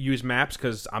reuse maps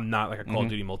because I'm not like a Call of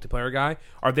Duty multiplayer guy.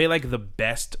 Are they like the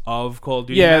best of Call of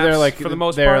Duty? Yeah, maps they're like for the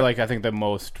most they're part. like I think the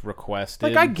most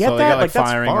requested. Like, I get so they that, got, like, that's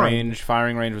firing fine. range.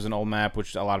 Firing range was an old map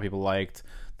which a lot of people liked.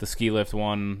 The ski lift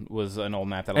one was an old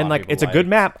map that a lot And of like people it's a good liked.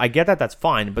 map. I get that. That's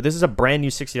fine. But this is a brand new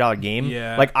 $60 game.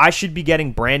 Yeah. Like I should be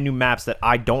getting brand new maps that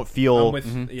I don't feel I'm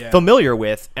with- yeah. familiar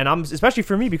with, and I'm especially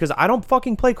for me because I don't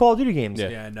fucking play Call of Duty games. Yeah.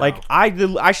 Yeah, no. Like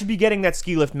I should be getting that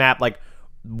ski lift map like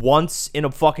once in a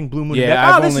fucking blue moon. Yeah,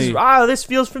 Like, I've this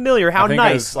feels familiar. How I think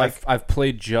nice. I've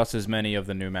played just as many of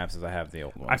the new maps as I have the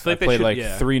old ones. I feel like I've they played should- like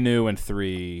yeah. 3 new and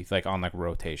 3 like on like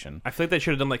rotation. I feel like they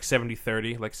should have done like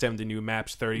 70-30, like 70 new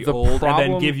maps, 30 The old, and then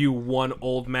problem- give you one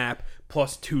old map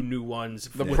plus 2 new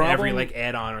ones with every problem- like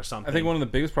add-on or something. I think one of the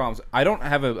biggest problems. I don't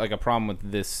have a problem with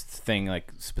this thing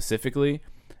like specifically.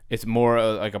 It's more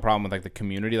like a problem with like the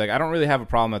community. Like I don't really have a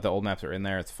problem that the old maps are in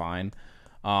there. It's fine.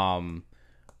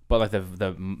 But like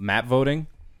the map voting,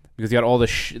 because you got all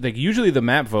the like usually the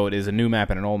map vote is a new map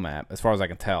and an old map, as far as I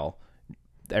can tell.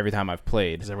 Every time I've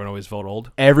played, Does everyone always vote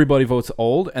old? everybody votes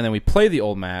old, and then we play the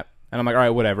old map, and I'm like, all right,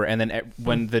 whatever. And then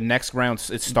when the next round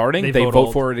is starting, They they vote vote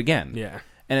old. for it again. Yeah.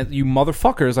 And you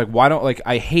motherfuckers, like, why don't like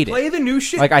I hate it. Play the new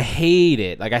shit. Like I hate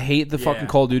it. Like I hate the fucking Yeah.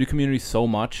 Call of Duty community so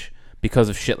much because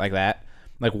of shit like that.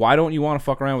 Like why don't you want to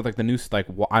fuck around with like the new like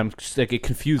I'm just, like it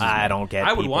confuses me. I don't get.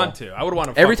 I would people. want to. I would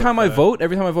want to. Every time I vote, I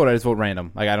just vote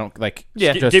random. Like I don't like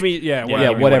Yeah, just, give me yeah. Yeah,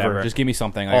 Whatever. whatever. Just give me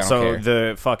something. Like, I Also, don't care.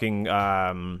 the fucking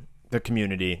the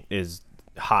community is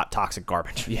hot toxic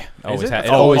garbage. Yeah, it?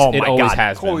 always Oh, it my always God.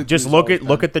 has Holy been. Just It's look always at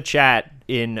look been. at the chat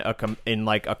in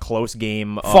like a close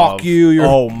game. Fuck of, you, you're-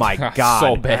 oh my god,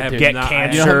 So bad, dude. Get I have not-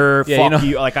 cancer. You know how- fuck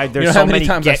you. Like You there's know so how many many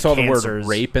times I get saw the cancers. word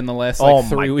rape in the last like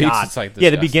 3 weeks? God. It's like yeah,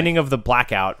 the disgusting. beginning of the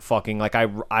blackout. Fucking like I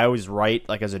always write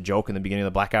like as a joke in the beginning of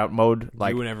the blackout mode.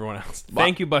 Like you and everyone else.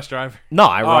 Thank you, bus driver. no,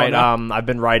 I write. no. I've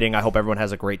been writing. I hope everyone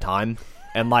has a great time.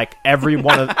 And like every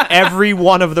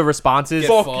one of the responses,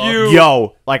 Fuck you.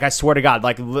 yo, like I swear to God,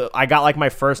 like I got like my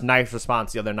first nice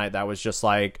response the other night that was just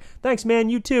like, thanks man,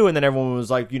 you too. And then everyone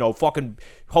was like, fucking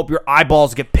hope your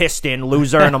eyeballs get pissed in,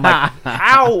 loser. And I'm like,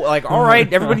 how? Like, all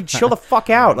right, everybody chill the fuck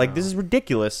out. Like this is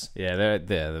ridiculous. Yeah,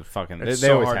 they're fucking. It's they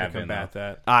so always hard have to been. combat though.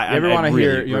 that. I You ever want to really,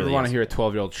 hear? You ever really want to is. hear a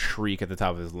 12-year-old shriek at the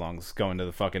top of his lungs, going to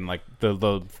the fucking like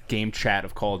the game chat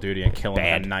of Call of Duty and killing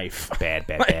Bad. with a knife? Bad.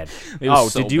 It was Oh,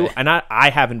 so did you? bad. And I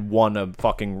haven't won a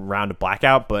fucking round of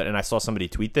blackout, and I saw somebody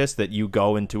tweet this that you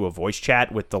go into a voice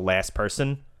chat with the last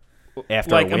person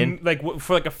after Like a win.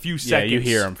 for like a few Yeah, seconds. you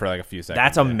hear him for like a few seconds.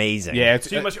 That's amazing. Yeah, it's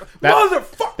So you must, that-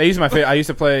 motherfucker. They used my favorite. I used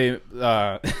to play.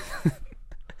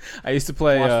 I used to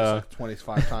play. Watched this like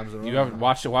 25 times in a row. You have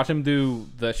watch him do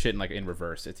the shit in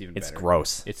reverse. It's even. It's better.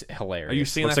 gross. It's hilarious. Are you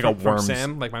seeing Looks that like from, a worm's-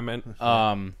 Sam? Like my men.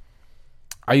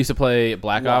 I used to play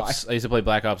Black Why? Ops. I used to play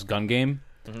Black Ops gun game,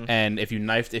 and if you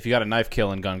got a knife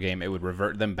kill in gun game, it would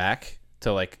revert them back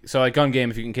to like gun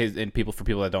game. If you for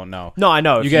people that don't know, No, I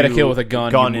know. you if get a kill with a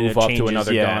gun, you and move it up changes, to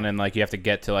another yeah. gun, and like you have to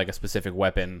get to like a specific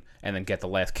weapon, and then get the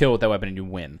last kill with that weapon, and you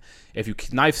win. If you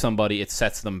knife somebody, it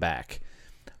sets them back.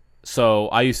 So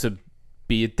I used to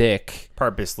be a dick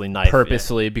Purposely knife.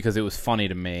 purposely because it was funny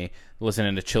to me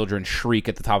listening to children shriek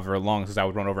at the top of their lungs as I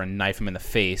would run over and knife them in the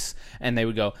face, and they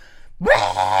would go.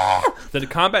 The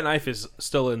combat knife is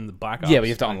still in the Black Ops. Yeah, but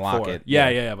you have to like, unlock 4. it.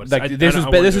 Yeah. But Like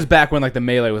this was back when like the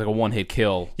melee was like a one-hit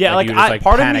kill. Yeah, like, like, you would just,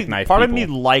 part panic of me, knife part of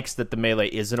people. me likes that the melee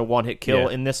isn't a one-hit kill Yeah.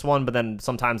 in this one, but then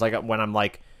sometimes like when I'm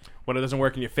like, when it doesn't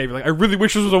work in your favor. Like, I really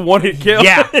wish this was a one-hit kill.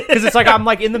 yeah, because it's like I'm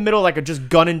like in the middle, like just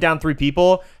gunning down 3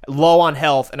 people, low on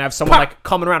health, and I have someone like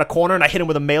coming around a corner, and I hit him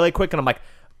with a melee quick, and I'm like,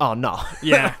 oh no,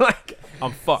 Yeah. like,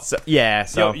 I'm fucked. so, yeah,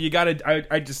 so Yo, you gotta.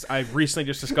 I recently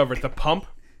just discovered the pump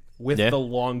with Yeah. the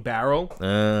long barrel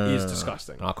is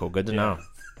disgusting. oh, cool, good to know.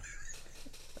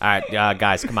 All right,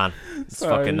 guys, come on, let's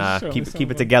Sorry, fucking show me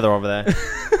keep it together over there.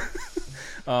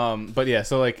 But yeah,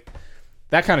 so like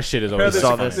that kind of shit is always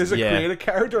saw funny. this. There's a Yeah. creative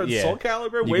character in Yeah. Soul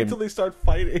Calibur. You Wait can- till they start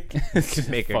fighting. It's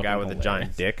Make a fucking guy with a hilarious.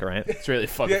 giant dick, right? It's really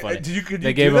fucking Yeah, funny. could you They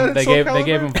do gave that him. in They Soul gave. They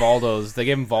gave Calibur? him Valdo's. They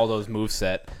gave him Valdo's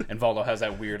moveset, and Valdo has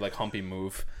that weird like humpy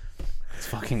move. It's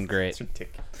fucking great.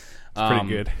 Ridiculous. Pretty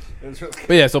good. It's really-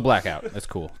 But yeah, so Blackout. That's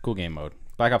cool. Cool game mode.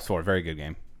 Black Ops 4, very good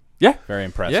game. Yeah. Very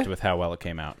impressed Yeah. with how well it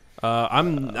came out.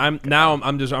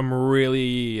 I'm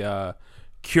really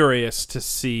curious to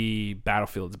see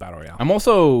Battlefield's Battle Royale. I'm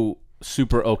also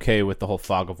super okay with the whole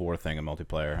Fog of War thing in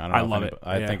multiplayer. I don't know I if love it.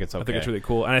 I Yeah. think it's okay. I think it's really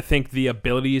cool, and I think the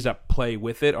abilities that play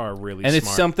with it are really and smart.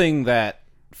 it's something that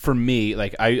for me,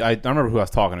 like I don't remember who I was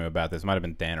talking to about this. It might have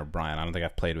been Dan or Brian. I don't think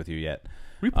I've played with you yet.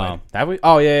 We played. Have we?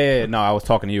 Oh yeah. No, I was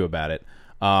talking to you about it.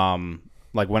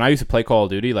 Like when I used to play Call of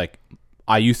Duty, like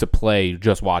I used to play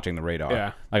just watching the radar.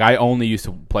 Yeah. Like I only used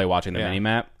to play watching the Yeah.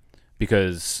 minimap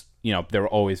because there were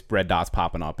always red dots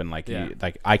popping up, and like Yeah.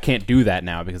 like I can't do that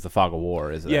now because the Fog of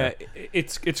War is there. Yeah,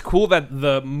 it's cool that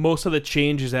the most of the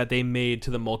changes that they made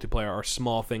to the multiplayer are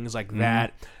small things like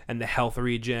that, and the health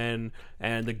regen,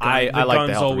 and the, I like the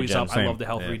gun's health always regen, up. I same. love the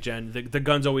health Yeah. regen. The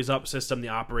gun's always up system, the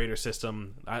operator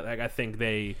system. I think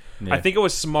they. Yeah. I think it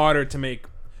was smarter to make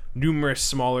numerous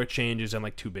smaller changes and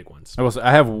like 2 big ones.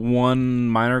 I have one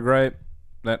minor gripe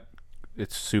that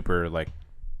it's super like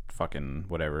fucking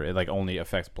whatever. It like only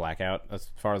affects Blackout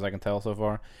as far as I can tell so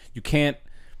far. You can't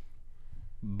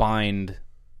bind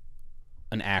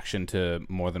an action to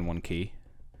more than one key.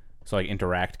 So like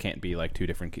interact can't be like two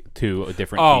different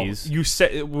keys. You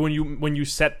set when you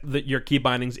set your key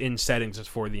bindings in settings, it's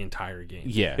for the entire game.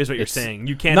 Yeah, is what you're it's saying.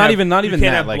 You can't not have, even you can't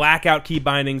that, have like- blackout key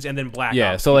bindings and then blackout.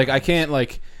 Yeah, so like I can't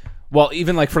like, well,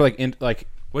 even like for like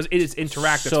Was it is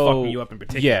interact that's so fucking you up in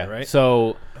particular, yeah, right?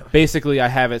 So basically, I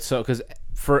have it so because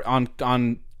for on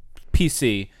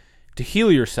PC to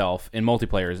heal yourself in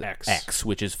multiplayer is X,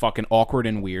 which is fucking awkward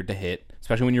and weird to hit,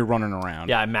 especially when you're running around.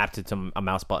 Yeah, I mapped it to a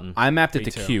mouse button. I mapped it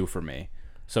to too. Q for me.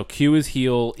 So Q is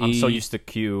heal. I'm E, so used to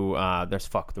Q.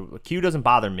 The Q doesn't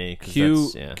bother me. 'Cause Q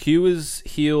that's- yeah. Q is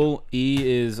heal. E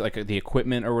is like the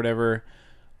equipment or whatever.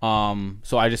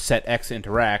 So I just set X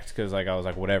interact because like I was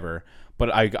like whatever.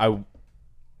 But I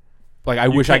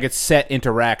wish I can't- could set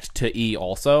interact to E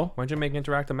also Why'd you make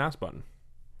interact a mouse button?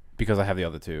 because I have the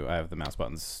other two. I have the mouse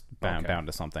buttons bound Okay.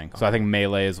 to something. So I think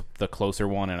melee is the closer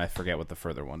one, and I forget what the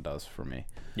further one does for me.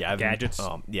 Yeah, Gadgets.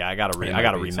 Yeah, I gotta It I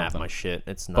gotta might be remap something. my shit.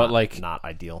 It's not, But, like- not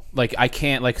ideal. Like I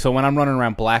can't like so when I'm running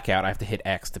around Blackout, I have to hit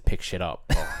X to pick shit up.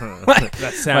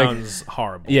 That sounds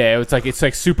horrible. Yeah, it's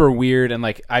like super weird, and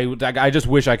like I just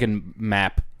wish I can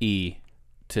map E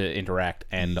to interact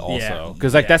and also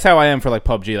because like that's how I am for like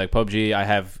PUBG. Like PUBG, I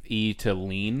have E to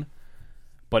lean,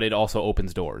 but it also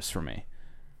opens doors for me.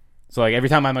 So like every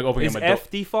time I'm like opening Is a door, F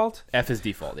default? F is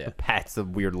default. Yeah. Pat's the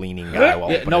weird leaning guy.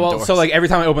 While Yeah, opening no, well, doors. so like every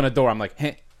time I open a door, I'm like,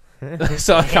 heh.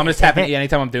 So like I'm just tapping E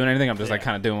anytime I'm doing anything. I'm just like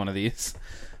kind of doing one of these.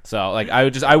 So like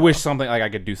I wish something like I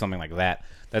could do something like that.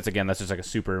 That's just like a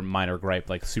super minor gripe,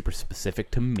 like super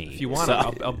specific to me. If you want,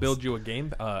 So, I'll build you a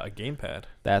gamepad.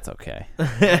 That's okay.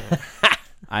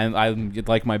 I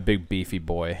like my big beefy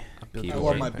boy. I keyboard.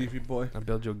 love my beefy boy. I'll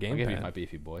build you a I'll give you gamepad. my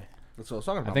beefy boy. That's what I was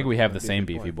talking about. I think we have the same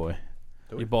beefy boy.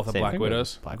 You both have Same Black thing.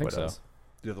 Widows. Black I think Widows. so.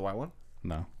 Do you have the white one?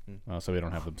 No. Oh, so we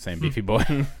don't have the same beefy boy.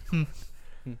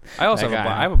 I also That have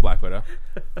guy. I have a Black Widow.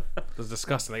 It's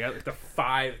disgusting. They got like the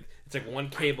 5. It's like one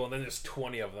cable, and then there's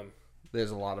 20 of them.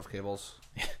 There's a lot of cables.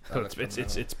 It's All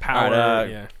power. right,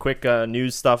 yeah. quick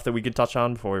news stuff that we could touch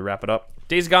on before we wrap it up.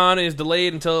 Days Gone is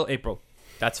delayed until April.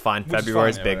 That's fine. is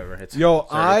February's Yeah, big. whatever. It's- Yo,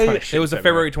 sorry, I it's It was a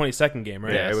February 22nd game,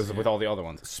 right? Yeah, it was with all the other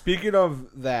ones. speaking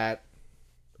of that,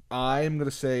 I'm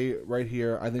gonna say right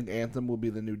here, I think Anthem will be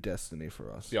the new Destiny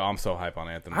for us. Yo, I'm so hype on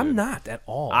Anthem. I'm dude. not at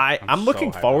all. I'm so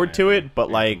looking hype forward on to Anthem. it,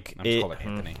 but like I'm just it. called it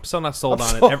Anthony. I'm still not sold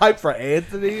I'm on so it. hyped for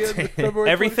Anthony. In February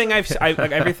Everything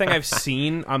 22nd. everything I've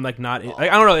seen, I'm like not. I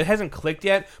don't know. It hasn't clicked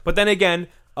yet. But then again,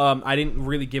 I didn't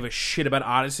really give a shit about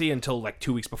Odyssey until like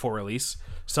 2 weeks before release.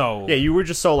 So Yeah, you were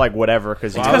just so like whatever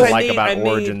because you Because didn't like about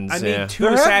Origins. I made 2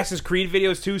 Assassin's Creed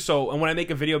videos too. So and when I make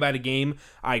a video about a game,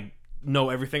 I know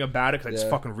everything about it because I just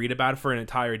fucking read about it for an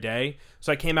entire day.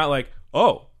 So I came out like,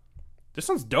 oh, this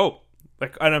sounds dope.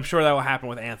 Like, and I'm sure that will happen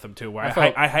with Anthem too, where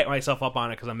I hype myself up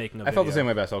on it because I'm making a video. I felt the same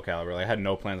way about Soul Calibur. Like, I had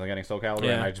no plans on getting Soul Calibur,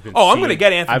 and I've just been. I'm gonna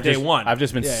get Anthem day one. I've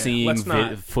just been seeing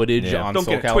footage on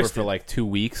Soul Calibur for like 2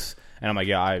 weeks, and I'm like,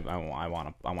 yeah, I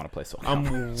want to play Soul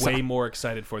Calibur. I'm way more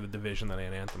excited for the Division than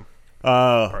Anthem.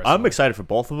 I'm excited for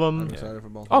both of them. I'm excited for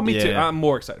both. Oh, me too. I'm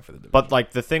more excited for the Division. But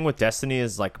like the thing with Destiny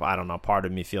is like I don't know. Part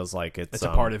of me feels like it's a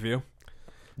part of you.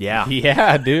 Yeah,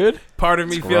 Yeah, dude. Part of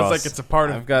me It's feels gross. like it's a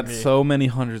part of I've got me. so many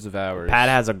hundreds of hours. Pat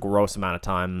has a gross amount of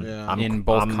time. Yeah. in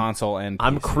both console and PC.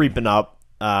 I'm creeping up.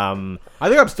 I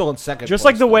think I'm still in second. Just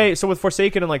place, like the though. way, so with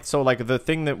Forsaken and like, so like the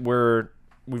thing that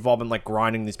we've all been like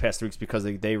grinding these past 3 weeks because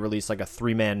they released like a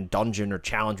 3-man dungeon or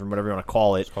challenge or whatever you want to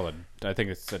call it. I think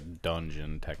it's a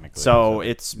dungeon technically. So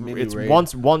it's raid.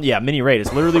 mini raid.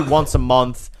 It's literally once a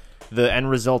month. The end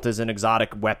result is an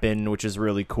exotic weapon, which is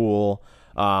really cool.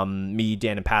 Me,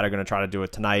 Dan, and Pat are gonna try to do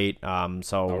it tonight.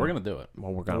 So we're gonna do it.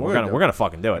 Well, we're gonna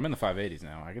fucking do it. I'm in the 580s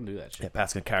now. I can do that shit. Yeah,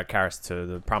 Pat's gonna carry us to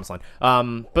the promised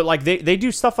land. But like they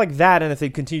do stuff like that, and if they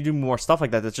continue to do more stuff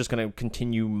like that, that's just gonna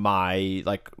continue my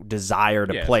like desire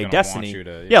to play it's gonna Destiny. want you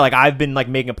to- Yeah, like I've been like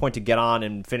making a point to get on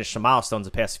and finish some milestones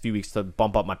the past few weeks to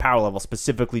bump up my power level,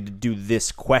 specifically to do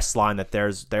this quest line that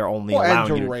they're only and allowing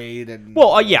to you to raid and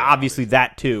yeah, obviously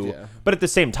that too. Yeah. But at the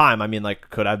same time, I mean, like,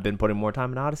 could I have been putting more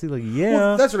time in Odyssey? Like, yeah,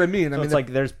 Well, that's what I mean. I So mean, it's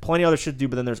like there's plenty of other shit to do,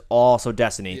 but then there's also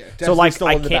Destiny. Yeah, So Destiny's like still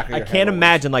I in the back can't of your head can't always.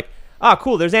 imagine like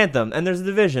cool. There's Anthem and there's the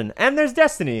Division and there's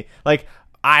Destiny. Like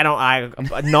I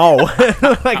no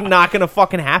like not gonna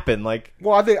fucking happen. Like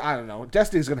well, I don't know.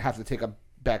 Destiny's gonna have to take a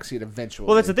backseat eventually.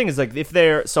 well, that's the thing is like if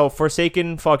they're so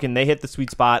Forsaken, fucking they hit the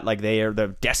sweet spot. Like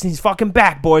the Destiny's fucking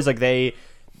back, boys. Like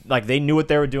they knew what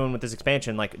they were doing with this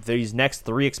expansion. Like these next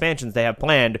 3 expansions they have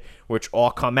planned, which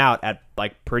all come out at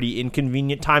like pretty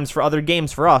inconvenient times for other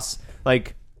games for us.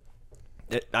 Like,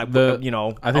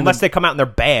 unless they come out and they're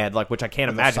bad, like which I can't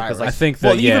imagine. Because like, I think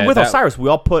well, that, even yeah, with that- Osiris, we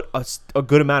all put a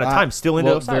good amount of time still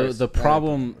into Osiris. The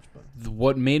problem,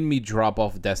 what made me drop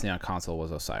off Destiny on console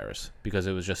was Osiris because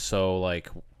it was just so like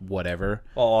whatever.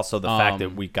 well, also the fact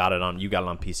that you got it on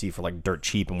PC for like dirt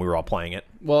cheap, and we were all playing it.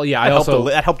 Well, yeah,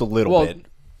 That helped a little bit.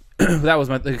 that was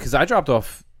my because I dropped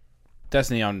off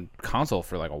Destiny on console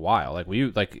for like a while. Like we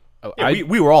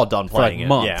were all done for like playing it.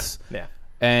 months. Yeah.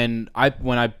 And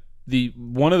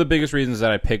one of the biggest reasons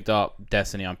that I picked up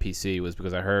Destiny on PC was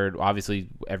because I heard obviously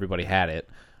everybody had it,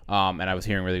 and I was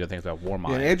hearing really good things about Warmind.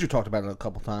 Yeah, Andrew talked about it a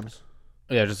couple times.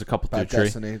 Yeah, just a couple About through tree.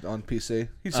 Destiny on PC.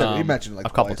 He said he mentioned it like A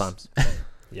couple twice. times.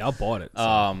 Yeah, I bought it.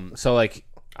 So like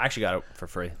I actually got it for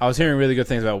free. I was hearing really good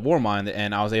things about Warmind,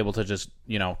 and I was able to just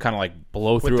kind of like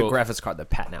blow With through the graphics card that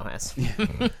Pat now has.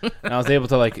 and I was able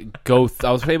to like I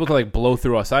was able to like blow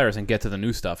through Osiris and get to the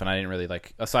new stuff, and I didn't really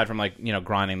like aside from like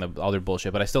grinding the other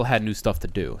bullshit, but I still had new stuff to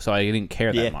do, so I didn't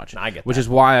care Yeah, that much. I get which that. is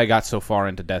why I got so far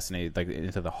into Destiny, like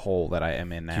into the hole that I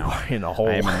am in now. You are in a hole.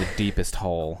 I am in the deepest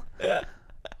hole.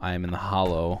 I am in the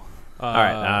hollow. All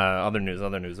right. Other news.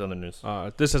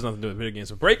 This has nothing to do with video games,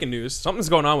 but breaking news: something's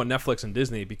going on with Netflix and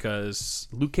Disney because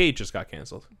Luke Cage just got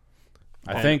canceled.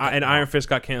 I think, and Iron Fist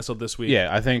got canceled this week. yeah,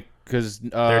 I think because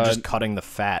They're just cutting the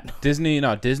fat. Disney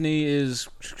is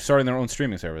starting their own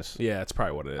streaming service. Yeah, that's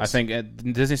probably what it is. I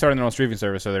think Disney's starting their own streaming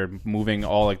service, so they're moving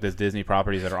all like the Disney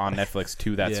properties that are on Netflix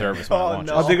to that service when it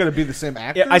launches. Are they going to be the same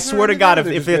actors? I swear to God, if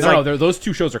it's No, like, those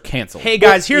 2 shows are canceled. hey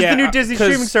guys, here's yeah, the new Disney 'cause-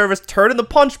 streaming service. Turn in the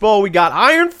punch bowl. We got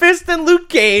Iron Fist and Luke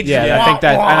Cage. Yeah, I think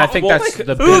that, and I think Well, that's like,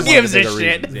 the who big- gives one a of the bigger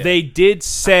shit? reasons, yeah. They did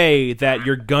say that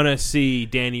you're gonna see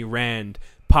Danny Rand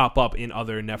pop up in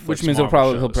other Netflix, Which means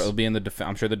Marvel he'll shows. probably be in the.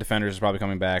 I'm sure the Defenders is probably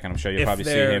coming back, and I'm sure you'll If probably see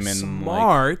they're him in.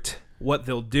 smart, what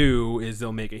they'll do is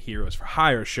they'll make a Heroes for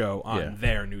Hire show on Yeah.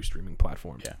 their new streaming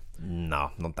platform. Yeah.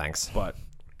 No, thanks. But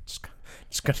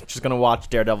Just gonna watch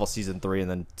Daredevil season 3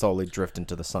 and then slowly drift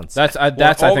into the sunset.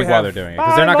 That's I all we think why have they're doing it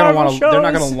because they're not five gonna want Marvel to. They're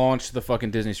not shows. gonna launch the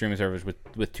fucking Disney streaming service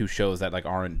with 2 shows that like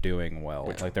aren't doing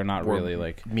well. Like they're not really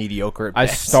like. mediocre. At I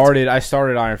best. started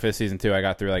Iron Fist season 2. I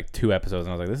got through like 2 episodes,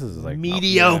 and I was like, this is like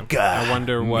mediocre. I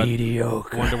wonder what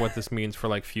mediocre. I wonder what this means for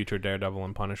like future Daredevil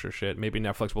and Punisher shit. Maybe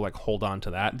Netflix will like hold on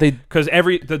to that. Because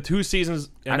the 2 seasons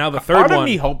and now the third Part one. of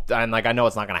me hoped, and like I know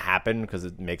it's not gonna happen because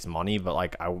it makes money, but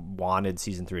like I wanted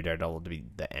season 3 Daredevil to be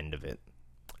the end of it.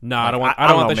 No, I don't want. I I don't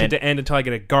don't want know, that shit man. to end until I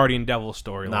get a Guardian Devil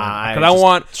storyline. Nah, because I just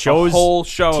want shows- a whole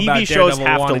show TV about shows Daredevil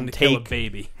have to wanting to kill a take-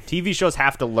 baby. TV shows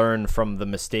have to learn from the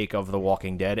mistake of The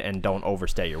Walking Dead and don't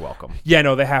overstay your welcome. Yeah,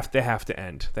 no, they have to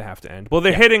end. They have to end. Well,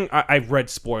 they're hitting. I read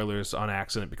spoilers on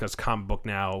accident because Comic Book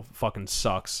Now fucking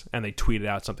sucks, and they tweeted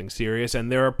out something serious, and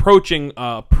they're approaching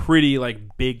a pretty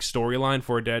like big storyline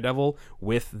for Daredevil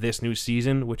with this new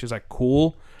season, which is like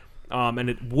cool, and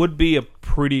it would be a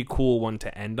pretty cool one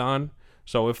to end on.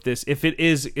 So if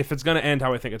it's gonna end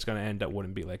how I think it's gonna end, that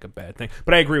wouldn't be like a bad thing.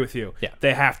 But I agree with you. Yeah.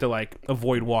 They have to like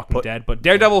avoid Walking Dead. But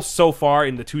Daredevil so far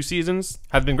in the 2 seasons,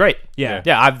 Have been great. Yeah.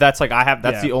 yeah. That's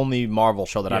Yeah. the only Marvel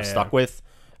show that I've Yeah. stuck with.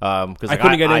 Because I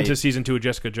couldn't get into season 2 of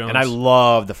Jessica Jones. and I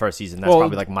love the first season. That's Well,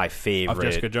 probably like my favorite. of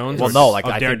Jessica Jones? Well, Or no, just like of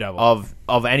I think Daredevil?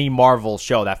 of any Marvel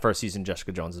show. That first season,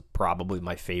 Jessica Jones is probably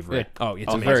my favorite. Oh, it's It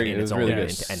was amazing. very, in it its was really own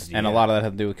good, entity, and a yeah. lot of that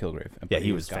had to do with Kilgrave. Yeah, But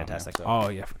he was gone now, fantastic. so. Oh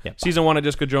yeah. Yeah. Season 1 of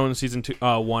Jessica Jones, season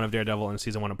 1 of Daredevil, and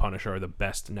season 1 of Punisher are the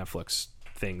best Netflix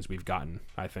things we've gotten.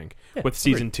 I think with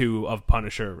season 2 of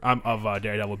Punisher of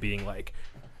Daredevil being like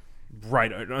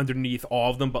right underneath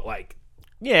all of them, but like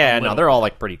Yeah, no, little they're all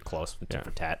like pretty close with Yeah.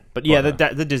 different tat. But yeah,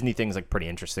 the Disney thing's like pretty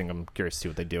interesting. I'm curious to see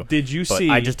what they do. Did you But see?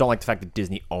 I just don't like the fact that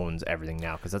Disney owns everything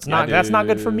now because that's Yeah, not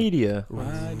good for dude. media.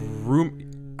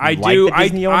 I like do. that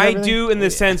Disney owns I everything? do in the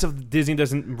sense of Disney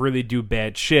doesn't really do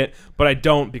bad shit, but I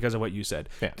don't because of what you said.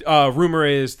 Yeah. Rumor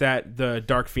is that the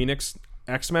Dark Phoenix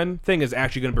X-Men thing is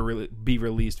actually going to be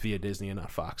released via Disney and not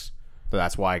Fox. So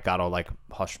that's why it got all like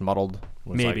hushed, muddled.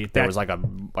 Was Maybe. like, there That- was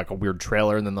like a weird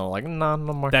trailer, and then they're like, no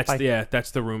more. That's Bye.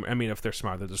 that's the rumor. I mean, if they're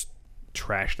smart, they'll just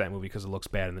trash that movie because it looks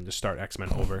bad and then just start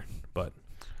X-Men over. But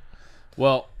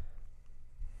Well,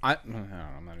 I don't know.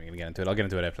 I'm not even gonna get into it. I'll get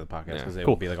into it after the podcast because it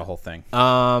cool. will be like a whole thing.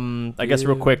 I guess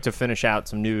real quick to finish out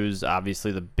some news.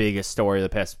 Obviously, the biggest story of the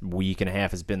past week and a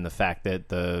half has been the fact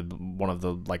that one of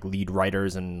the like lead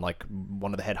writers and like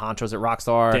one of the head honchos at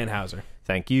Rockstar, Dan Houser.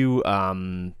 thank you.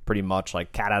 Pretty much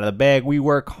like cat out of the bag. We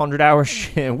work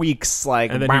 100-hour weeks,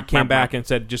 like, And then he came back and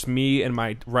said, just me and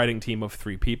my writing team of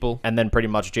 3 people. and then pretty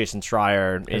much Jason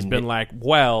Schreier Has been like,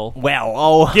 well,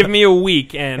 give give me a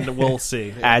week and we'll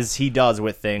see. as he does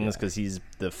with things because he's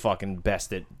the fucking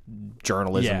best at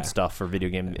journalism Yeah. stuff for video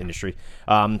game industry.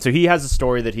 So he has a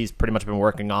story that he's pretty much been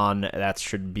working on that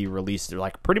should be released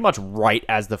like pretty much right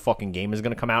as the fucking game is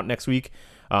going to come out next week.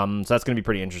 So that's going to be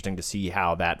pretty interesting to see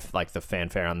how that like the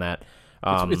fanfare on that.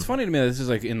 It's funny to me that this is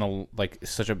like in the like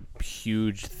such a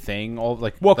huge thing. All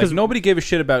like, Well, because 'cause- nobody gave a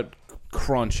shit about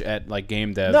crunch at like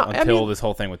game dev No, I until mean- this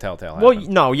whole thing with Telltale Well,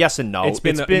 happened. no, yes and no. It's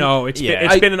been yeah.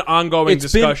 been an ongoing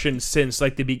it's been- discussion since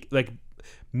like like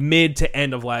mid to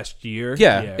end of last year.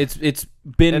 Yeah, it's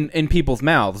been in people's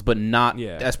mouths, but not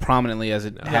Yeah. as prominently as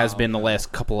it has been the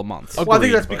last couple of months. Well, I think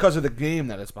Agreed, that's but- because of the game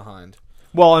that it's behind.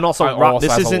 Well, and also, Also this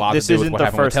has a isn't lot to this do with isn't what the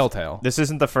happened with first Telltale. This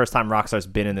isn't the first time Rockstar's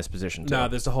been in this position. Too. No,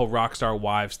 there's the whole Rockstar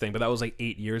Wives thing, but that was like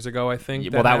 8 years ago, I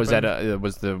think. well, that was happened. it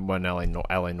was the when LA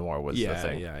Noire was the Yeah,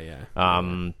 thing.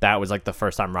 yeah. That was like the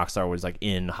first time Rockstar was like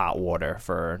in hot water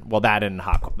for that and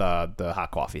the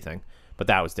hot coffee thing, but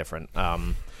that was different.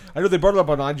 I know they brought it up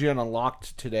on IGN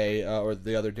Unlocked today or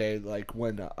the other day. Like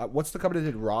when what's the company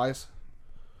that did Rise?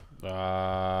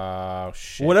 Oh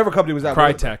shit! Whatever company was that?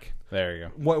 Crytek. There you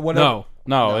go. Whatever,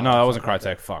 No, that wasn't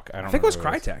Crytek. Fuck, I don't. I think it was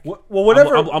remember who Crytek. Well,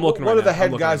 whatever. I'm looking one right of the now. I'm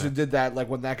head looking guys right who did that, like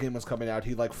when that game was coming out,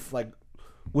 he like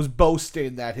was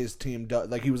boasting that his team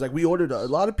like he was like, we ordered a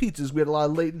lot of pizzas, we had a lot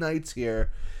of late nights here,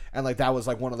 and like that was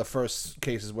like one of the first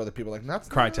cases where the people were like, that's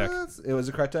Crytek. It was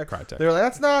a Crytek. Crytek. They were like,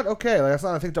 that's not okay. Like that's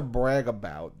not a thing to brag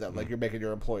about. That like you're making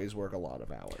your employees work a lot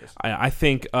of hours. I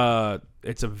think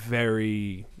it's a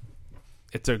very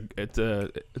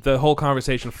the whole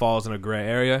conversation falls in a gray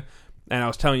area, and I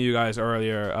was telling you guys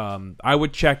earlier, I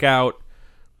would check out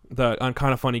on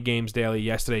Kind of Funny Games Daily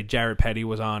yesterday. Jared Petty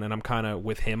was on, and I'm kind of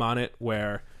with him on it,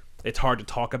 where it's hard to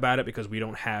talk about it because we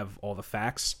don't have all the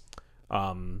facts.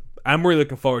 I'm really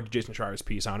looking forward to Jason Schreier's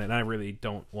piece on it, and I really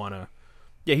don't want to.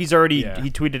 Yeah, he's already Yeah. he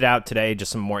tweeted out today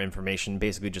just some more information,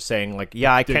 basically just saying like,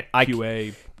 yeah, I can't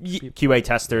QA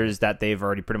testers that they've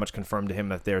already pretty much confirmed to him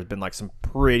that there's been like some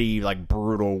pretty like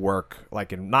brutal work,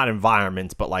 like in not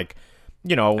environments, but like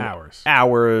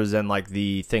hours and like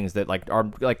the things that like are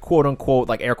like quote unquote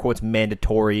like air quotes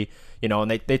mandatory.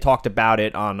 And they talked about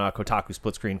it on Kotaku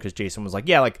Split Screen because Jason was like,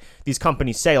 yeah, like these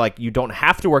companies say like you don't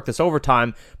have to work this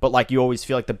overtime, but like you always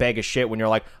feel like the bag of shit when you're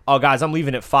like, oh guys, I'm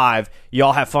leaving at 5.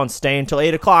 Y'all have fun staying until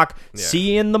 8 o'clock. Yeah.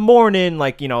 See you in the morning.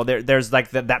 Like there's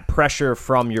like that pressure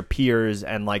from your peers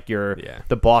and like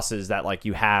the bosses that like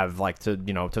you have like to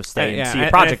to stay and see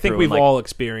a project. I think through. we've and, like, all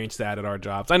experienced that at our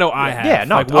jobs. I know I have. Yeah,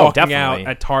 no, like walking definitely.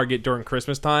 out at Target during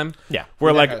Christmas time. Yeah,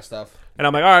 we're that like. kind of stuff. And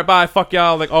I'm like, all right, bye, fuck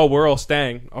y'all. Like, oh, we're all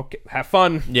staying. Okay, have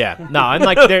fun. Yeah, no, and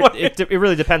like it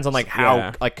really depends on like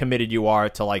how like committed you are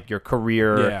to like your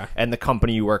career and the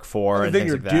company you work for and the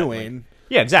things thing like you're that. doing. Like,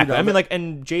 yeah, exactly. You know, I mean, like,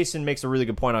 and Jason makes a really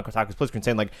good point on Kotaku Split Screen,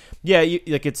 saying like, yeah,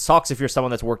 like it sucks if you're someone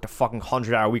that's worked a fucking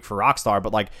 100-hour week for Rockstar,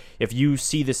 but like if you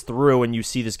see this through and you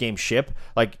see this game ship,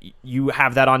 like you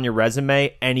have that on your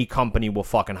resume, any company will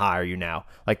fucking hire you now.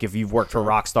 Like if you've worked for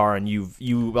Rockstar and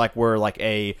you like were like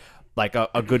a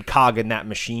good cog in that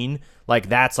machine, like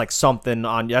that's like something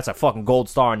on that's a fucking gold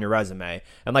star on your resume.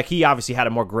 And like he obviously had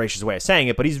a more gracious way of saying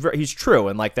it, but he's true,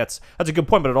 and like that's a good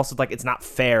point. But it also like it's not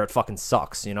fair. It fucking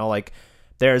sucks, you know. Like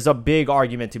there's a big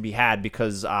argument to be had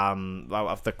because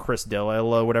of the Chris D'Elia,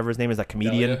 whatever his name is, that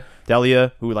comedian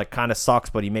D'Elia, who like kind of sucks,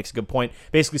 but he makes a good point.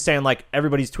 Basically saying like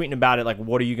everybody's tweeting about it. Like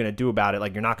what are you gonna do about it?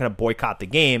 Like you're not gonna boycott the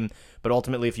game, but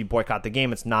ultimately if you boycott the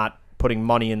game, it's not putting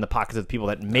money in the pockets of the people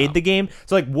that made the game.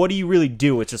 So like what do you really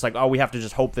do? It's just like, oh, we have to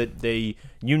just hope that they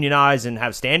unionize and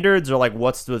have standards, or like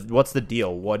what's the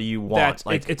deal? What do you want?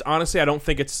 Like it's honestly, I don't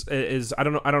think it's I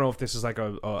don't know if this is like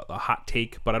a hot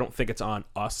take, but I don't think it's on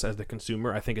us as the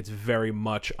consumer. I think it's very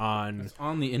much on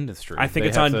the industry. I think They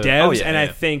it's have on to- devs, Oh, and I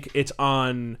think it's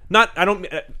on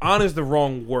on is the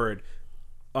wrong word.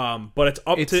 But it's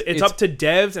up to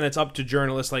devs, and it's up to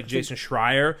journalists like Jason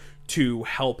Schreier to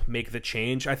help make the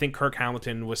change. I think Kirk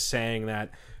Hamilton was saying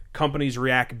that companies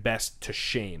react best to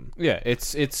shame. Yeah,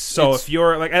 it's So if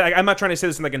you're like, I'm not trying to say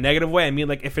this in like a negative way. I mean,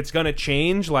 like if it's gonna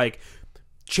change, like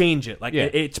change it. Like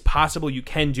it's possible. You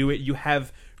can do it. You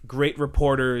have great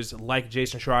reporters like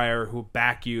Jason Schreier who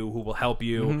back you, who will help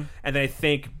you. And then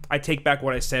I take back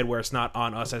what I said, where it's not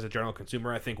on us as a general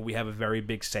consumer. I think we have a very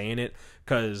big say in it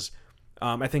because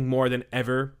I think more than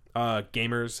ever,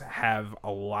 gamers have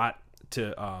a lot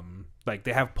to like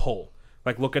they have pull.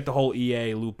 Like look at the whole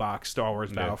EA loot box Star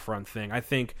Wars Battlefront thing. I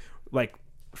think like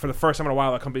for the first time in a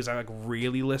while, the companies are like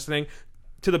really listening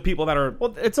to the people that are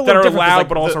it's a that little are different 'cause, loud like,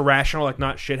 but also rational, like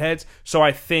not shitheads. So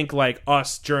I think like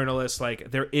us journalists,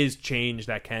 like there is change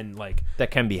that can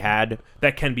that can be had.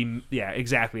 That can be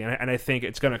exactly. And I think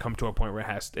it's gonna come to a point where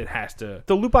it has to.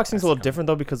 The loot box thing's a little different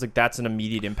though because like that's an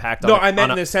immediate impact. No, on I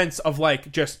meant in the sense of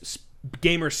like just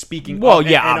gamers speaking. Well,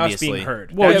 and obviously us being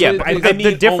heard. Well, Yeah, but I the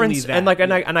mean difference, only and that.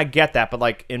 like, and I get that, but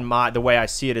like in the way I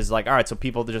see it is like, all right, so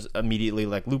people just immediately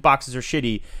like loot boxes are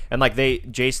shitty, and like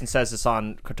Jason says this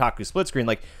on Kotaku Split Screen,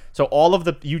 like so all of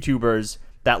the YouTubers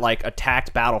that like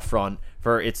attacked Battlefront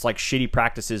for its like shitty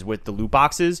practices with the loot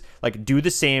boxes, like do the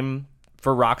same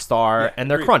for Rockstar and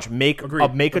their crunch. Make a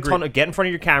ton of, get in front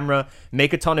of your camera,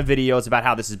 make a ton of videos about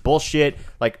how this is bullshit.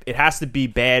 Like it has to be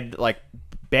bad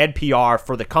PR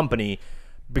for the company.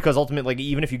 Because ultimately, like,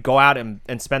 even if you go out and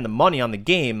spend the money on the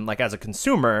game, like as a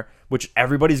consumer, which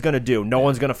everybody's going to do, no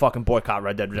one's going to fucking boycott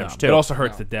Red Dead Redemption 2. It also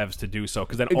hurts the devs to do so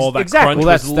because then all that exactly. crunch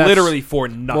Well, was literally for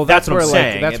nothing. Well, that's what I'm where,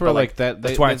 saying. That's where like that.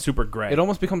 That's why it's super great. It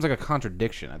almost becomes like a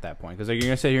contradiction at that point because like you're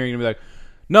gonna sit here and you're gonna be like,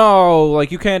 no,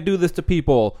 like you can't do this to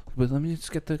people. But let me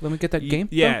get that game.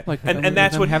 Yeah, like, and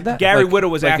that's what have that. Gary Like- Whitta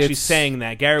was like actually it's- saying.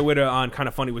 That Gary Whitta on Kind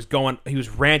of Funny was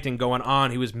ranting, going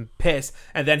on. He was pissed,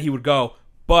 and then he would go,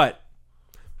 but.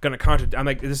 I'm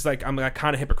like, this is like, I'm like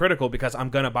kind of hypocritical because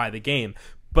I'm gonna buy the game,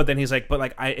 but then he's like, but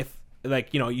like if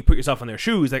like, you know, you put yourself in their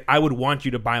shoes, like I would want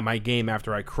you to buy my game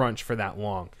after I crunch for that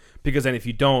long, because then if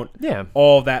you don't,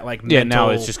 all that like mental now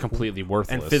it's just completely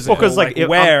worthless and physical, Well, 'cause, like,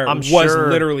 I'm was sure-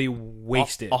 literally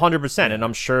wasted. 100%. And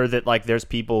I'm sure that like there's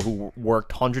people who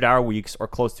worked 100-hour weeks or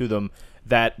close to them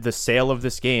that the sale of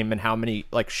this game and how many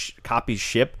like copies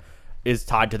ship is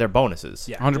tied to their bonuses.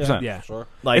 Yeah, 100%. Yeah, Sure.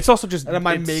 Like It's also just And it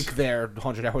might It's- make their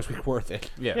 100 hours week worth it.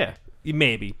 yeah.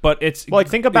 maybe, but it's Well, like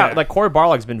think about yeah. like Cory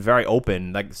Barlog's been very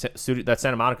open. Like that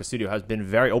Santa Monica studio has been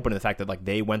very open to the fact that like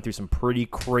they went through some pretty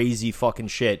crazy fucking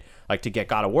shit like to get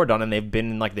God of War done, and they've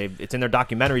been like it's in their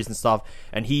documentaries and stuff.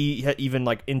 And he even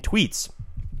like in tweets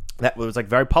that was like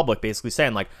very public, basically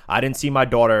saying like I didn't see my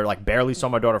daughter, like barely saw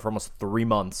my daughter for almost 3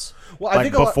 months. Well, I like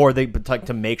think a lot- before they like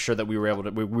to make sure that we were able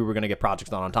to we were going to get projects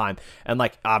done on time. And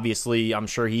like obviously, I'm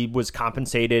sure he was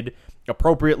compensated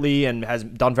appropriately and has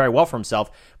done very well for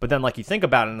himself. But then like you think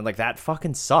about it and like that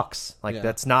fucking sucks. Like Yeah.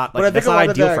 that's not But I like think that's a not lot of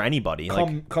ideal that for anybody.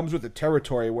 Like comes with the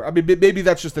territory where I mean maybe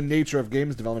that's just the nature of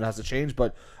games development has to change,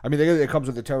 but I mean it comes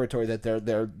with the territory that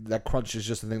that crunch is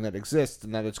just a thing that exists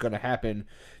and that it's going to happen,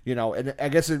 you know. And I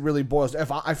guess it really boils.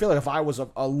 I feel like if I was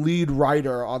a lead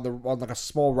writer on like a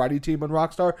small writing team in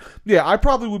Rockstar, yeah, I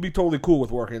probably would be totally cool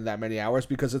with working that many hours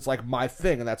because it's like my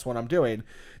thing and that's what I'm doing,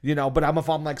 you know. But if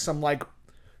I'm like some like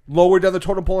lower down the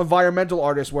totem pole environmental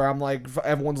artist where I'm like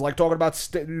everyone's like talking about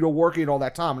working all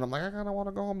that time and I'm like I kind of want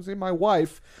to go home and see my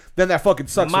wife, then that fucking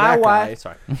sucks. my for that wife. guy.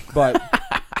 Sorry. But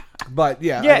But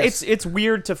yeah, Yeah, I guess- it's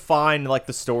weird to find like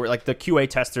the story, like the QA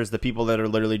testers, the people that are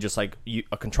literally just like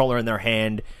a controller in their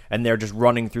hand and they're just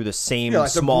running through the same like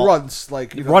small the grunts,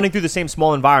 like running through the same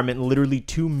small environment literally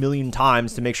 2 million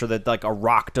times to make sure that like a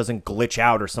rock doesn't glitch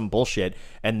out or some bullshit,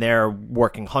 and they're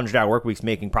working 100-hour work weeks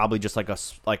making probably just like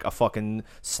a fucking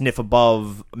sniff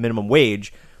above minimum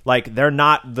wage. Like they're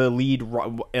not the lead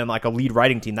and like a lead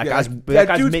writing team. That Yeah,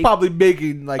 guy's dude's probably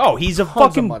making like he's a tons of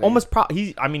fucking money. almost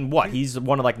he's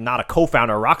one of like not a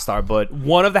co-founder of Rockstar, but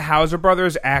One of the Hauser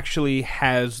brothers actually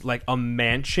has like a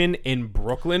mansion in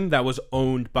Brooklyn that was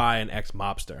owned by an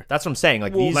ex-mobster. that's what I'm saying.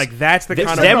 Like these, Like that's the This-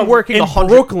 kind them of working in 100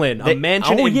 Brooklyn, a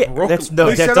mansion in Brooklyn.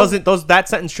 They said that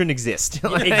sentence shouldn't exist.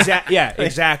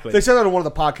 Exactly. They said that on one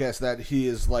of the podcasts that he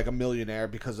is like a millionaire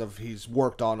because of he's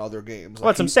worked on other games. Like, Well,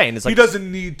 that's what I'm saying. It's like he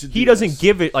doesn't need to. he doesn't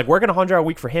give it like working 100-hour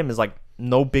week for him is like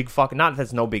no big fucking not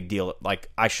that's no big deal. Like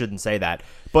I shouldn't say that,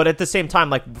 but at the same time,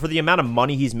 like for the amount of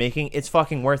money he's making, it's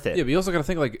fucking worth it. Yeah, but you also got to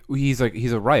think like he's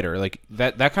a writer. Like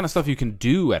that kind of stuff you can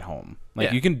do at home.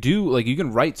 Like Yeah. you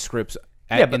can write scripts.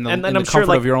 But in the I'm comfort sure,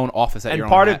 like, of your own office at and your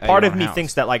part own, of part at of your me own house.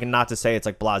 thinks that like not to say it's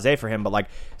like blasé for him, but like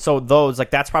so those like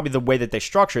that's probably the way that they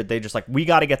structure it. They just like we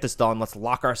got to get this done. Let's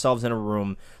lock ourselves in a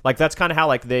room. Like that's kind of how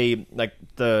like they like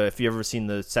the if you ever seen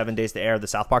the 7 Days to Air, the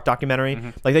South Park documentary,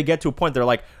 like they get to a point they're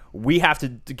like we have to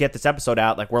get this episode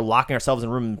out. Like we're locking ourselves in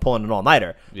a room and pulling an all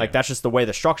nighter. Like that's just the way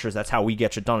the structure is. That's how we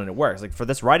get shit done and it works. Like for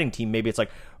this writing team, maybe it's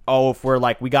like if we're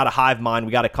like we got a hive mind,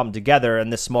 we got to come together,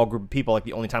 and this small group of people, like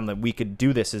the only time that we could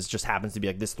do this is just happens to be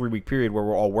like this 3-week period where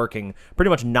we're all working pretty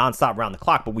much nonstop around the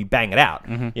clock, but we bang it out,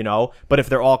 you know. But if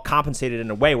they're all compensated in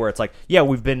a way where it's like, yeah,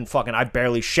 we've been fucking, I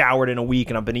barely showered in a week,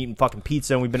 and I've been eating fucking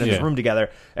pizza, and we've been in this room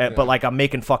together, but like I'm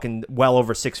making fucking well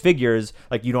over 6 figures,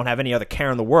 like you don't have any other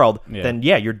care in the world, then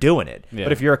yeah, you're doing it.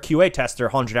 But if you're a QA tester,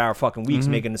 100-hour fucking weeks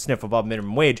making a sniff above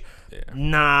minimum wage, a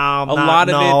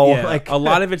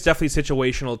lot of it's definitely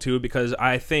situational too, because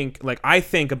I think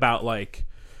about like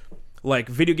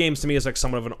video games to me is like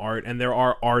somewhat of an art, and there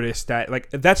are artists that like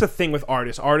that's a thing with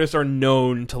artists. Artists are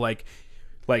known to like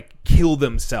kill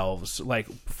themselves like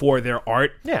for their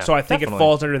art. Yeah, so I think definitely. it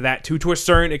falls under that too to a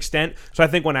certain extent. So I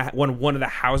think when one of the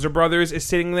Hauser brothers is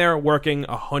sitting there working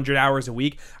 100 hours a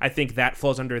week, I think that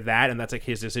falls under that, and that's like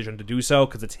his decision to do so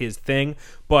because it's his thing.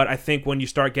 But I think when you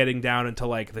start getting down into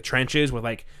like the trenches with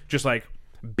like just like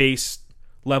base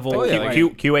level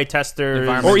QA testers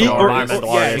environmental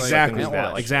artists, exactly, things like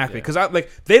that, like, exactly. Because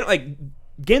they like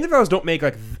game developers don't make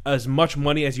like as much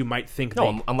money as you might think.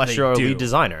 No, unless you're a lead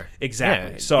designer.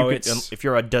 Exactly. Yeah, so if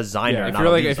you're a designer, if not you're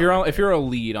a like lead designer. if you're a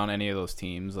lead on any of those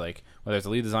teams, like whether it's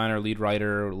a lead designer, lead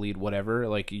writer, lead whatever,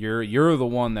 like you're the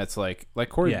one that's like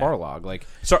Corey Barlog, like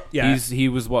he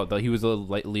was a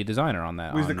lead designer on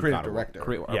that. He's the on creative God of War. director.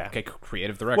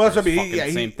 Creative director. Well, that's what I is mean, fucking the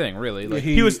he- same thing, really. Like,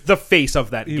 he was the face of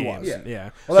that He game. was.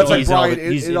 Yeah. Well, that's So like he's in all Brian.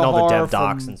 the- he's in all the Idahar dev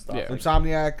docs from- and stuff. From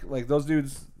Insomniac, like those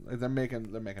dudes, like, they're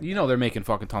making. they're making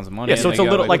fucking tons of money. Yeah, so and it's a they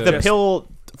got, little like the this- pill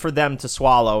for them to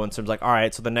swallow in terms of like, all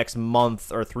right, so the next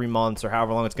month or 3 months or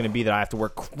however long it's going to be that I have to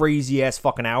work crazy ass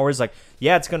fucking hours. Like,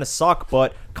 yeah, it's going to suck,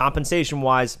 but compensation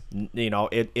wise, you know,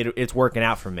 it's working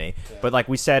out for me. Yeah. But like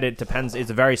we said, it depends.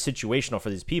 It's very situational for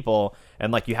these people,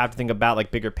 and like you have to think about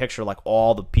like bigger picture, like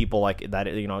all the people like that.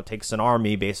 You know, it takes an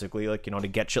army basically, like to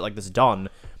get shit like this done.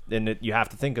 And you have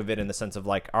to think of it in the sense of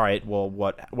like, all right, well,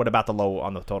 what about the low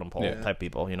on the totem pole type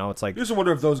people? You know, it's like I just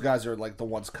wonder if those guys are like the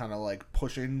ones kind of like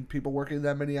pushing people working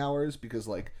that many hours because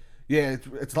like, yeah,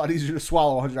 it's a lot easier to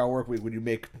swallow a 100-hour work week when you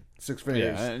make 6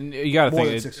 figures. Yeah, and you got to More think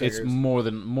than it's 6 figures. more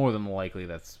than likely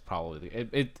that's probably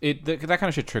that kind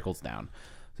of shit trickles down.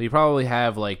 So you probably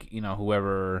have like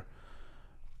whoever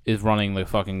is running the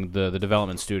fucking the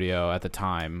development studio at the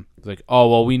time. It's like, oh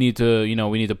well, we need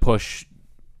to push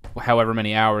however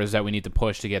many hours that we need to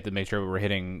push to make sure we're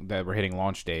hitting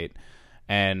launch date.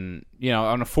 And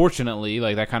unfortunately,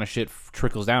 like that kind of shit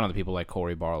trickles down on the people like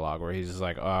Corey Barlog, where he's just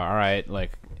like, all right,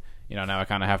 like now I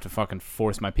kind of have to fucking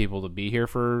force my people to be here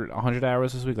for 100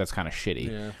 hours this week. That's kind of shitty.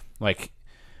 Yeah. Like,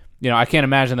 I can't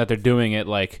imagine that they're doing it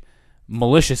like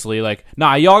maliciously. Like,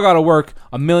 nah, y'all got to work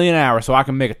 1 million hours so I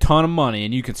can make a ton of money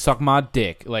and you can suck my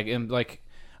dick. Like, and like,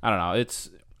 I don't know.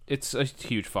 It's a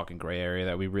huge fucking gray area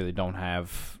that we really don't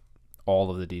have all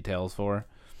of the details for.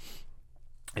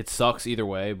 It sucks either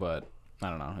way, but I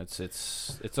don't know.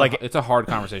 It's a hard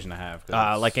conversation to have.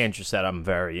 like Andrew said, I'm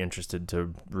very interested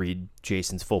to read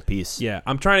Jason's full piece. Yeah,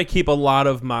 I'm trying to keep a lot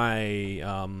of my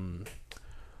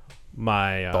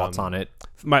Thoughts on it.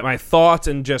 My thoughts,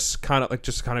 and just kind of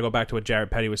go back to what Jared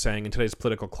Petty was saying in today's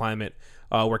political climate.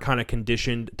 we're kind of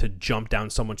conditioned to jump down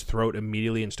someone's throat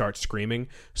immediately and start screaming.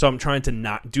 So I'm trying to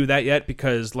not do that yet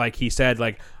because, like he said,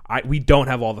 like we don't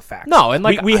have all the facts. No, and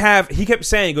like we have. He kept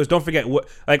saying, he goes, "Don't forget what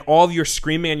like all of your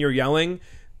screaming and your yelling."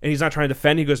 And he's not trying to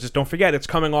defend. He goes, "Just don't forget, it's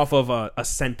coming off of a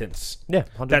sentence." Yeah,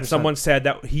 100%. That someone said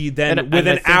that he then And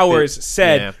within I think hours that-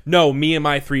 said, yeah. "No, me and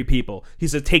my 3 people." He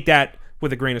said, "Take that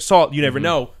with a grain of salt. You never Mm-hmm.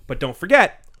 know, but don't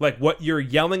forget, like what you're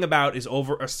yelling about is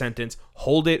over a sentence.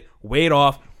 Hold it, weigh it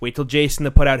off, wait till Jason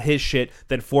to put out his shit,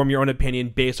 then form your own opinion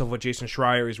based off what Jason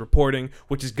Schreier is reporting,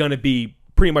 which is going to be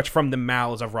pretty much from the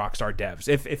mouths of Rockstar devs.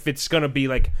 If it's going to be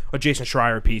like a Jason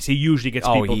Schreier piece, he usually gets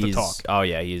people to talk. Oh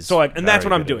yeah, he's So like, and that's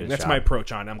very what I'm good at doing. his That's job. my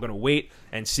approach on it. I'm going to wait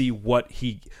and see what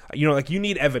he, like you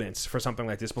need evidence for something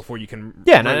like this before you can.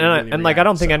 Yeah, and, really, and, really and like I react,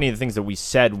 don't think so. any of the things that we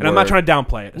said. And I'm not trying to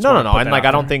downplay it. No, and like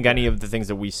I don't think any of the things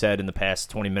that we said in the past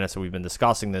 20 minutes that we've been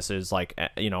discussing this is like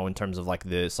in terms of like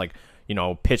this like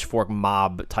pitchfork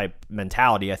mob type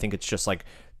mentality. I think it's just like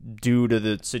due to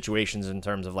the situations in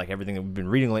terms of like everything that we've been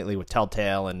reading lately with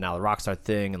Telltale and now the Rockstar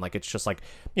thing, and like it's just like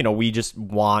we just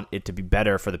want it to be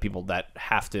better for the people that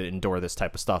have to endure this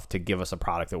type of stuff to give us a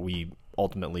product that we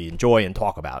ultimately enjoy and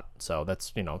talk about. So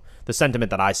that's the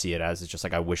sentiment that I see it as. It's just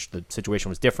like I wish the situation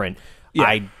was different. Yeah.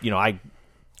 I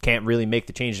can't really make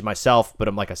the changes myself, but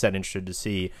I'm, like I said, interested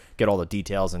to get all the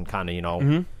details and kind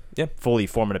of fully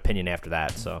form an opinion after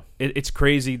that. So it's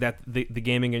crazy that the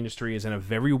gaming industry is in a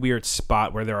very weird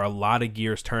spot where there are a lot of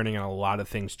gears turning and a lot of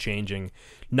things changing,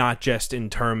 not just in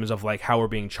terms of like how we're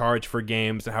being charged for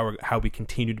games and how we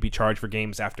continue to be charged for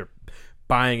games after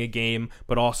buying a game,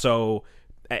 but also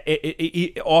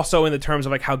also in the terms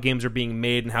of like how games are being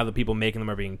made and how the people making them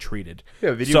are being treated.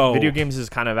 yeah, video games is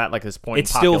kind of at like this point in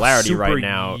It's still popularity super right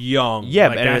now. young. Yeah,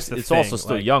 like, and that's it's the also thing.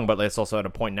 still Like, young, but it's also at a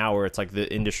point now where it's like the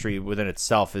industry within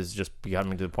itself is just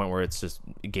becoming to the point where it's just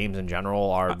games in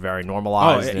general are very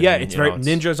normalized. yeah, and, it's very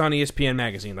Ninja's on ESPN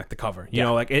magazine, like the cover. You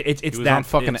know, like it's He was that on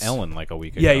fucking it's- Ellen like a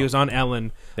week ago. Yeah, he was on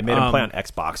Ellen. They made him play on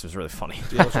Xbox. It was really funny.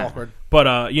 Yeah, it was awkward. But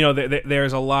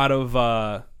there's a lot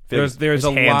of there's His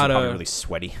a hands lot are probably of really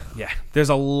sweaty. yeah, there's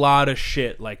a lot of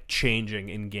shit like changing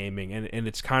in gaming, and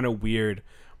it's kind of weird.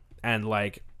 And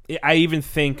like I even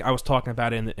think I was talking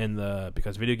about it in the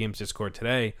because video games Discord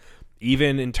today,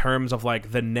 even in terms of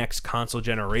like the next console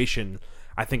generation,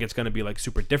 I think it's going to be like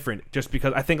super different. Just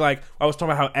because I think like I was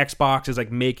talking about how Xbox is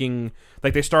like making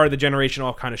like they started the generation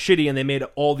all kind of shitty, and they made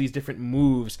all these different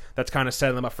moves that's kind of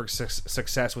setting them up for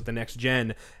success with the next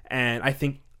gen. And I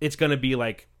think it's going to be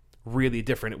like really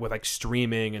different with like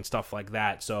streaming and stuff like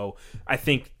that. So I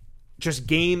think just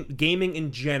gaming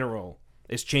in general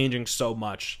is changing so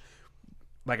much.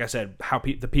 Like I said, how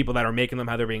the people that are making them,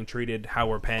 how they're being treated, how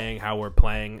we're paying, how we're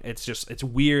playing. It's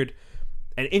weird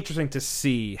and interesting to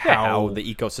see how the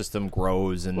ecosystem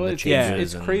grows and the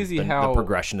changes. it's crazy and how the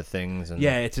progression of things. And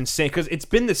it's insane because it's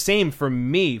been the same for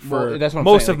me for that's what I'm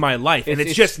most saying. of my life, and It's-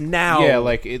 it's just now. Yeah,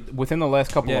 like within the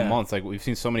last couple Yeah. of months, like we've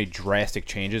seen so many drastic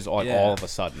changes all of a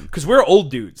sudden. because we're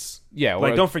old dudes. Yeah,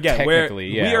 like we're don't forget we're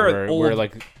technically, we yeah, are we're old.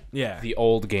 like yeah, the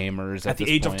old gamers at the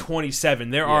this age point. of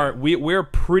 27, there are we're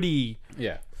pretty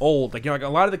Yeah, old. Like like a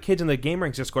lot of the kids in the Game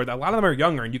Ranks Discord, a lot of them are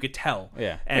younger, and you could tell.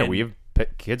 Yeah. and we have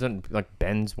kids on like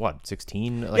Ben's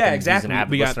 16. Like, Yeah, and exactly. He's an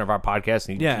avid We got- listener of our podcast.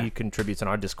 And Yeah. he contributes in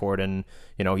our Discord, and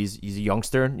he's a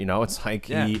youngster. It's like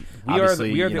Yeah. he We are the-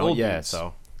 obviously, we are the old yeah. dudes.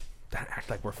 So act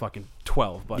like we're fucking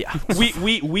 12, but Yeah.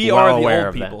 we Well are the aware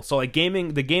old of that. people. So like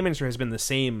the game industry has been the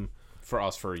same. for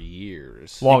us for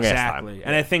years. long ass Exactly, time.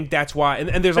 and I think that's why.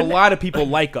 And there's a lot of people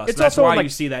like us. It's That's also, why like, you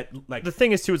see that. Like The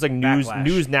thing is too, is like news. Backlash.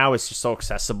 News now is just so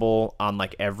accessible on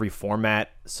like every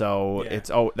format. So Yeah. it's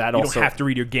you also don't have to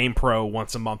read your Game Pro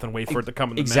once a month and wait for it to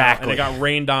come in the Exactly. mail. And it got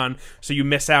rained on, so you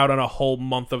miss out on a whole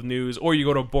month of news. Or you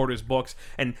go to Borders Books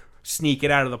and sneak it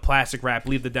out of the plastic wrap,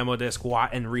 leave the demo disc,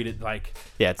 and read it. Like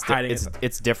hiding it.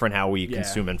 it's different how we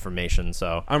consume information.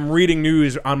 So I'm reading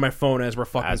news on my phone as we're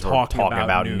fucking as we're talking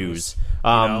about news.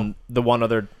 know? The one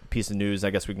other piece of news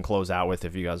I guess we can close out with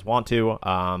if you guys want to.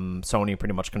 Sony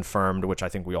pretty much confirmed, which I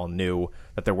think we all knew,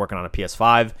 that they're working on a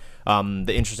PS5.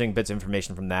 The interesting bits of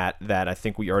information from that I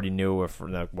think we already knew, or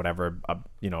from whatever,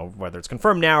 whether it's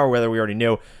confirmed now or whether we already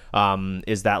knew,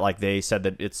 is that like they said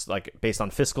that it's like based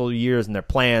on fiscal years and their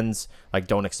plans, like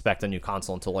don't expect a new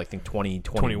console until I think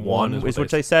 2021 is what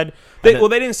they said. They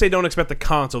didn't say don't expect the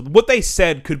console. What they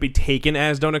said could be taken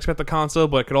as don't expect the console,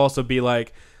 but it could also be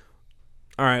like,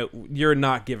 all right, you're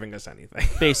not giving us anything.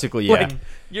 Basically, yeah. Like,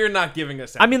 you're not giving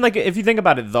us anything. I mean, like if you think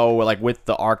about it though, like with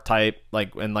the archetype,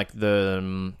 like and like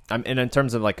and in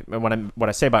terms of like what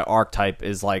I say by archetype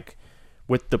is like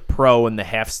with the Pro and the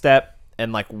half step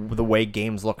and like the way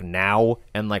games look now,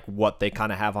 and like what they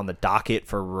kind of have on the docket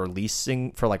for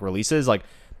releases, like,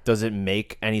 does it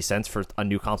make any sense for a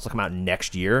new console to come out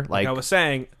next year? Like I was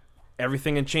saying,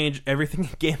 everything in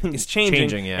gaming is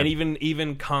changing, yeah. and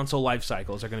even console life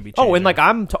cycles are going to be changing. Oh, and like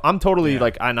I'm totally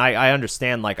like, and I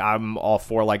understand, like I'm all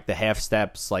for like the half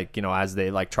steps, like, you know, as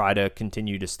they like try to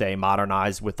continue to stay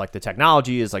modernized with like the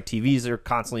technology, is like TVs are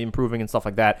constantly improving and stuff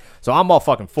like that. So I'm all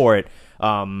fucking for it.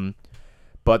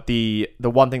 But the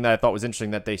one thing that I thought was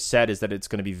interesting that they said is that it's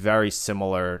going to be very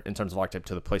similar in terms of archetype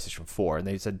to the PlayStation 4, and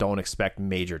they said don't expect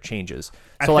major changes.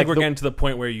 I So think like we're getting to the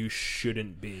point where you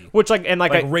shouldn't be. which like and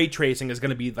like ray tracing is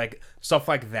going to be like stuff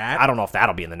like that. I don't know if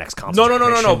that'll be in the next console. No.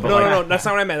 generation, but, like, That's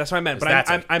not what I meant. That's what I meant. But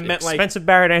I meant like expensive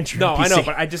barrier to entry. No, on I know, PC.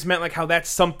 but I just meant like how that's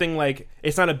something like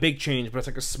it's not a big change, but it's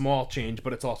like a small change,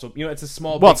 but it's also, you know, it's a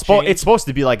small. Well, big change. it's supposed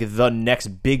to be like the next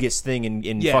biggest thing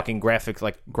in Yeah. fucking graphics,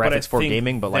 like But I graphics for think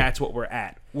gaming. But like that's what we're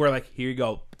at. We're like, here you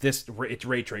go. It's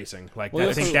ray tracing. Like Well,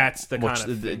 I think that's the kind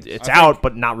of thing. it's out,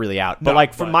 but not really out. But No,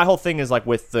 like, for but- my whole thing is like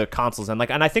with the consoles, and like,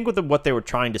 and I think with what they were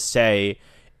trying to say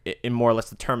in more or less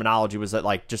the terminology was that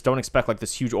like just don't expect like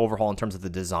this huge overhaul in terms of the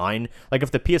design. Like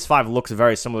if the PS5 looks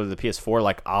very similar to the PS4,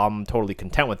 like I'm totally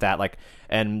content with that. Like,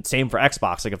 and same for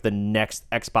Xbox. Like if the next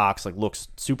Xbox like looks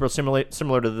super similar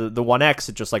to the One X,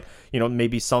 it just like, you know,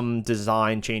 maybe some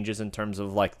design changes in terms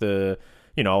of like the,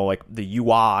 you know, like the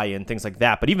UI and things like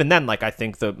that. But even then, like I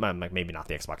think like maybe not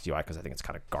the Xbox UI, because I think it's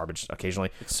kind of garbage occasionally.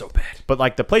 It's so bad. But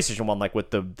like the PlayStation one, like with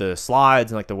the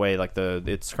slides and like the way like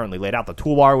it's currently laid out, the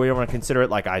toolbar, we don't want to consider it.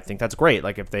 Like I think that's great.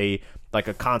 Like if they like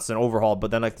a constant overhaul,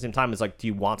 but then like, at the same time, it's like, do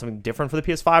you want something different for the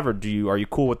PS5, or are you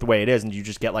cool with the way it is, and do you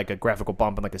just get like a graphical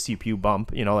bump and like a CPU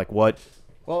bump? You know, like what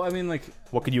Well, I mean, like,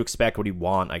 could you expect? What do you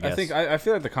want? I guess. I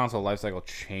feel like the console lifecycle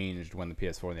changed when the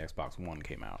PS4 and the Xbox One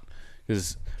came out,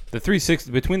 because the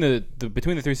 360 between the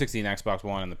 360 and Xbox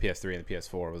One and the PS3 and the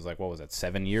PS4 was like, what was that,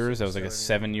 7 years? That was like a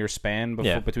 7-year span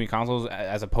between consoles,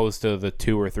 as opposed to the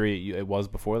 2 or 3 it was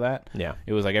before that. Yeah,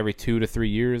 it was like every 2 to 3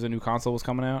 years a new console was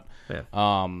coming out. Yeah.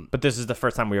 But this is the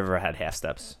first time we ever had half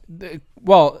steps.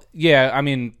 Well, yeah, I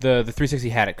mean the 360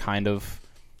 had it kind of.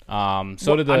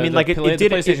 So did the, I mean, like it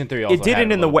did PlayStation 3 also it did had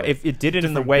it in the a way. little bit. If it did it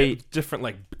in the way. different,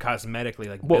 like cosmetically,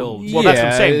 like Well, builds. well, that's what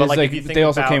I'm saying, but, it's like, if you think they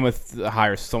also about- came with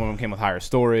higher. Some of them came with higher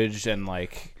storage and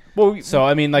like. Well, So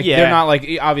I mean, like yeah. they're not like,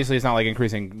 obviously it's not like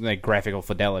increasing like graphical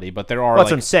fidelity, but there are That's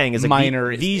like what I'm saying is like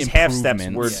minor these half steps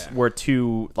improvements. were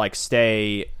to like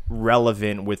stay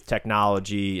relevant with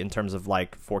technology in terms of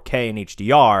like 4K and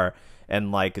HDR,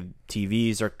 and like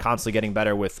TVs are constantly getting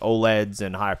better with OLEDs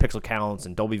and higher pixel counts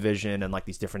and Dolby Vision and like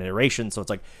these different iterations. So it's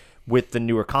like with the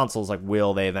newer consoles, like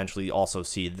will they eventually also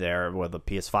see will the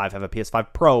PS5 have a PS5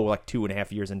 Pro like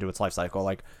 2.5 years into its life cycle?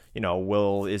 Like, you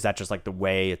know, is that just like the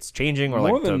way it's changing, or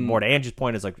like more to Angie's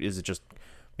point is like, is it just,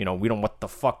 you know, we don't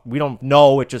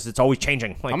know. It's always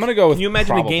changing. Like, I'm gonna go with. Can you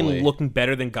imagine probably. a game looking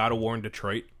better than God of War in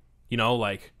Detroit? You know,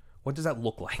 like what does that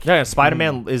look like? yeah,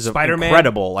 Spider-Man is Spider-Man?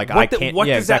 incredible. Like What I can't. what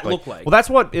yeah, does exactly. that look like? Well, that's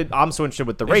what I'm so interested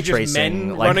with the ray It's just tracing.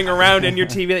 men like, running around in your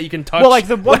TV that you can touch. Well, like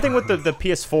the one thing with the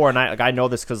PS4, and I know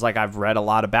this because like I've read a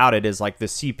lot about it, is like the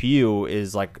CPU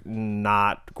is like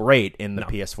not great in the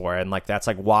PS4, and like that's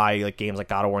like why like games like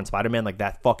God of War and Spider-Man, like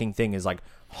that fucking thing is like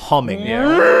humming.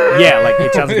 Yeah, like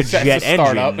it sounds like a That's jet a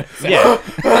startup. engine. Yeah,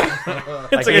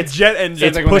 it's like a jet engine.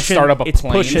 It's like when they start up a it's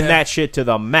plane. pushing that shit to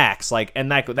the max. Like,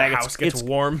 and that house gets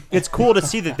warm. It's cool to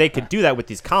see that they could do that with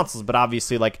these consoles, but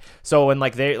obviously, like, so and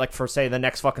like they like for say the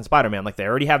next fucking Spider-Man, like they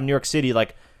already have New York City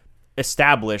like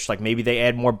established. Like maybe they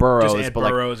add more boroughs, Just add but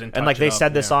boroughs like and like touch they it up,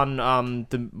 said this yeah. on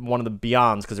one of the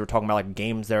Beyonds, because they were talking about like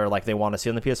games there like they want to see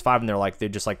on the PS5, and they're like they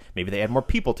just like maybe they add more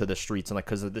people to the streets, and like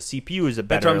because the CPU is a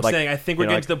better. That's what I'm like, saying. I think we're you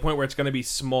know, getting to the point where it's going to be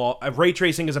small. Ray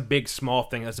tracing is a big, small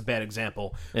thing. That's a bad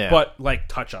example. Yeah. But like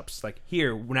touch-ups, like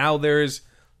here now there's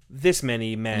this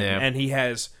many men, Yeah. and he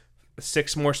has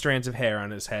 6 more strands of hair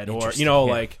on his head, or Interesting, you know,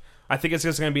 yeah. like I think it's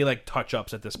just going to be like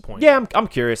touch-ups at this point. Yeah, I'm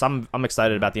curious. I'm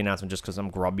excited about the announcement just because I'm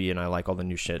grubby and I like all the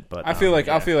new shit. But I feel like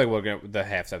yeah. the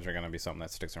half steps are gonna be something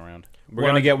that sticks around. We're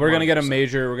gonna get a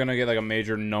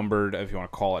major numbered, if you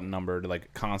want to call it numbered,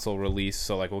 like console release.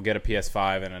 So like we'll get a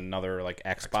PS5 and another like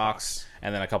Xbox.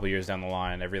 And then a couple years down the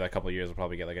line, every like couple years, we'll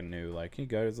probably get like a new like, here you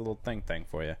go, there's a little thing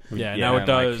for you. Yeah. Yeah, Now it and,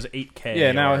 does 8K.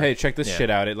 Yeah, now or- hey, check this Yeah. shit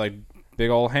out. It like big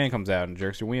old hand comes out and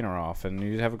jerks your wiener off, and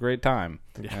you have a great time.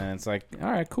 Yeah. And it's like, all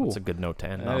right, cool. It's a good note to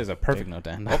end. That is a perfect note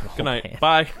to end. Good night.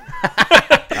 Bye.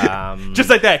 Um,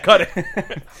 Just like that. Cut it.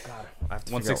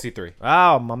 163.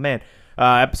 Oh, my man.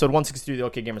 Episode 163 of the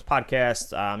OK Gamers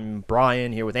podcast. I'm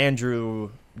Brian here with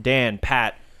Andrew, Dan,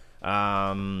 Pat.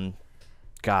 God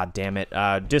damn it.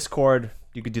 Discord.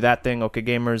 you could do that thing. OK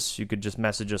Gamers. You could just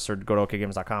message us or go to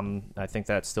okgamers.com. I think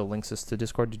that still links us to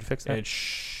Discord. Did you fix that?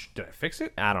 Did I fix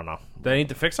it? I don't know. Did I need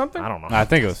to fix something? I don't know. I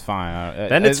think it was fine.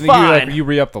 Then it's I think fine. You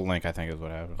re-upped the link, I think is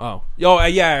what happened. Oh, yeah,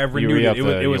 I renewed it.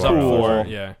 It was up URL. for,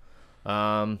 yeah.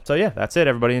 So yeah, that's it.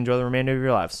 Everybody enjoy the remainder of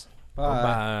your lives. Bye.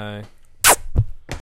 Bye.